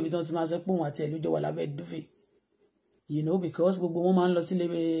rí fídíò bí tí wọ́n ti máa sọ pé òun àti ẹ̀ ló jọ wà lábẹ́ dúfẹ́ you know because gbogbo wọn máa ń lọ sílé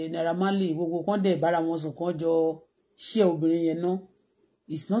Naira Marley gbogbo kan dẹ̀ bára wọn sùn kan jọ ṣíẹ obìnrin yẹn náà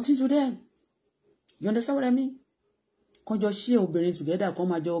it's nothing to them you understand what I mean kan jọ ṣíẹ obìnrin together kan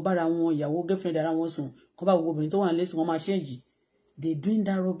máa jọ bára wọn ìyàwó girlfriend ara wọn sùn kan bá gbogbo obìnrin tó wà nílé sùn wọn máa ṣẹ́ǹjì they doing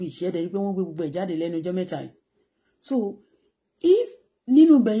that rubbish ẹ̀ dẹ̀ rí pé wọ́n gbé gbogbo ẹ̀ jáde lẹ́nu ọjọ́ mẹ́ta yìí so if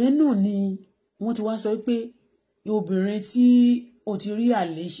nínú bẹ̀yẹn náà ni wọ́n ti wá sọ pé obìnrin tí o ti rí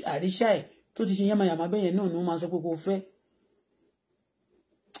àríṣà ẹ̀ tó ti ṣe yàmàyàmà bẹ́yẹn náà ni wọ́n máa sọ pé kò fẹ́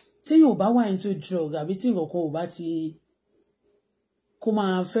téèyàn ò bá wà into drug àbí tí nǹkan kan ò bá ti kó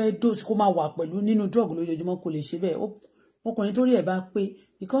máa fẹ́ dose kó máa wà pẹ̀lú nínú drug lójoojúmọ́ kò lè ṣe bẹ́ẹ̀ ọkùnrin tó rí ẹ̀ bá pé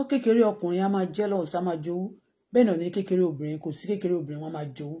because kékeré ọkùnrin á máa jealous á máa jowú bẹ́ẹ̀ náà ní kékeré obìnrin kò sí kékeré obìnrin wọn máa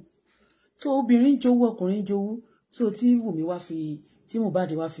jowú so obìnrin jowú ọkùnrin jowú so tí Wùmí wá fi tí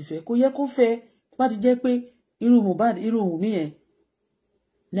Mohbad wá fi fẹ́ kò yẹ kó fẹ́ bá ti jẹ́ pé irú Mohbad irú Wùmí yẹn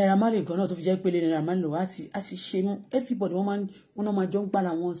Naira Marley gan náà tó fi jẹ́ pé lé Naira Marley lò á ti ṣe mú everybody wọ́n náà máa jọ ń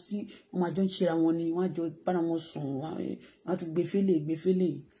gbára wọn sí wọ́n máa jọ ń ṣera wọn ni wọ́n á jọ bára wọn sùn wọ́n á tún gbé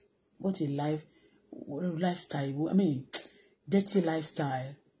fẹ́lẹ̀ what a lifestyle I mean dirty lifestyle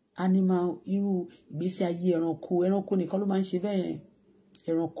animal irú ìgbésí ayé ẹranko nìkan ló máa ń ṣe bẹ́ẹ̀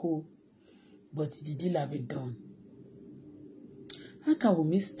ẹranko but the deal have been done. How can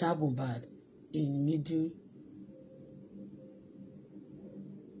Wumi stab Mohbad in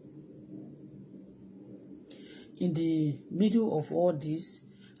the middle of all this?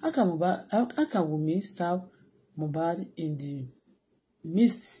 How can Wumi stab Mohbad in the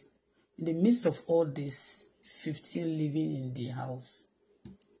midst of all this 15 living in the house?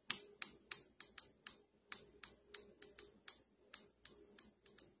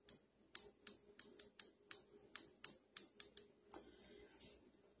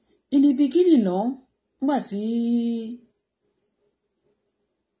 In the beginning náà nígbà tí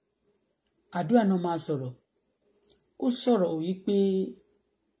àdúrà náà máa sọ̀rọ̀ ó sọ̀rọ̀ wípé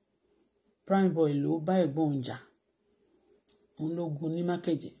prime boy ló bá ẹ̀gbọ́n òun jà òun ló gún ní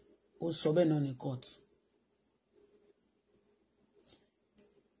mákẹ́jẹ́ ó sọ bẹ́ẹ̀ náà ní court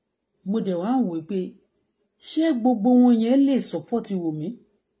mo dẹ̀ wá ń wò pé ṣé gbogbo wọn yẹn lè support Wùmí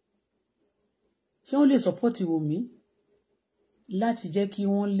ṣé wọ́n lè support Wumi láti jẹ́ kí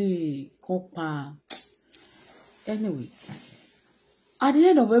wọ́n lè kópa anyway at the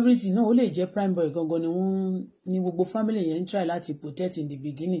end of everything náà ó lè jẹ́ prime boy gangan ni wọ́n ní gbogbo family yẹn ń try láti protect in the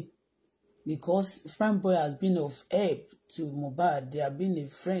beginning because prime boy has been of help to Mohbad. They have been a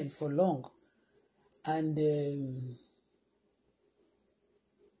friend for long and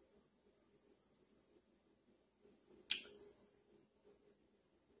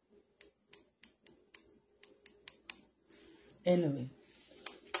anyway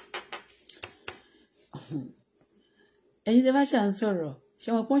ẹ̀yin tẹ́ bá ṣà ń sọ̀rọ̀ ṣé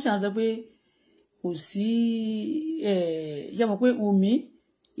wọn pọ́n ṣà ń sọ pé kò sí ṣé wọn pé Wumi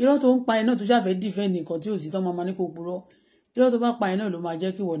irọ́ tó ń pa iná tó ṣàfẹ́ defend nǹkan tí ò sí tán máa ní kó purọ́ irọ́ tó bá pa iná ló máa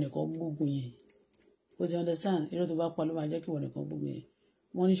jẹ́ kí ìwọ nìkan gbógun yẹn o ti understand irọ́ tó bá pa ló máa jẹ́ kí ìwọ nìkan gbógun yẹn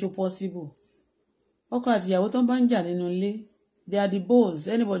wọ́n ní ṣó possible ọkọ àti ìyàwó tó ń bá ń jà nínú ilé they are the boss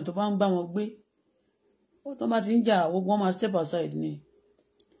anybody tó bá ń bá wọn gbé tó bá ti ń jà gbogbo wọn máa step aside ni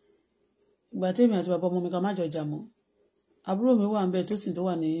ìgbà tèmi àti bàbá ọmọ mi ká má jọ jà mọ́ àbúrò mi wà ń bẹ tó sì tó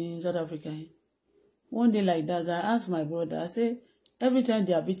wà ní South Africa yẹn one day like that I ask my brother I say every time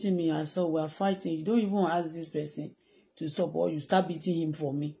they are beating me and so we are fighting you don't even ask this person to stop or you start beating him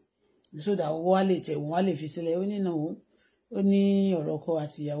for me so that wọ́n á lè tẹ̀ wọ́n á lè fi sílẹ̀ ó ní náà ó ní ọ̀rọ̀ ọkọ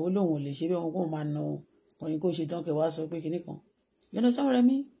àti ìyàwó lòun ò lè ṣe bí wọn kò máa na ọyìn kó ṣe tán kẹwàá sọ pé kinní kan you know what I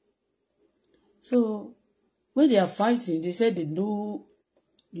mean so when they are fighting they said they no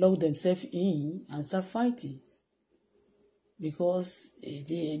lock themselves in and start fighting because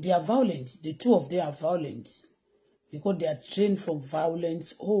they are violent the two of them are violent because they are trained from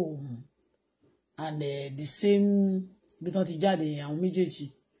violent home and the same bí tán ti jáde àwọn méjèèjì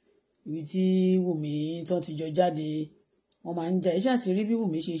ibi tí Wùmí tán ti jọ jáde wọ́n máa ń jà iṣẹ́ àti rí bí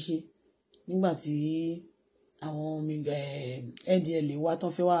Wùmí ṣe ṣe nígbà tí àwọn ndl wá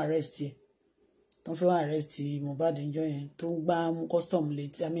tán fẹ́ wá arrest Mohbad níjọ́ yẹn tó ń gbá custom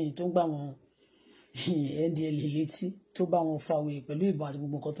létí tó ń gbá wọn ndl létí tó bá wọn fa wèrè pẹ̀lú ìbọn àti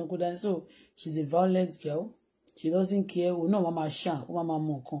gbogbo nǹkan tó ń kó dání so she's a violent girl she doesn't care òun náà máa ṣàn ó máa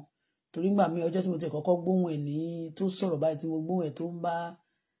mọ nǹkan torí gbà mí ọjọ́ tí mo ti kọ́kọ́ gbóhùn ẹ̀ ní tó sọ̀rọ̀ báyìí tí mo gbóhùn ẹ̀ tó ń bá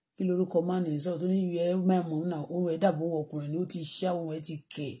kí lorúkọ máa nìyí sọ̀rọ̀ tó ní yẹ máa mọ̀ náà ohun ẹ̀ dàbò ohun ọkùnrin ni ó ti ṣá ohun ẹ̀ ti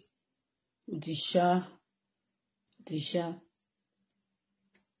kẹ̀ ó ti ṣá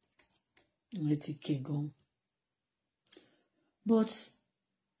ohun ẹ̀ ti kẹ̀ gan but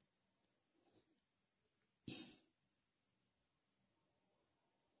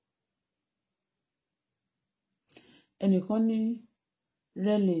ẹnìkan ní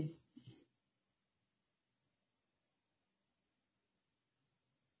rẹ́lẹ̀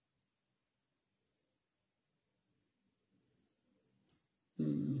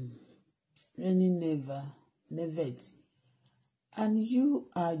Renny never and you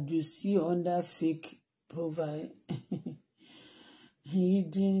are juicy under fake profile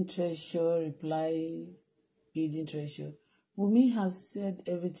hidden treasure reply hidden treasure Wumi has said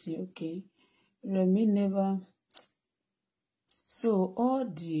everything okay Remy never so all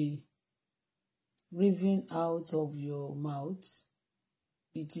the raving out of your mouth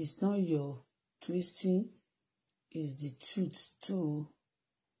it is not your twisting is the truth to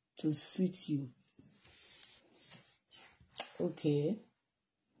suit you okay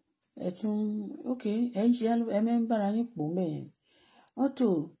okay bára yín pò mẹ́yìn Auto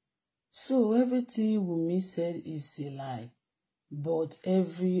so everything Wumi said is a lie but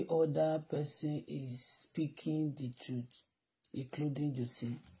every other person is speaking the truth including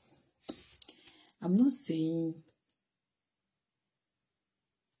Josie. I'm not saying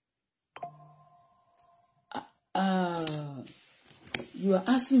you are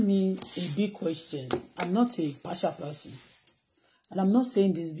asking me a big question. I'm not a partial person. And I'm not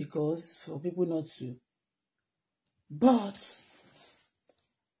saying this because for people not to. But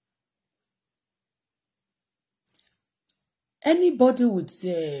anybody with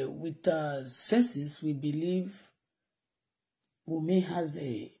senses will believe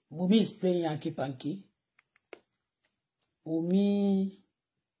Wumi is playing hanky-panky. Wumi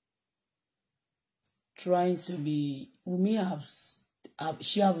trying to be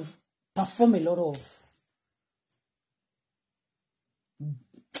she have performed a lot of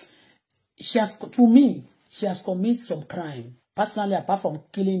she has committed some crime personally apart from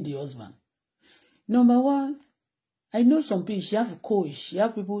killing the husband. Number one, I know some people, she have a coach, she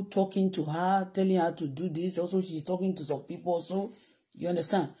have people talking to her, telling her to do this. Also, she's talking to some people also. You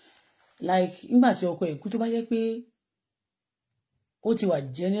understand? Like, nígbà tí ọkọ ẹ̀ kú tó bá jẹ́ pé ó ti wà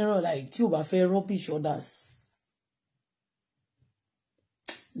general, like, tí ò bá fẹ́ rubbish others.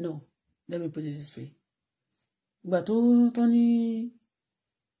 No, let me put it this way. Ìgbà tó ní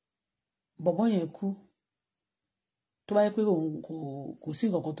bọ̀bọ́ yẹn kú tó bá yẹ pé òun kò sí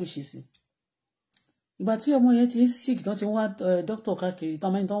nǹkan kan tó ṣe sí ìgbà tí ọmọ yẹn ti ń sick tán ti ń wá doctor káàkiri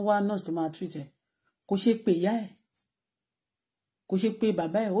tán máa ń tán wá nurse tó máa treat ẹ̀ kò ṣe pé ìyá ẹ̀ kò ṣe pé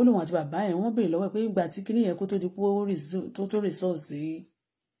bàbá ẹ̀ ó lòun àti bàbá ẹ̀ wọ́n béèrè lọ́wọ́ ẹ̀ pé ìgbà tí kinní yẹn kó tó di pé tó result sí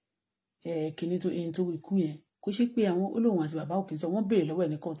kinní tó ikú yẹn kò ṣe pé àwọn ó lòun àti bàbá òkè sọ wọ́n béèrè lọ́wọ́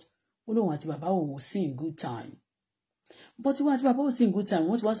ẹ̀ ní court ó lòun àti bàbá òun sí in good time but ìwọ àti bàbá ò sí in good time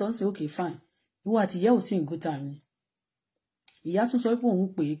wọ́n ti wá sọ ń ṣe okay fine ìwọ àti ìyá ò sí in good time ni ìyá tún sọ pé òun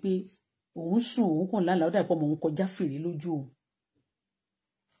pè é pé òun sùn òun kàn lálàá ó dà pọ̀ mọ́ òun kọjá fèrè lójú òun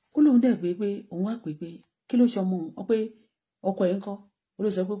ó lóun dẹ̀ pé òun wá pé kí ló ṣe ọmọ òun pé ọkọ ẹ̀ ń kọ́ ó ló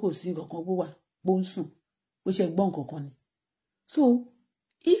sọ pé kò sí nǹkan kan bó wà bó ń sùn bó ṣe gbọ́ nǹkan kan ni so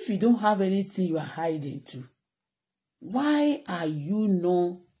if you don't have anything you are hiding to why are you not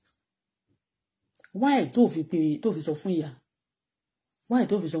why tó fi sọ fún ìyá why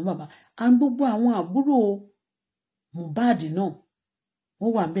tó fi sọ fún bàbá and gbogbo àwọn àbúrò Mohbad náà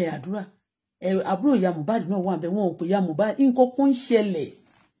wọ́n wà ń bẹ àdúrà àbúrò ìyá Mohbad náà wà ń bẹ wọn ò pè ìyá Mohbad nǹkan kan ń ṣẹlẹ̀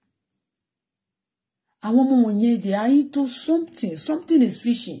àwọn ọmọ wọn yẹn they are into something is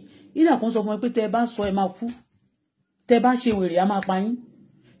fishy ìdá kan sọ fún ẹ pé tẹ́ ẹ bá sọ ẹ máa kú tẹ́ ẹ bá ṣe wèrè á máa pa yín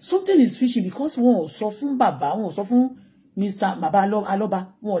something is fishy because wọn ò sọ fún bàbá wọn ò sọ fún Mr. bàbá alọ́ba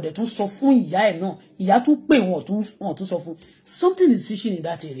wọn ò dẹ̀ tún sọ fún ìyá ẹ̀ náà ìyá tún pè wọn ò tún sọ fún something is fishy in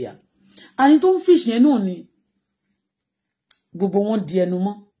that area àní tó ń fish yẹn náà ni gbogbo wọn di ẹnu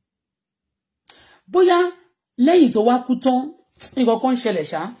mọ́ bóyá lẹ́yìn tó wá kú tán nǹkan kan ṣẹlẹ̀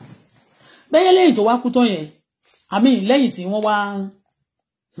ṣá bẹ́yẹ́ lẹ́yìn tó wá kú tán yẹn lẹ́yìn tí wọ́n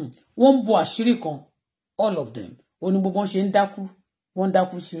ń bo àṣírí kan all of them ó ní gbogbo wọn ṣe ń dákú wọ́n ń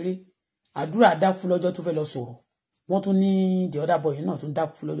dákú ṣeré àdúrà dákú lọ́jọ́ tó fẹ́ lọ sọ̀rọ̀ wọ́n tún ní the other boy náà tún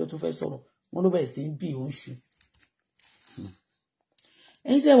dákú lọ́jọ́ tó fẹ́ sọ̀rọ̀ wọ́n ló bẹ̀rẹ̀ sí bí òun ṣù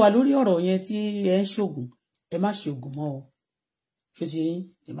ẹ̀yin tẹ́ wà lórí ọ̀rọ̀ yẹn tí ẹ ń ṣògùn ẹ má ṣògùn mọ́ o ṣé ti yín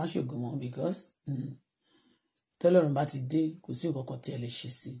ẹ má ṣògùn mọ́ because tọ́lọ́run bá ti dé kò sí nǹkan kan tí ẹ lè ṣe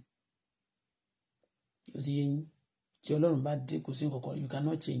sí ó ti yé yín tí Ọlọ́run bá dé kò sí nǹkan kan you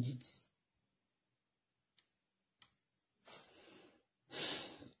cannot change it.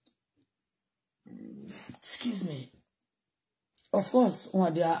 Excuse me. Of course,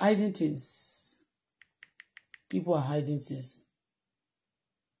 they are hiding things. People are hiding things.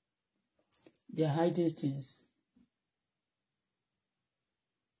 They are hiding things.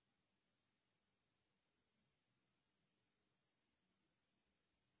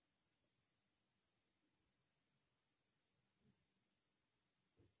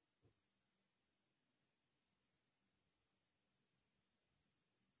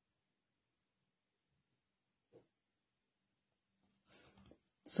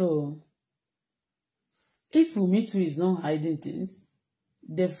 So, if Wumi too is not hiding things,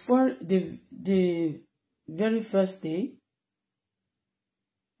 the very first day,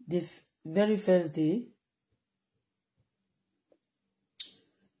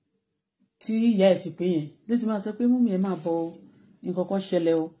 tí ìyá ẹ̀ ti pé yẹn ló ti máa sọ pé mummy ẹ máa bọ̀ nǹkan kan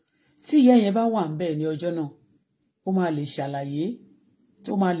ṣẹlẹ̀ o tí ìyá yẹn bá wà ń bẹ̀ ní ọjọ́ náà ó máa lè ṣàlàyé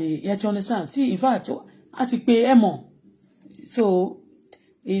tó máa lè yẹ tí understand tí in fact á ti pé ẹ mọ̀ so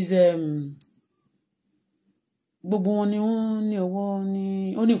is gbogbo wọn ni wọ́n ní ọwọ́ ní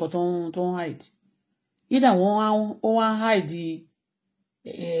ó ní nǹkan tó ń hide either ó wá hide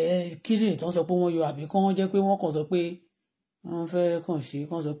kíndìnrín tó ń sọ pé wọ́n yọ àbí kán jẹ́ pé wọ́n kàn sọ pé wọ́n fẹ́ kàn ṣe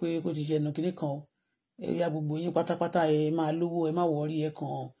kán sọ pé kó ti ṣe ẹnu kínní kan ẹ̀yà gbogbo yín pátápátá ẹ máa lówó ẹ má wọrí ẹ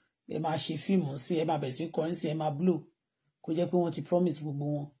kàn ẹ máa ṣe fíìmù sí ẹ máa bẹ̀rẹ̀ sí kọrin sí ẹ máa blow kó jẹ́ pé wọ́n ti promise gbogbo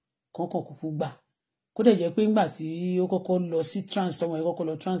wọn kọ́kàn kúkú gbà kó dẹ̀ jẹ́ pé ńgbà tí ó kọ́kọ́ lọ sí trance tọmọ ẹ kọ́kọ́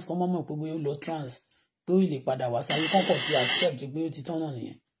lọ trance kọ́ mọ́mọ́ pé bóyá ó lọ trance pé ó lè padà wá sáyé kọ́kọ́ fi accept pé ó ti tán náà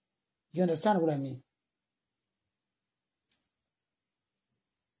nìyẹn you understand what I mean?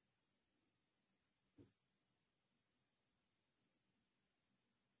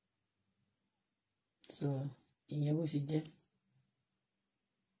 So ìyẹn bó ṣe jẹ́.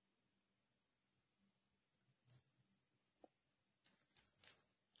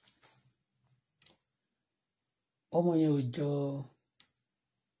 Ọmọ yẹn ò jọ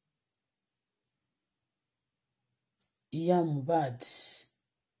ìyá Mohbad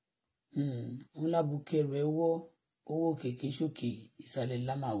ń lábùkẹ́ rẹ̀ wọ́ owó kéèké sókè ìsàlẹ̀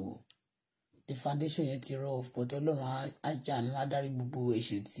lámàwò the foundation yẹn ti rọ pọ̀tọ́ ọlọ́run ajánu adarí gbogbo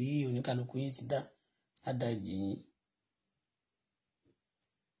ẹ̀ṣẹ̀ tí oníkálukú yẹn ti dá adájì yín.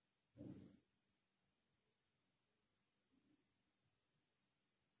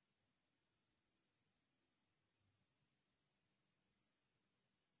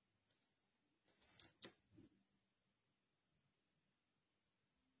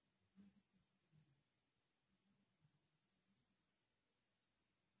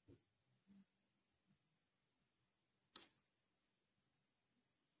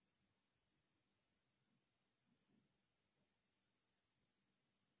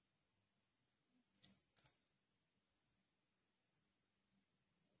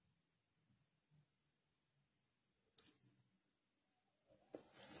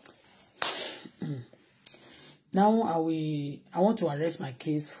 Now I want to arrest my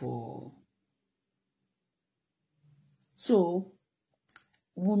case for. So,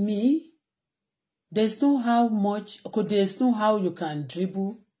 Wumi, there's no how you can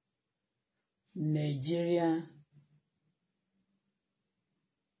dribble Nigeria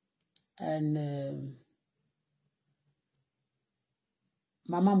and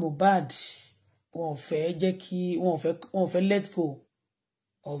Mama Mohbad wọ́n fẹ́ let go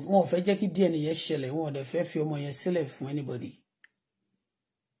of wọ́n fẹ́ jẹ́ kí DNA yẹn ṣẹlẹ̀ wọ́n dẹ̀ fẹ́ fi ọmọ yẹn sílẹ̀ fún anybody.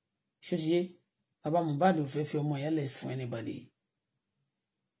 Ṣé Baba Mohbad ò fẹ́ fi ọmọ yẹn lẹ̀ fún anybody.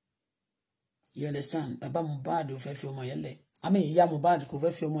 You understand? Baba Mohbad ò fẹ́ fi ọmọ yẹn lẹ̀. Ìyá Mohbad kò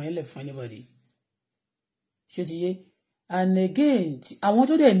fẹ́ fi ọmọ yẹn lẹ̀ fún anybody. Ṣé and again àwọn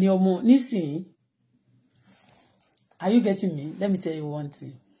tó dẹ̀ ní ọmọ nísìnyí. Are you getting me? Let me tell you one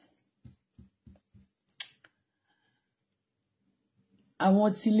thing.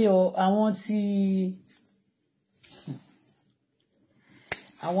 Àwọn tí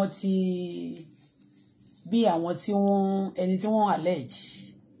bí àwọn tí wọ́n ẹni tí wọ́n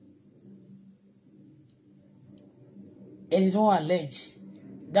allege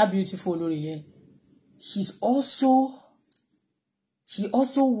that beautiful olórí yẹn she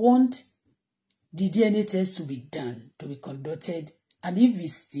also want the DNA test to be done, to be conducted, and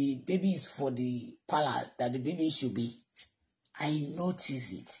if the baby is for the palace that the baby should be, I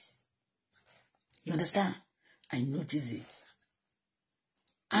notice it. You understand? I notice it.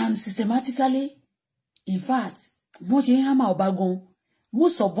 And systematically, in fact, most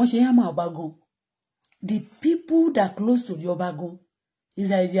of the people that are close to the Obagon is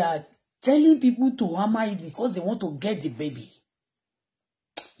that they are telling people to hammer it because they want to get the baby.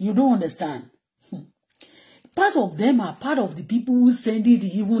 You don't understand. Part of them are part of the people who send it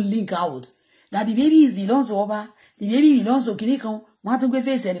even link out that the baby belongs to Oba, the baby belongs to Kinikon, want to go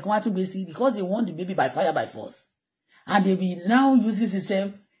face and want to go see because they want the baby by fire by force. And they will now use this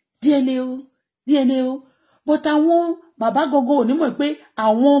system, DNA. But I want Baba Gogo, no more pay, I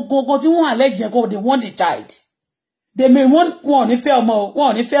want Gogo to want allege go, they want the child. They may want one if fair more,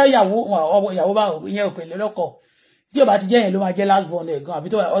 one if fair Yawoba, Yoko. Tí ó bá ti jẹ́ yẹn ló máa jẹ́ last born ẹ̀ gan àbí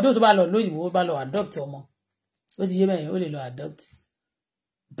tó ọdún tó bá lọ lóyìnbó bá lọ adopt ọmọ ó ti yé bẹ́ẹ̀ ó lè lọ adopt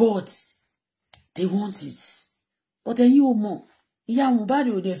but they want it but ẹ̀yin ò mọ̀ ìyá Mohbad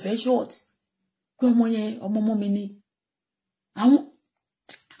ò dẹ̀ fẹ́ short pé ọmọ yẹn ọmọ mi ni àwọn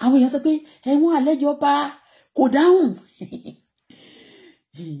èèyàn sọ pé ẹ̀wọ̀n àlejò ọba kò dáhùn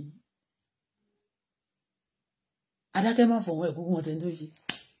adákẹ́ má fọwọ́ ẹ̀ kúkú wọn tẹ́ ń tó ṣe.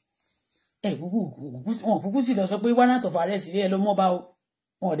 Wọn kúkú sì lọ sọ pé warrant of arrest rí ẹ ló mọ́ bá o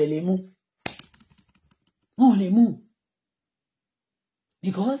wọn ò dẹ̀ lè mú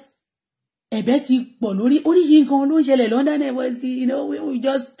because ẹ̀bẹ̀ ti pọ̀ lórí oríṣi nǹkan ló ń ṣẹlẹ̀ London ẹ̀ wọ́n sí we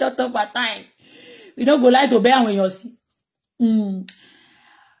just shut up at time we don't go lie to bẹ́ àwọn èèyàn sí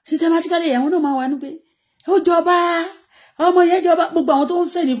systematically àwọn náà máa wà ní pé ó jọba ọmọ yẹn jọba gbogbo àwọn tó ń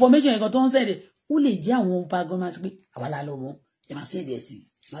send information nǹkan tó ń send ó lè jẹ́ àwọn ọba gan máa ti pé àwa la lọ mọ́ ẹ máa send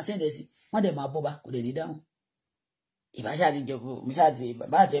ẹ̀ sí wọ́n dẹ̀ máa bọ́ bá kò dẹ̀ ní dáhùn ìbáṣà ti jọ kó mi ṣáà ti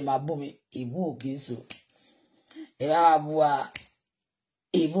bàbá àtẹ máa bú mi ìbú òkè so ẹ bá máa bú wa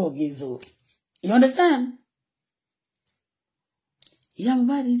ìbú òkè so you understand ìyá mo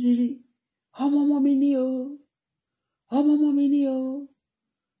bá ti rí ọmọ mi ní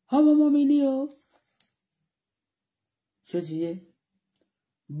o ṣó ti yé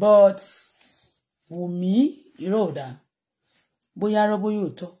but Wùmí irọ́ ọ̀dà bóyá arọ́ bóyá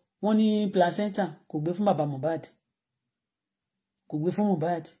òótọ́ wọ́n ní placenta kò gbé fún bàbá Mohbad kò gbé fún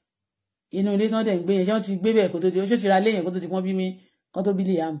Mohbad inú ilé tí wọ́n dẹ̀ ń gbé yẹn ṣé wọ́n ti gbé bẹ́ẹ̀ kó tó di ó ṣó ti ra léyìn kó tó di wọ́n bí mi kán tó bí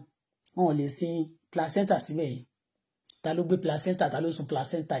Liam wọn ò lè sin placenta síbẹ̀ yẹn ta ló gbé placenta ta ló sun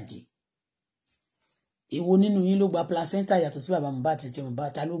placenta jẹ èwo nínú yín ló gba placenta yàtọ̀ sí bàbá Mohbad àti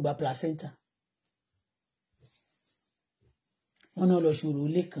Mohbad ta ló gba placenta wọn náà lọ ṣòro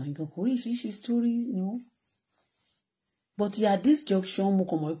ilé kan nǹkan kò rí ṣíṣí story ni wọ́n. But at this junction mo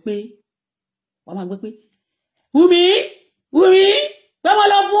kàn mọ̀ pé wọ́n máa gbé pé Wumi gbọ́mọ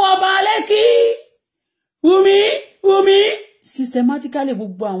lọ fún ọba Lẹ́kì Wumi systematically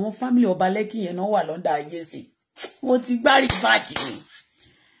gbogbo àwọn family ọba Lẹ́kì yẹn náà wà lọ́ndà ayéṣe mo ti gbá research mi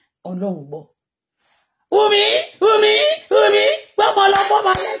ọlọ́run gbọ́ Wumi gbọ́mọ lọ fún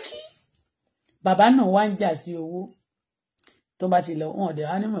ọba Lẹ́kì bàbá náà wá ń jà sí owó tó bá ti lọ wọn ọ̀dẹ̀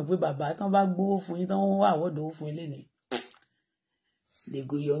wá nímọ̀ pé bàbá tán bá gbówó fún yín tán wọ́n wà àwọ̀dọ̀ owó fún ilé ni they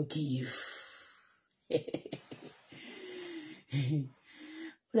go yonki you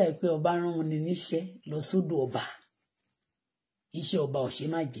ó dà pé ọba rán wọn ní níṣẹ́ lọ sódò ọba iṣẹ́ ọba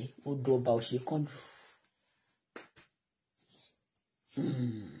ọ̀ṣẹ́ má jẹ́ odò ọba ọ̀ṣẹ́ kánjú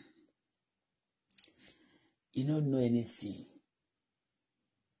You don't know anything.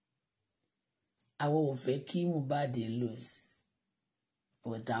 Àwọn ò fẹ́ kí Mohbad lose.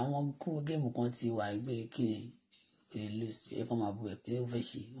 But àwọn game kan ti wà gbé kí lose. Ẹ kàn máa bu ẹ pé ó fẹ́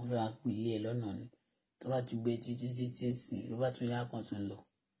ṣe. Wọ́n fẹ́ wá pín ilé ẹ lọ́nà ni. Tó bá ti gbé títí sí, tó bá tún yá kan tún lọ.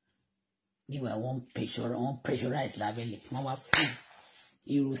 Níwà wọ́n pressurize lábẹ́lẹ̀. Wọ́n wá fún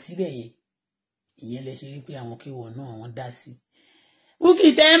èrò síbẹ̀ yẹn. Ìyẹn lè ṣe rí pé àwọn kéwọ̀ náà wọ́n dá sí. Wúkì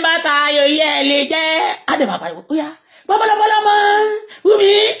tẹ́ ń bá ta ayò yẹ ẹ lè jẹ́. Adèmà pariwo, ó yá, bọ́mọlọ́mọ,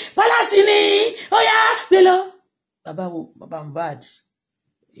 Wumi, Fọláṣí ni, ó yá, gbé lọ. Bàbá Mohbad,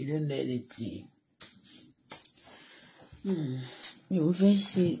 you don't know anything. Mi ò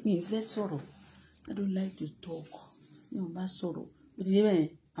fẹ́ sọ̀rọ̀. I don't like to talk. Mi ò bá sọ̀rọ̀. Ó ti yé bẹ́ẹ̀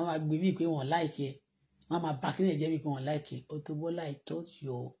àwọn àgbè bíi pé wọ́n like ẹ. Wọ́n máa bá kí ní ẹ̀jẹ̀ bíi pé wọ́n like ẹ. Auto-Bola, I thought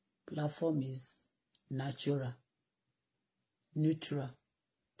your platform is neutral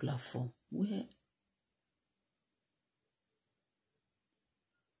platform. Where?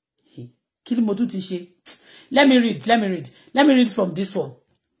 Hey, kí ni mo tún ti ṣe? Let me read from this one.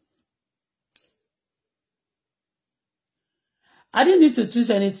 I didn't need to choose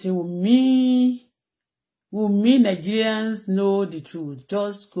anything. Wumi, Nigerians know the truth.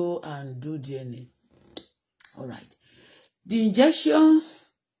 Just go and do DNA. All right. The injection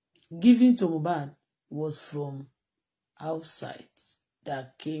given to Mohbad was from outside.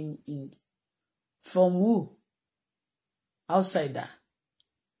 That came in. From who? Outsider.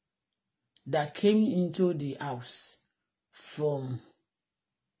 That came into the house. From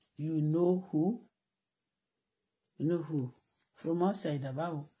you know who? You know who? From outside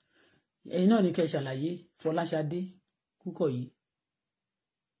about. You know ni ke ṣàlàyé Fọláṣadé Kúkọ̀yí.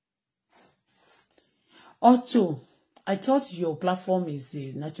 Also, I thought your platform is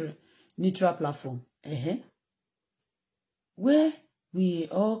a neutral platform. Where we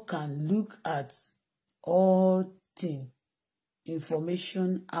all can look at all things,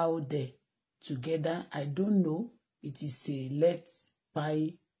 information out there together. I don't know. It is a Let's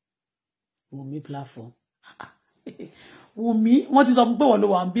Buy Wumi platform. Wumi, what is up?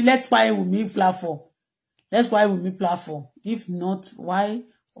 Let's Buy Wumi platform. Let's Buy Wumi platform. If not, why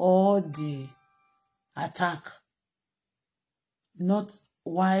all the attack? Not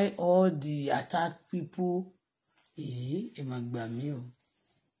why all the attack people.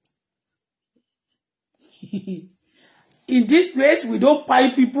 In this place, we don't buy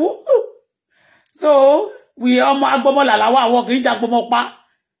people. So we are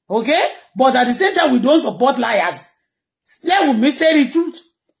okay? But at the same time, we don't support liars. Let Wumi say the truth.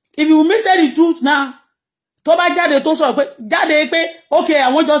 If you may say the truth now, okay,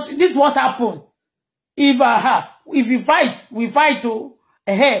 I want just this is what happened. If you fight, we fight too.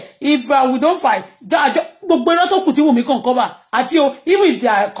 If we don't fight, even if they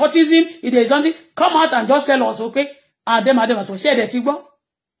are courtism, if there is something, come out and just tell us, okay? And them so share the tigo.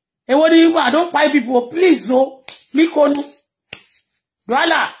 And what do you I don't buy people, please, so me kono.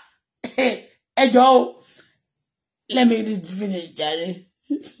 Voila. Let me finish, Jerry.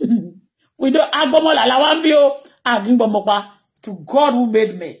 We don't agbomola lawambio agimbomopa to God who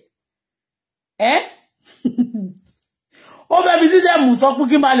made me. Ó fẹ́ bí system sọ pé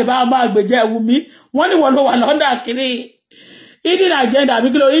kí má lè bá máa gbèjẹ́ Wumi wọ́n ní wọ́n ló wà lọ́ndà kiri hidden agenda àbí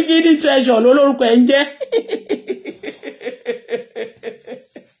kí ló hidden treasure lórúkọ ẹ̀ ń jẹ́.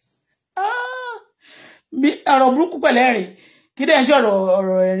 Ọ̀rọ̀ burúkú pẹ̀lẹ́ rìn kí dẹ̀ ń ṣe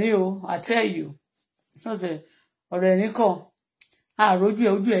ọ̀rọ̀ ẹ̀rín o I tell you sọ́sẹ̀ ọ̀rọ̀ ẹ̀rín kọ̀ àròjù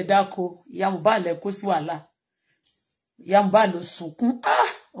ẹ̀ ojú ẹ̀ dáko ìyá Mohbad lẹ kó sí wàhálà ìyá Mohbad ló sunkún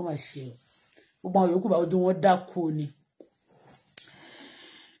ó mà ṣe o gbogbo àwọn yòókù bá ojú wọn dáko ni.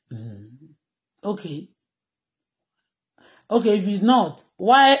 Okay, if it's not,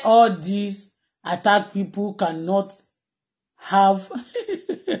 why all these attack people cannot have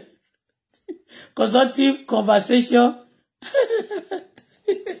constructive conversation?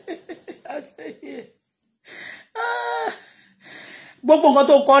 Gbogbo nǹkan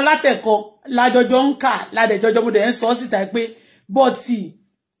tó kọ látẹ̀kọ́ lájọjọ ń kà ládẹjọjọ mo dẹ̀ ń sọ síta pé but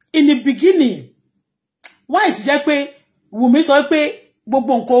in the beginning why ti jẹ́ pé Wumi sọ pé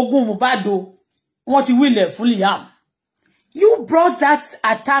gbogbo nǹkan ogun Mohbad wọ́n ti wílẹ̀ fún Liam. You brought that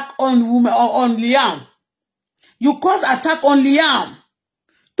attack on on Liam. You caused attack on Liam.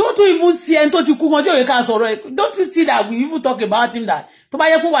 Don't you even see ẹni tó ti kú gan tí ó yẹ ká sọ̀rọ̀ ẹ̀? Don't you see that we even talk about him that tó bá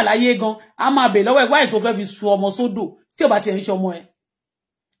yẹ kó wà láyé gan a máa bẹ̀ lọ́wọ́ ẹ̀ why tó fẹ́ fi su ọmọ sódò tí ó bá ti ń ṣe ọmọ ẹ̀.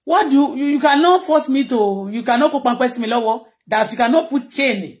 What do you cannot force me to, you cannot put pampers me lọ́wọ́, that you cannot put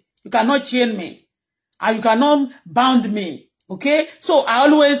chain, you cannot chain me, and you cannot bound me, okay? So I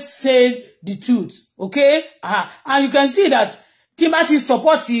always say the truth, okay? And you can see that Timothy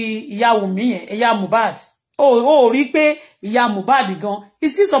support ìyá Wumi, ìyá Mohbad, ó rí pé ìyá Mohbad gan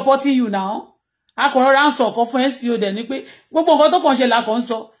is still supporting you now. Akọ̀rọ̀ra ń sọ ọ̀kan fún NCO dẹ̀ ni pé gbogbo nǹkan tó kàn ṣe là kàn ń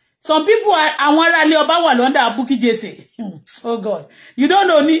sọ. Some people àwọn ará ilé ọba wà lọ́ndà Bukky Jesse. Oh God, you don't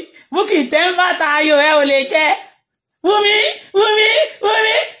know ni Bukky tẹ́ńbà tayo ẹ ò lè jẹ́. Wumi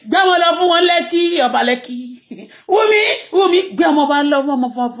gbé ọmọ lọ fún wọn Lẹ́kì ọba Lẹ́kì. Wumi gbé ọmọ bá lọ fún ọmọ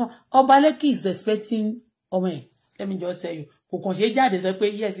fún ọba Lẹ́kì is expecting ọmọ ẹ̀. Let me just tell you, kò kàn ṣe jáde sọ pé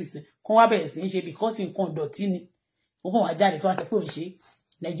yes is kàn wá bẹ̀rẹ̀ sí ń ṣe because nǹkan dọ̀tí ni. Kò kàn wá jáde kó wá sọ pé òun ṣe.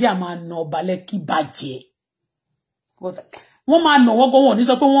 Nàìjíríà máa na ọba Lẹ́kì bàjẹ́. Wọ́n máa nà wọ́n gan, wọ́n ní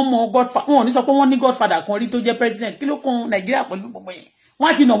sọ pé wọ́n mọ Godfather, wọ́n ní sọ pé wọ́n ní Godfather kan rí tó jẹ́ president. Kí ló kan Nàìjíríà pẹ̀lú gbogbo yẹn? Wọ́n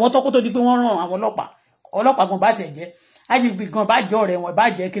á ti nà wọ́n tọ́kọ́ tó di pé wọ́n ràn àwọn ọlọ́pàá gan bá tiẹ̀ jẹ́. Ajínigbé gan bá jẹ́ ọ̀rẹ́ wọn, bá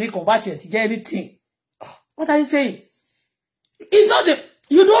jẹ́ kiri kan bá tiẹ̀ ti jẹ́ anything. What are you saying? It's not a,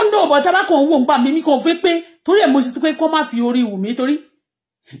 you don't know, but tabá kan wo npa mi kan fẹ́ pé torí ẹ̀ mo ṣe pé kó má fi orí Wùmí torí.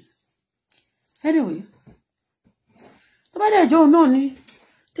 Anyway, tó bá dẹ̀ jọ náà ni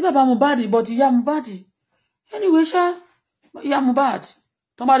tí bàbá Mohbad but ìyá Mohbad. Anyway, ṣá ìyá Mohbad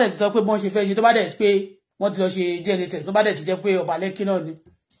tó bá dẹ̀ ti sọ pé bọ́n ṣe fẹ́ ṣe, tó bá dẹ̀ pé wọ́n ti lọ ṣe DNA test, tó bá dẹ̀ ti jẹ́ pé ọba Lẹ́kì náà ni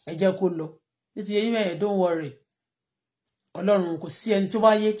ẹ jẹ́ kó lọ. Ti yẹn mẹ́rin, don't worry. Ọlọ́run kò sí ẹni tó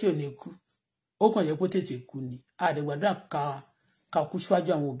bá yé tí ò ní kú. Ó kàn jẹ́ pé tètè kú ni. Àdẹ̀gbàdúrà ká kú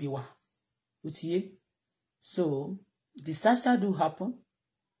síwájú àwọn òbí wa. Ó ti yé. So disaster do happen.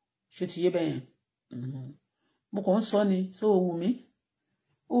 Ṣé ti yé bẹ́yẹn? Mo kàn ń sọ ni. So Wùmí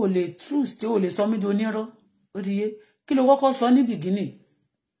ó lè trust, ó lè sọ mí di onírọ́. Ó ti yé. Kí ló kọ́kọ́ sọ ní beginning?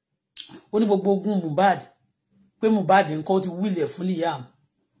 Ó ní gbogbo ogun Mohbad pé Mohbad nǹkan ó ti wílẹ̀ fún Liam.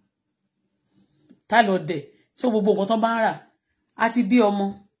 Tá lọ dẹ̀. So gbogbo nǹkan tó bá ń rà àti bí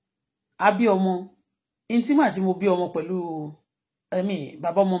ọmọ intima tí mo bí ọmọ pẹ̀lú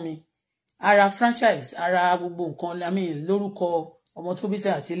bàbá ọmọ mi ara franchise ara gbogbo nǹkan lórúkọ ọmọ tó bí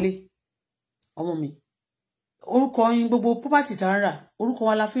sẹ́ àti ilé ọmọ mi orúkọ yín gbogbo property tá ń rà orúkọ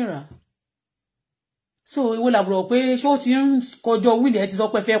wa la fi rà. So ìwọ làbúrò pé ṣé ó ti ń kọjọ wíìlì ẹ ti sọ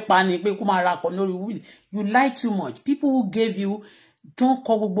pé fẹ́ pa ni pé kó máa ra pọ̀ lórí wíìlì. You lie too much. People who gave you don't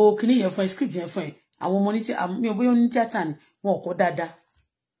kọ gbogbo kíní yẹn fún ẹ script yẹn fún ẹ. Àwọn ọmọ ní tí mi ò bóyá ní tíátà ni wọn ò kọ́ dáadáa.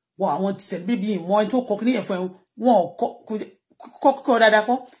 Wọ́n àwọn ti sẹ̀lẹ̀ bíbí ìmọ̀ tó kọ kíní yẹn fún ẹ wọn ò kọ́ dáadáa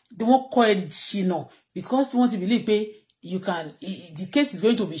kọ́. Wọ́n kọ́ ẹ ṣìnà because wọ́n ti believe pé you can the case is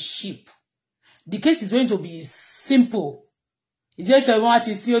going to be cheap. The case is going to be simple. It's just wọ́n á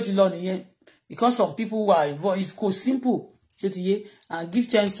ti tí ó ti lọ nìyẹn. Because some people who are involved, it's so simple. And give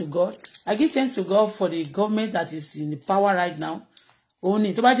thanks to God. I give thanks to God for the government that is in the power right now.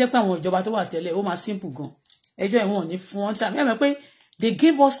 Only tó bá jẹ́ pé àwọn ìjọba tó wà tẹ́lẹ̀ ó máa simple gan. Ẹjọ́ ìwọ̀n ní fún wọn time. Ẹ pé they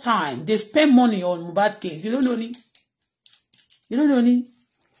gave us time. They spend money on Mohbad case. You don't know ni. You don't know ni.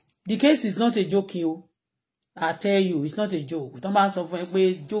 The case is not a joke, you. I tell you, it's not a joke. Tó bá sọ fún ẹ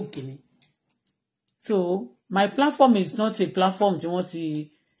pé joke ni. So my platform is not a platform tí wọ́n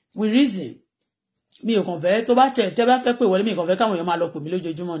ti we reason. Mi ò kàn fẹ́ tó bá tẹ́ bá fẹ́ pé wọlé mi kàn fẹ́ káwọn èèyàn máa lọ pè mí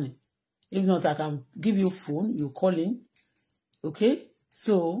lójoojúmọ́ ni. If not, I can give you phone, you call in. Okay?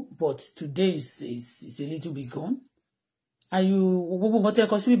 So, but today is a little bit gone. And you gbogbo nǹkan tẹ́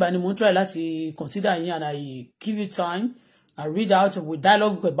kọ sí ìbá ni mo try láti consider yín and I give you time. I read out with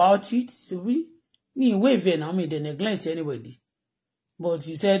dialogue about it. So me wave now me they neglect anybody. But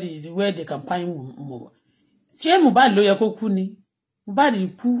you said where they can find more. Ṣé Mohbad ló yẹ kó kú ni? Mohbad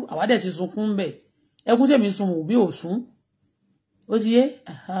kú, àwa dẹ̀ ti sunkún ńbẹ̀. Ẹkún tèmi sun Wùmí ò sún. Ó ti yé?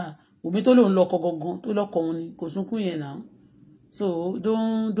 Wùmí tó lóun lọ́kọ gangan tó lọ́kọ òun ni kò sunkún yẹn náà. So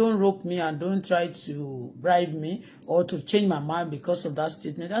don't rope me and don't try to bribe me or to change my mind because of that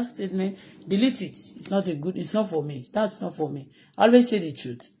statement. That statement, delete it. It's not for me. That's not for me. I always say the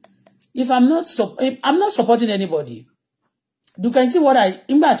truth. If I'm not supporting anybody. You can see what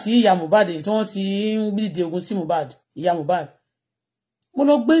nígbà tí ìyá Mohbad tí wọ́n ti ń gbìdì ogun sí Mohbad, ìyá Mohbad. Mo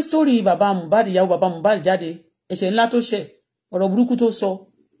lọ gbé story bàbá Mohbad, ìyàwó bàbá Mohbad jáde, ẹ̀ṣẹ̀ ńlá tó ṣẹ̀, ọ̀rọ̀ burúkú tó sọ,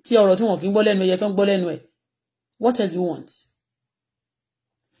 tí ọ̀rọ̀ tí wọ́n kì í gbọ́ lẹ́nu ẹ̀yẹ tó ń gbọ́ lẹ́nu ẹ̀. What else you want?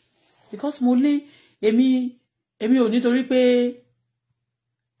 Because mo lé èmi ò nítorí pé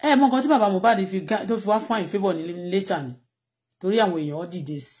mọ nǹkan tí bàbá Mohbad tó fi wá find favour ní later ni. Torí àwọn èèyàn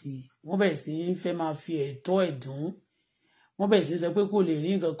dìde sí, wọ́n bẹ̀rẹ̀ sí ń fẹ́ máa fi ẹ̀tọ́ ẹ̀dùn. Wọ́n bẹ̀rẹ̀ sí sọ pé kò lè rí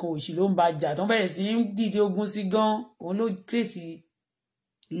nǹkan kan òṣì ló ń bá jà. Tó bẹ̀rẹ̀ sí ń dìde ogun sí gan. Òun ló create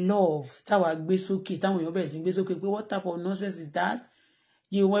love táwa gbé sókè táwọn èèyàn bẹ̀rẹ̀ sí gbé sókè pé what type of nonsense is that?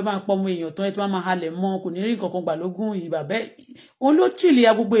 Yìí wọ́n bá ń pọ́ ọmọ èèyàn tán ẹ̀ tí wọ́n máa halẹ̀ mọ́ kò ní rí nǹkan kan gbà lógún ìbà bẹ́ẹ̀. Òun ló chìlì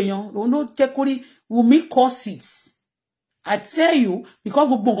ya gbogbo èèyàn. Òun ló jẹ́ kórí Wumi cause it. I tell you because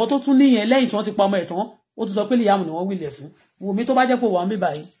gbogbo nǹkan tó tún níyẹn lẹ́yìn tí wọ́n ti pa ọmọ ẹ̀ tán ó tún sọ pé Liam ni wọ́n wílẹ̀ fún. Wumi tó bá jẹ́ pé wà ń bí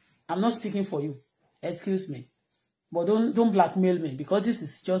báyìí I'm not speaking for you. Excuse me. But don't blackmail me because this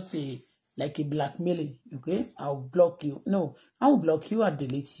is just a like a blackmailing. Okay, I'll block you. No, I won't block you. I'll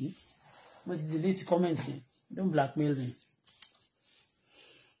delete it. But delete comments here. Don't blackmail me.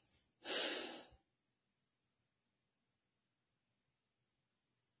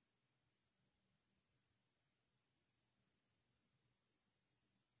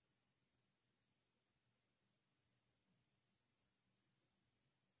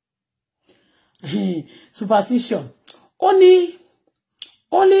 Superstition. Only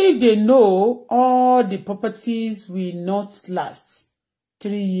they know all the properties will not last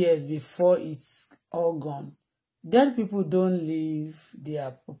 3 years before it's all gone. Dead people don't leave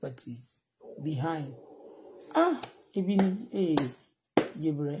their properties behind. Ibini,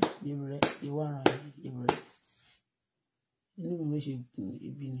 Jebre, Iwaran, Jebre. Inú mi ṣe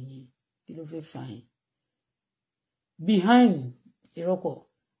Ibini, kí ló fẹ́ fine. Behind, Iroko,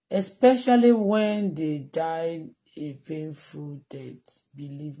 especially when they died a painful death,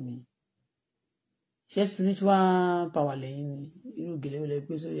 believe me. Ṣé spiritual power lẹ́yìn ni, irú gèlè wọlé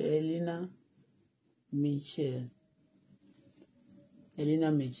pé sórí Elena Michelle.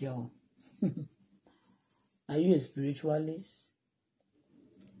 Are you a spiritualist?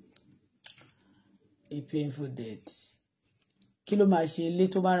 A painful death. Kí ló máa ṣe ilé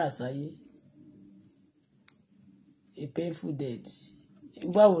tó bá rà sáyé? A painful death.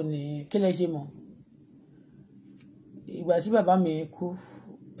 Báwo ni kí lẹ ṣe mọ̀? Ìgbà tí bàbá mi kú,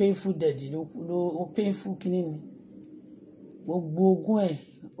 painful death ló painful kíní ni. Gbogbo ogún ẹ̀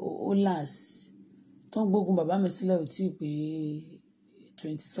ó last. Tó ń gbógun bàbá mi sílẹ̀ ò tí pé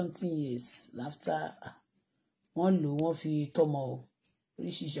 20-something years after wọ́n lò wọ́n fi tọ́mọ o.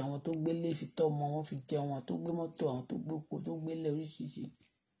 Oríṣiríṣi àwọn tó gbélé fi tọ́mọ, wọ́n fi jẹ àwọn tó gbé mọ́tò, àwọn tó gbóko tó gbélé oríṣiríṣi.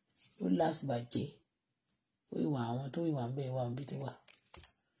 Ó last bàjẹ́. Ó ìwà àwọn tó ìwà ń bẹ ìwà ń bí tó wà.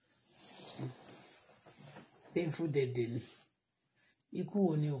 Painful death ni. Ikú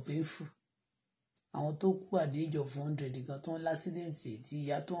wo ni ò painful? Àwọn tó kú at the age of 100 gan tó ń lásídẹ̀ǹtì tí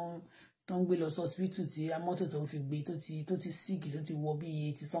ìyá tó ń gbé lọ sí hospital tí mọ́tò tó ń fi gbé tó ti sick tó ti wọ bí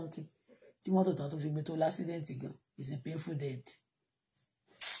 80 something tí mọ́tò tó fi gbé tó lásídẹ̀ǹtì gan is a painful death.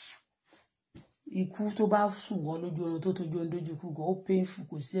 Ikú tó bá sùn gan lójú oorun tó tójú oorun dójú ikú gan ó painful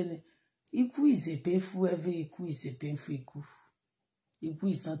kò sí ẹni. Ikú is a painful, every ikú is a painful ikú. Ikú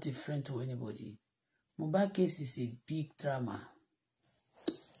is not a friend to anybody. Mohbad case is a big drama.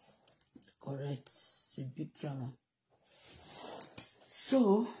 Correct. It's a big drama.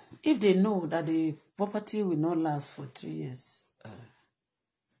 So, if they know that the property will not last for 3 years,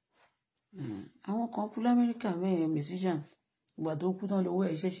 àwọn kan kú l'Amẹ́ríkà mẹ́rin musician ìgbà tó kú tán lówó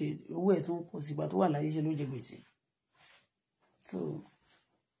ẹ̀ ṣẹ̀ṣẹ̀ owó ẹ̀ tó ń pọ̀ sí ìgbà tó wà láyé ṣe ló jẹ gbèsè. So,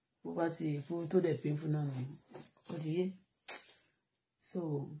 bó bá ti kú tó dẹ̀ painful náà ni ó ti yé. So,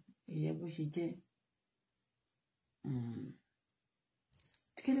 ìyẹn bó ṣe jẹ́.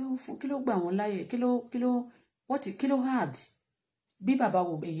 Kí ló gbà wọ́n láyè kí ló hard bí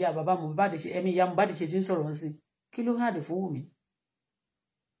ìyá bàbá Mohbad ṣe ìyá Mohbad ṣe ti ń sọ̀rọ̀ sí kí ló hard fún Wumi.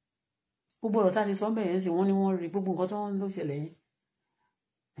 Gbogbo ọ̀rọ̀ tá a ti sọ bẹ́ẹ̀ yẹn sì wọ́n ní wọ́n rí gbogbo nǹkan tó ń lọ ṣẹlẹ̀ yẹn.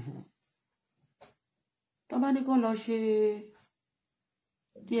 tó bá ní kó lọ ṣe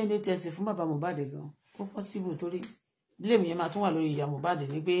DNA test fún bàbá Mohbad gan ó possible torí blame yẹn máa tún wà lórí ìyá Mohbad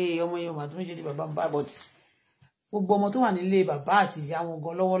ní pé ọmọ yẹn máa tún ṣe ti bàbá Mohbad but gbogbo ọmọ tó wà nílé bàbá àti ìyá wọn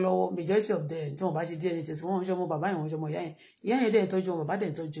gan lọ́wọ́lọ́wọ́ majority of them tí wọ́n bá ṣe DNA test wọ́n ń ṣe ọmọ bàbá yẹn wọ́n ń ṣe ọmọ ìyá yẹn dẹ̀ tọ́jú wọn bàbá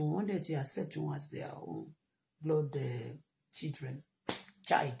dẹ̀ tọ́jú wọn wọ́n dẹ̀ ti accept wọn as their own blood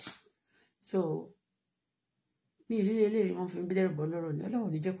child. So ní ìdílé eléyìí wọ́n fi ń bí dẹ́rù bọ́ lọ́rọ̀ ni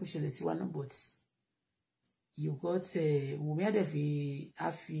Ọlọ́run ní jẹ́ kó ṣẹlẹ̀ sí wa náà but you got Wumi adẹ̀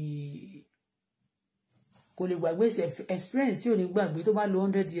kò lè gbàgbé experience tí ò ní gbàgbé tó bá lo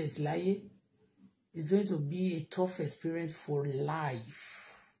 100 years láyé. It's going to be a tough experience for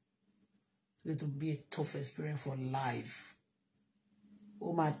life. It's going to be a tough experience for life.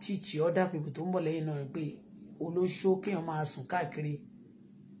 Ó máa teach other people tó ń bọ̀ lẹ́yìn náà pé olóṣó kéèyàn máa sùn káàkiri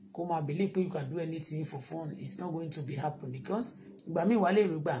kó máa believe pé you can do anything for fun. It's not going to be happen because ìgbà míì wà lè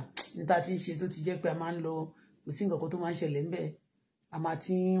rí gbà níta tí ń ṣe tó ti jẹ́ pé a máa ń lọ kò sí nǹkan kan tó máa ń ṣẹlẹ̀ ńbẹ̀ wọ́n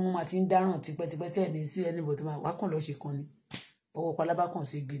máa ti ń dáràn tipẹ́tipẹ́ tẹ̀ ní sí ẹnìbọ̀ tó máa wá kàn lọ ṣe kan ni ọwọ́ pálábá kàn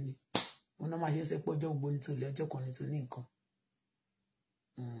sí gbé ni wọn náà máa ṣe ń sẹ́ pé ọjọ́ gbogbo nítorí ọjọ́ kan nítorí nǹkan.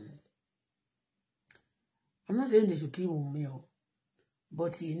 I'm not saying they should kill Wumi o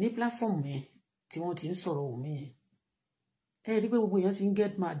but ní platform yẹn tí wọ́n ti ń sọ̀rọ̀ Wumi yẹn ẹ rí pé gbogbo èèyàn ti ń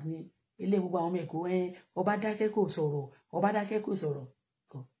get mad ní ilé gbogbo àwọn ọmọ ẹ̀kọ́ ọba dákẹ́ kò sọ̀rọ̀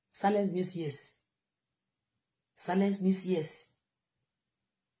silence means yes. Silence means yes.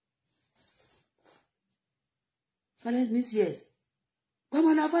 Silence means yes. Bọ́mọ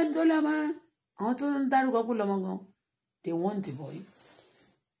náà fẹ́ tó lọ́mọ àwọn tó ń dárúkọ kú lọ́mọ gan they want the boy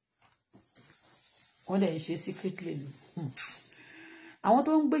wọ́n dẹ̀ ń ṣe secretly ni àwọn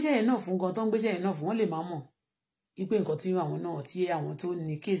tó ń gbéṣẹ́ yẹn náà fún gan tó ń gbéṣẹ́ yẹn náà fún wọ́n lè má mọ̀ ipe nǹkan tí àwọn náà tí àwọn tó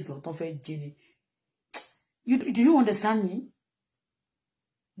ní case gan tó fẹ́ jẹ ni do you understand me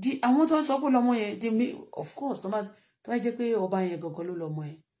àwọn tó ń sọ pé lọ́mọ yẹn of course tó bá jẹ́ pé ọba yẹn gangan ló lọ́mọ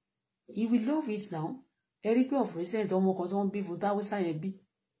yẹn he will love it now ẹ rí pé of recent ọmọ kan tó ń bí fún táwùsà yẹn bí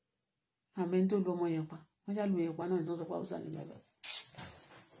àmì tó lu ọmọ yẹn pa wọ́n já lu yẹn pa náà tó ń sọ pé táwùsà ní bàbá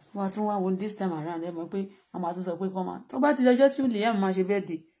wọ́n tún wá wọn this time around ẹ mọ̀ pé àwọn àtúntò sọ pé kọ́ máa tó bá ti lọ́jọ́ tí Liam máa ṣe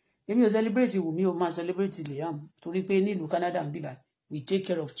birthday èmi ò celebrate Wumi ò máa celebrate Liam torí pé nílùú Canada ń bíbá we take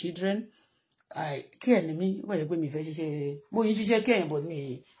care of children kí ẹ̀ ní mí wọ́n yẹ pé mi fẹ́ ṣiṣẹ́ mo yín ṣiṣẹ́ kí ẹ̀yìn but mi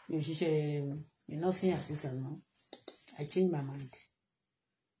ò ṣiṣẹ́ nursing assistant now I change my mind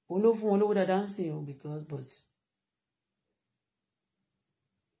òun ló fún wọn lówó dáadáa ń sìn o because but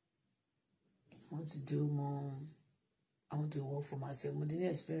I want to do more. I want to work for myself. Mo didn't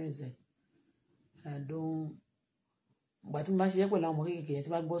experience it. And I don't. But when I see people like me,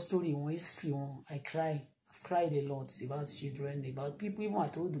 when I gbọ́ story, one history, one I cry. I've cried a lot about children, about people even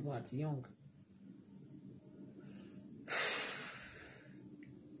at old, even at young.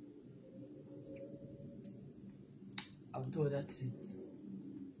 I'll do other things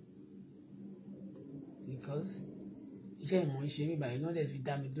because iṣẹ́ ìmọ̀ ìṣe mi báyìí náà dẹ̀ fi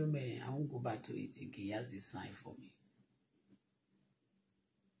dá mi dúró mẹ́rin. I won't go back to it again. As a sign for me.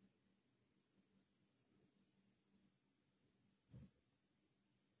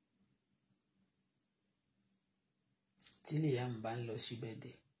 Tí Liam bá ń lọ sí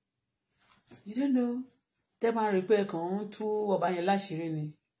birthday. You don't know. Tẹ́ máa rí pé ẹ̀kan ń tú ọba yẹn láṣìírí ni.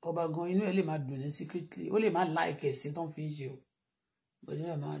 Ọba gan inú ẹ̀ lè máa dùn ní secretly. Ó lè máa like ẹ̀ sí tán fi ń ṣe o. Bọ̀dé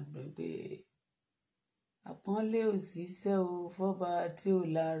náà máa dùn pé àpọ́nlé ò síṣẹ́ o fọ́ba tí ò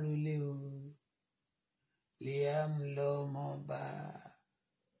lárólé o. Liam lọ́mọ bá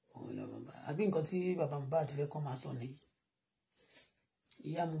òun lọ́mọ bá. Àbí nǹkan tí bàbá Mohbad fẹ́ kọ́ máa sọ ni.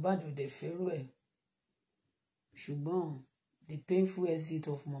 Ìyá Mohbad ò dẹ̀ fẹ́rù ẹ̀. Ṣùgbọ́n the painful exit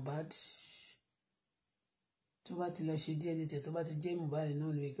of Mohbad tó bá ti lọ ṣe díẹ̀ ní tẹ̀ tó bá ti jẹ́ Mohbad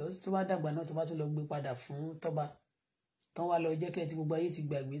náà ni because tó bá dàgbà náà tó bá tún lọ gbé padà fún tọ́ba tán wá lọ jẹ́ kẹ́ tí gbogbo ayé ti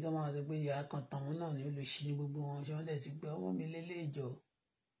gbàgbé tán máa sọ pé ìyá kan tàn wọ́n náà ni ó lè ṣí ní gbogbo wọn ṣé wọ́n dẹ̀ ti gbé ọmọ mi lélẹ̀ ìjọ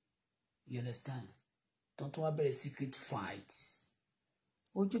you understand tán tó wá bẹ̀rẹ̀ secret fights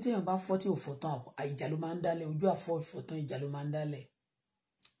ojú téèyàn bá fọ́ tí ò fọ́ tán ìjà ló máa ń dálẹ̀ ojú àfọ́ ìfọ̀tán ìjà ló máa ń dálẹ̀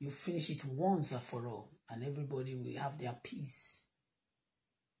you finish it once and for all and everybody will have their peace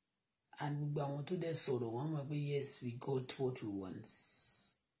and gbogbo àwọn tó dẹ̀ sọ̀rọ̀ wọ́n mọ̀ pé yes we got what we want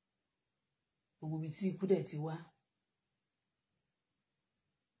gbogbo ibi tí ikú dẹ̀ ti wá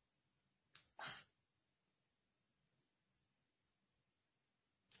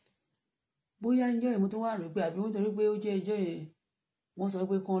bóyá ń jọ́ yẹn mo tó wà rò pé àbí wọ́n torí pé ó jẹ́ ẹjọ́ yẹn wọ́n sọ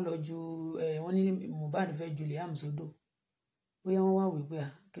pé kán lọ ju wọ́n ní Mohbad fẹ́ ju Liam sódò bóyá wọ́n wá wí pé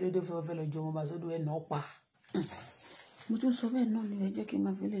kí ló dé fẹ́ lọ ju ọmọ bá sódò ẹ̀ náà pa mo tún sọ bẹ́ẹ̀ náà ni ẹ jẹ́ kí n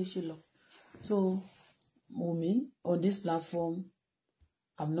máa fi lè ṣe lọ so Wumi on this platform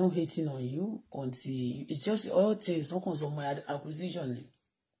I'm not hating on you until it's just all things no concern my acquisition ni.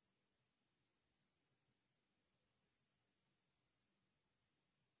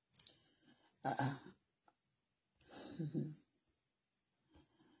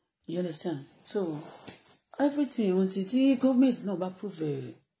 You understand? So everything until the government náà bá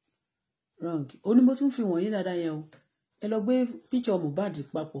prove wrong oni mo tún fi wọ̀nyí dáadáa yẹn o ẹ lọ gbé picture Mohbad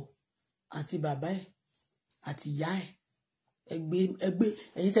papọ̀ àti bàbá ẹ̀ àti ìyá ẹ̀ ẹgbẹ́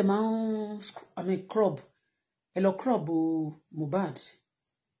ẹ̀yin tẹ́ máa ń crop ẹ lọ crop Mohbad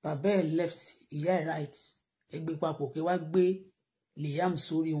bàbá ẹ̀ left ìyá ẹ̀ right ẹgbẹ́ papọ̀ kí wá gbé Liam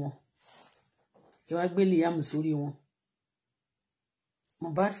sórí wọn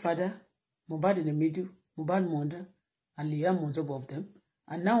Mohbad father Mohbad in the middle Mohbad mother and Liam on top of them.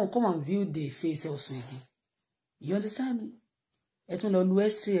 And now come and view the face also again. You understand me? Ẹ tún lọ lu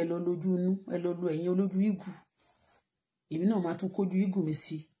ẹsẹ̀ ẹ lọ lójú inú ẹ lọ lu ẹ̀yìn olójú igu. Èmi náà máa tún kójú igu mi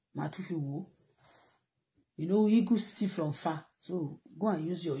sí máa tún fi wò. You know igu see from far. So go and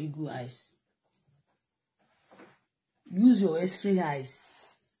use your eagle eyes. Use your X-ray eyes.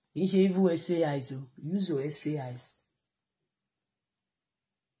 Kì í ṣe evil X-ray eyes o. Use your X-ray eyes.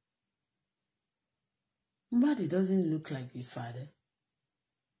 Mohbad doesn't look like his father.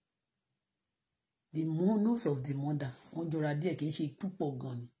 The nose of the mother wọ́n jọra díẹ̀ kì í ṣe púpọ̀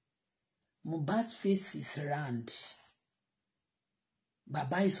gan ni Mohbad's face is round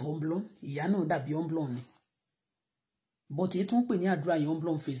bàbá is omblon ìyá náà dàbí omblon ni but èyí tó ń pè ní àdúrà yẹn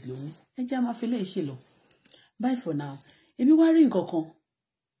omblon face ló ní ẹ jẹ́ a máa fi lè ṣe lọ bye for now èmi wá rí nǹkan kan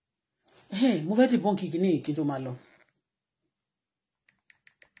mo fẹ́ dìbọn kìkì ní ìkí tó máa lọ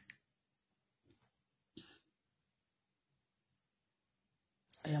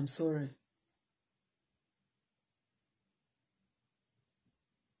am sorry.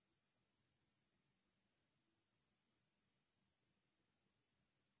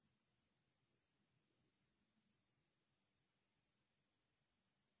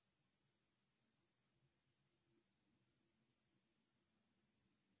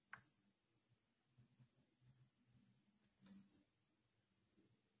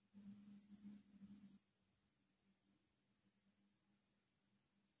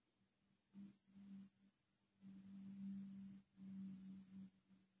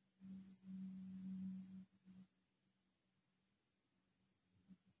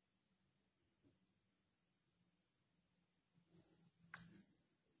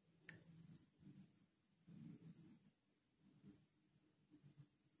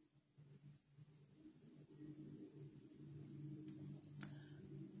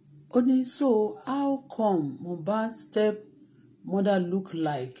 Only so, how come Mohbad's stepmother look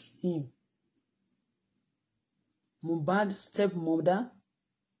like him? Mohbad's stepmother?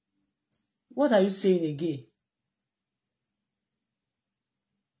 What are you saying again?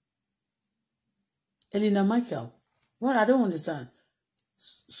 Elena Michael? What? I don't understand.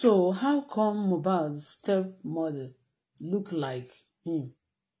 So, how come Mohbad's stepmother look like him?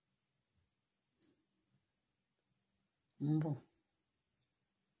 Mbo.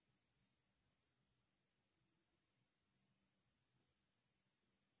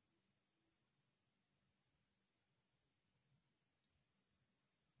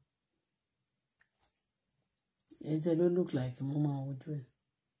 It don't look like Mama would do it.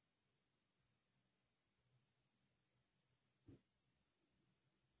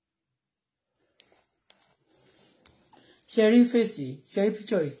 Sherry Facey, Sherry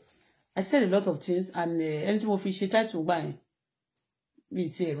Picture. I said a lot of things, and anything of fish title by me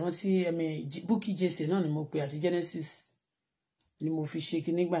say, not see, Bookie Jesse, no, more at Genesis. Ni mo fi ṣe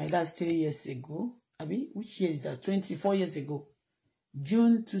kíní gbà yẹn, that's 3 years ago. Abi, which year is that? 24 years ago.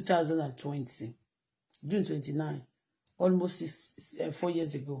 June 2020. June 29. Almost 4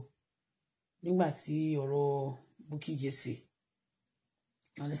 years ago. Nígbà tí ọ̀rọ̀ Bookie Jesse.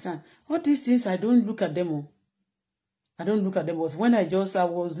 Understand? All these things, I don't look at them. I don't look at them, but when I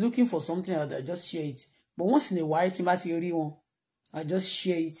was looking for something, I just share it. But once in a while, I just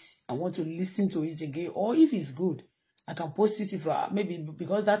share it. I want to listen to it again. Or if it's good, I can post it if maybe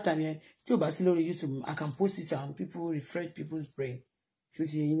because that time YouTube, I can post it and people refresh people's brain.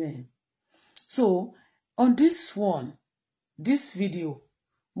 So on this one, this video,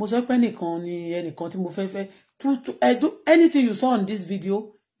 anything you saw on this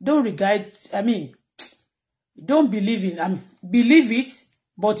video, don't regard. Don't believe it. Believe it,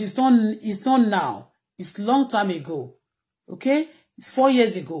 but it's not now. It's long time ago. Okay, it's 4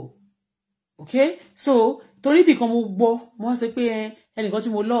 years ago. Okay, so torí bí kan mo gbọ́ mo ṣe pé ẹnìkan tí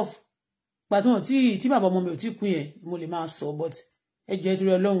mo love gbàtàn tí bàbá ọmọ mi ò tí kú yẹn mo lè máa sọ, but ẹ jẹ́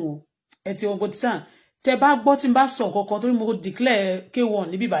torí Ọlọ́run o ẹ ti ọgbọ́n ti sàn tẹ́ bá gbọ́ tí n bá sọ kankan torí mo declare K1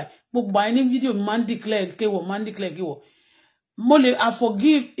 níbí báyìí gbogbo àyè ní fídíò mi máa ń declare K1 máa ń declare K1 mo lè I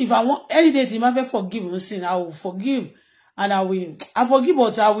forgive if I want any day tí ma fẹ́ forgive sin I will forgive and I forgive,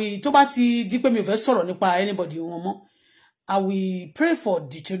 but I will tó bá ti di pé mi ò fẹ́ sọ̀rọ̀ nípa anybody wọn mọ́. I will pray for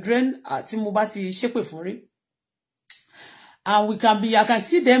the children tí mo bá ti ṣépè fún rí. And I can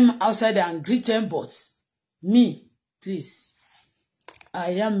see them outside and greet them, but me, please, I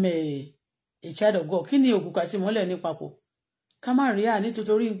am a child of God. Kí ni òkùnkà tí mo lè ní papọ̀? Ká má rí àní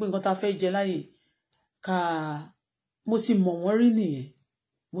nítorí pé nǹkan tá fẹ́ jẹ láyé. Mo ti mọ̀ wọ́n rí nìyẹn.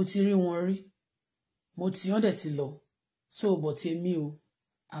 Mo ti rí wọn rí. Mo ti wọ́n dẹ̀ ti lọ. So, but èmi o,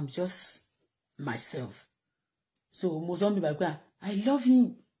 I'm just myself. So mo sọ bí bàbá I love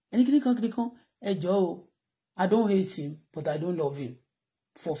him. Ẹni kini kan ẹ jọ̀ọ́ o. I don't hate him, but I don't love him.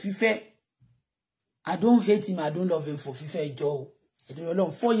 For fífẹ́. I don't hate him, I don't love him for fífẹ́ ẹ jọ̀ọ́ o. Ẹ jọ̀ọ́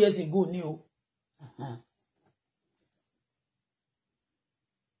Ọlọ́run 4 years ago ni o.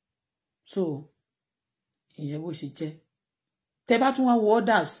 So ìyẹn bó ṣe jẹ́. Tẹ́ bá tún wá wo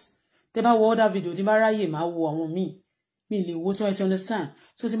others. Tẹ́ bá wo other video tí bá ráyè máa wo àwọn míì. Mi lè wo tó ẹ ti understand.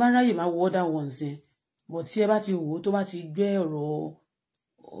 So tí bá ráyè máa wo other ones yẹn. But tí ẹ bá ti wò tó bá ti gbé ọ̀rọ̀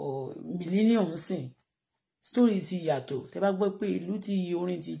millennium sìn story ti yàtọ̀ tẹ́ bá gbọ́ pé ìlú ti yí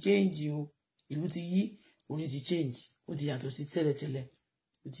orin ti change o ìlú ti yí orin ti change ó ti yàtọ̀ sí tẹ́lẹ̀tẹ́lẹ̀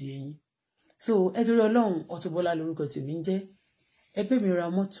ó ti yẹyin. So ẹ torí Ọlọ́run Auto-Bola lórúkọ tèmi ń jẹ́ ẹ bẹ̀ mi ra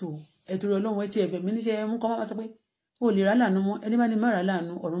mọ́tò ẹ torí Ọlọ́run ẹ ti ẹ̀bẹ̀ mi níṣẹ́ ẹ mú kọ́ máa sọ pé o lè rà láàánú mọ́ ẹni bá ní má rà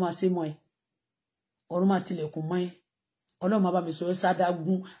láàánú ọ̀run máa ṣe mọ́ ẹ ọ̀run máa tilẹ̀kùn mọ́ ẹ Ọlọ́run máa bá mi sọ ẹ́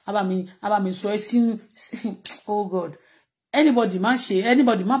sádágún á bá mi sọ ẹ́ sínú oh God anybody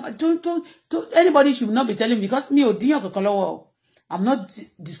should not be telling me because mi ò díyàn kankan lọ́wọ́ I'm not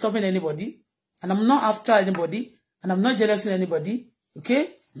disturbing anybody, and I'm not after anybody, and I'm not jealous of anybody. Okay?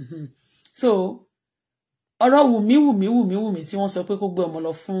 So, ọ̀rọ̀ Wùmí tí wọ́n sọ pé kó gbé ọmọ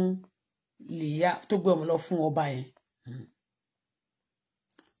lọ fún Lìyá, tó gbé ọmọ lọ fún ọba yẹn.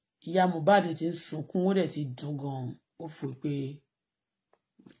 Ìyá Mohbad ti ń sunkún, ó dẹ̀ ti dùn gan. Ó fò pé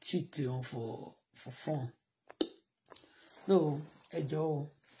cheat on for fun. So, ẹjọ́ o,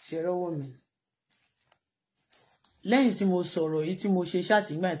 ṣe rọ́wọ́ mi. Lẹ́yìn tí mo sọ̀rọ̀ yìí tí mo ṣe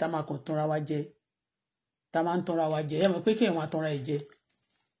ṣáàtì nígbà tá máa kàn tanra wa jẹ. Tá máa ń tanra wa jẹ. Ẹ mọ̀ pé kí wọ́n tanra ẹ̀ jẹ.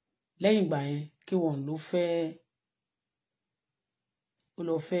 Lẹ́yìn ìgbà yẹn kí wọ́n lọ fẹ́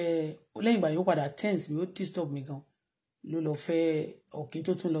lẹ́yìn ìgbà yẹn ó padà tense mi, ó disturb mi gan. Ló lọ fẹ́ Ọ̀kín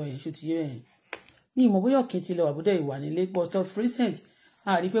tó tún lọ yẹn, ṣó ti yé bẹ́ẹ̀. Mi mọ̀ bóyá Ọ̀kín ti lọ àbúdá ìwà nílé, but of recent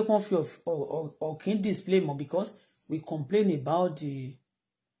a rí pé kàn fi Ọ̀kín display mọ́ because we complain about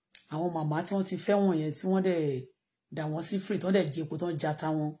àwọn màmá tí wọ́n ti fẹ́ wọ̀n yẹn tí wọ́n dẹ̀ dà wọ́n sí free tí wọ́n dẹ̀ jí epo tí wọ́n jata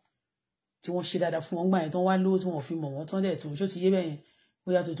wọn tí wọ́n ṣe dáadáa fún wọn gbà yẹn tí wọ́n wá lówó tí wọ́n fi mọ̀ wọ́n tí wọ́n dẹ̀ tún ṣó ti yé bẹ́ẹ̀ yẹn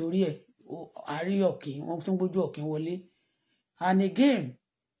bóyá tó torí ẹ̀ àárí Ọ̀kín wọ́n tún gbójú Ọ̀kín wọlé. And again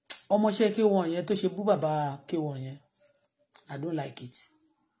ọmọọṣẹ́ K1 yẹn tó ṣe bú bàbá K1 yẹn I don't like it.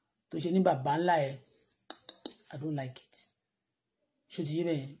 Tó ṣe ní bàbá ńlá ẹ̀ I don't like it. Ṣó ti yé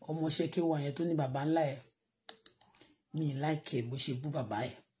bẹ́ẹ̀ yẹn ọmọọṣẹ́ K1 yẹn tó ní bàbá ńlá ẹ̀ mi like ẹ̀ bó ṣe bú bàbá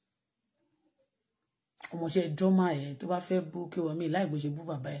ẹ̀. Ọmọọṣẹ́ drama ẹ̀ tó bá fẹ́ bú K1 mi like bó ṣe bú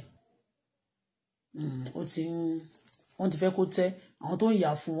bàbá ẹ̀. Wọ́n ti fẹ́ kó tẹ́ àwọn tó ń yà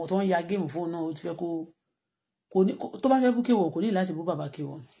fún wọn tó ń ya géèmù fún wọn náà ó ti fẹ́ kó ní tó bá fẹ́ bú K1 kò ní láti bú bàbá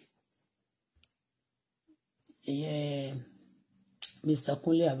K1. Mr.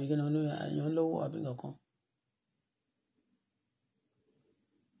 Kunle àbí kí ni wọ́n yàn lọ́wọ́ àbí nǹkan.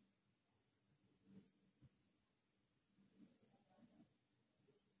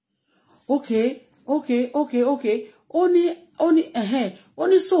 Okay.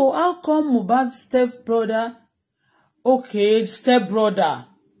 Only so how come Mohbad's step brother. Okay,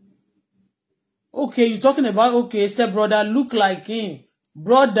 you talking about step brother look like him.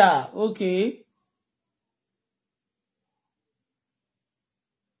 Brother, okay.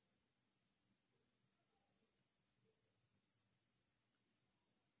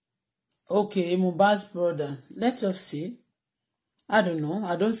 Okay, Mohbad's brother. Let us see. I don't know.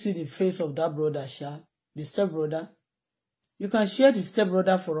 I don't see the face of that brother, Sha. The step brother. You can share the step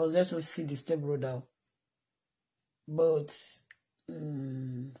brother for us. Let us see the step brother. But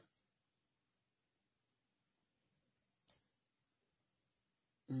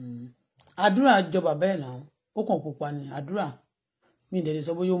àdúrà jọ bàbá ẹ̀ náà. Ó kàn pupa ni àdúrà. Mi dẹ̀ lè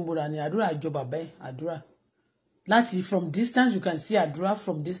sọ bóyá ó ń búra ni àdúrà jọ bàbá ẹ̀ àdúrà. Láti from distance you can see àdúrà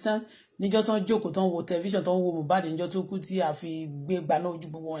from distance. Níjọ́ tán jókòó tán wo television tán wo Mohbad níjọ́ tó kú tí a fi gbé gbaná ojú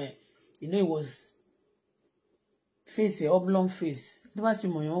gbogbo yẹn. You know it was face oblong face. Tó bá ti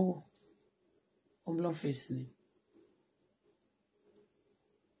mọ̀ yàn wò oblong face ni.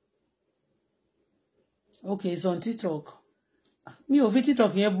 Okay, it's on TikTok. Mi ò fi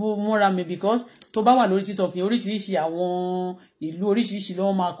TikTok yẹn bú múra mi because tó bá wà lórí TikTok yẹn oríṣiríṣi àwọn ìlú oríṣiríṣi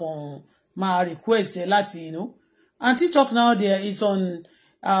ló máa request ẹ láti and TikTok now there is on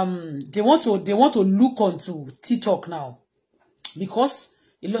they want to look onto TikTok now because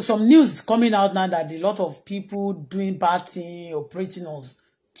some news is coming out now that a lot of people doing bad thing operating on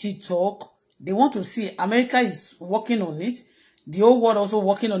TikTok. They want to see America is working on it. The whole world also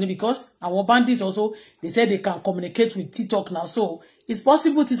working on it because our bandits also, they said they can communicate with TikTok now. So it's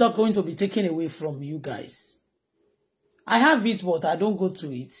possible TikTok going to be taken away from you guys. I have it, but I don't go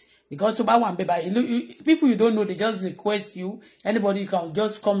to it. Because so one people you don't know, they just request you. Anybody can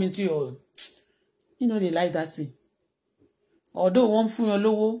just come into your, they like that thing. Although one for your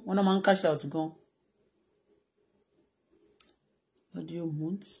logo, one man cash out to go. What do you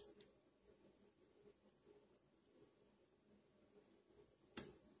want?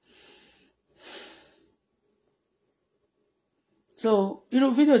 So,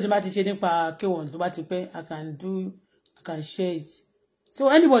 video tí bá ti ṣe nípa K1 tó bá ti pẹ́, I can share it. So,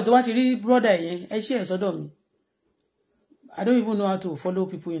 anybody tó bá ti rí brother yẹn, ẹ share sọ́dọ̀ mi. I don't even know how to follow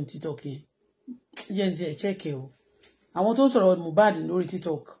people in TikTok yẹn. Jẹ́ n ti ẹ̀ check ẹ o. Àwọn tó ń sọ̀rọ̀ Mohbad lórí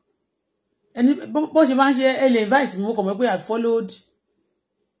TikTok. Ẹni bó ṣe máa ń ṣe ẹ lè invite mi mo kàn mọ̀ pé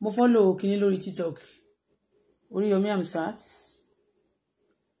mo follow kíní lórí TikTok. Oríyọmí Hamzat.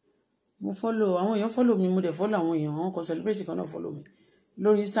 Mo follow àwọn èèyàn follow mi mo dẹ̀ follow àwọn èèyàn àwọn kan celebrate kan náà follow mi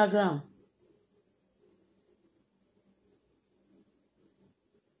lórí Instagram.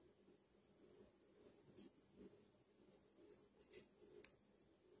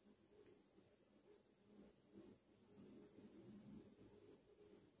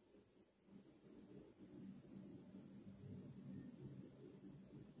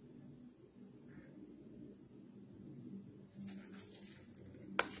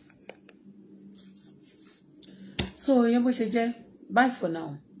 so yẹn bó ṣe jẹ́ bye for now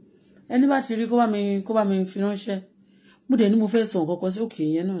ẹni bá ti rí kó bá mi fi ránṣẹ́ mo dẹ̀ ní mo fẹ́ sọ nǹkan kan sí òkè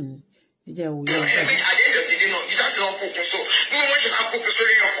yẹn náà ni ẹ jẹ́ àwòrán ọ̀gá. àdéhùn ti dé náà ìjà sí wọn kókun so bí wọ́n ṣe máa kókun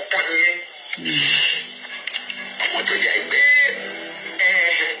sórí ọkọ̀ nìyẹn. ọmọ tó yẹ pé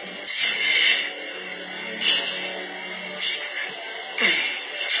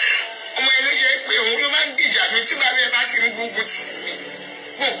ọmọ ẹ ló yẹ pé òun ló máa ń gbìjà mi tí bàbá ẹ bá ti ń gbógun tì mí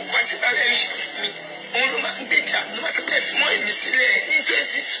gbogbo kan tí bàbá ẹ ń ṣe fún mi òun ló máa ń gbèjà ló máa ti bẹ̀rẹ̀ sí mọ́ èmi sílẹ̀ ní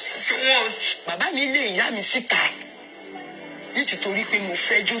 2021. bàbá mi lé ìyá mi síta nítorí pé mo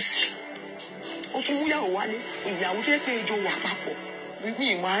fẹ́ jòsì ó tún múyàwó wálé ìyàwó tó yẹ pé ìjọ wà papọ̀ ní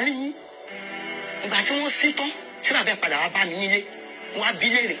ìwà rí ìgbà tí wọ́n sí tán tí bàbá padà wá bá mi nílé wọ́n á bí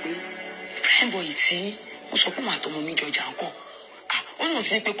léèrè pé prime boy tí wọ́n sọ pé màá tọmọ mi jọjà ń kọ́ ó nà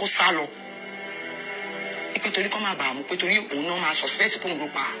sí pé kó sá lọ pé torí kọ́ máa bà á mú pé torí òun náà máa suspect pé òun ló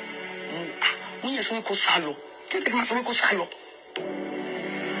pa wọ́n yẹ sọ pé kó sá lọ kí ló dé máa sọ pé kó sá lọ.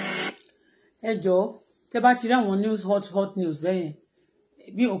 ẹ jọ̀ọ́ tẹ bá ti rí àwọn news hot news bẹ́yẹn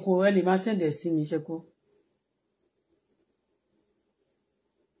bí òkú ẹ lè máa sẹ́ndẹ̀ sí mi ṣẹ́kọ́.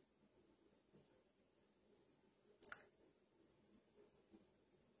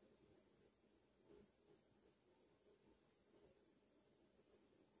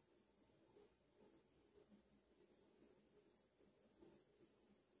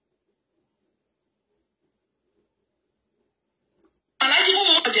 alájí mú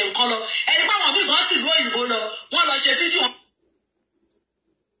mọ́ ọ̀jẹ̀ nǹkan lọ ẹni báwọn bí kan ti gbọ́ òyìnbó lọ wọ́n lọ ṣe fídíò.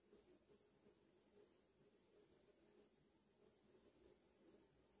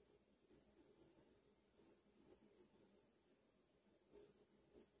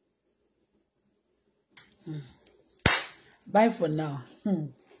 Bye for now.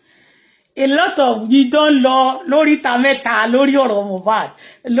 A lot of you don lọ lórí ta mẹ́ta lórí ọ̀rọ̀ Mohbad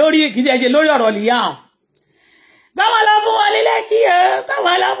lórí kìí ṣe lórí ọ̀rọ̀ Liam. Gbọ́mọ̀ lọ fún wọn ní Lẹ́kì o,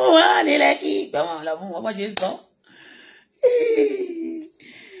 gbọ́mọ̀ lọ fún wọn ní Lẹ́kì, gbọ́mọ̀ lọ fún wọn bọ́ ṣe ń sọ.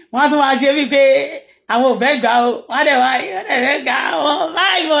 Wọ́n tún máa ṣe wípé àwọn ò fẹ́ gbà o, wọ́n dẹ̀ fẹ́ gbà o,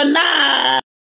 bye for now.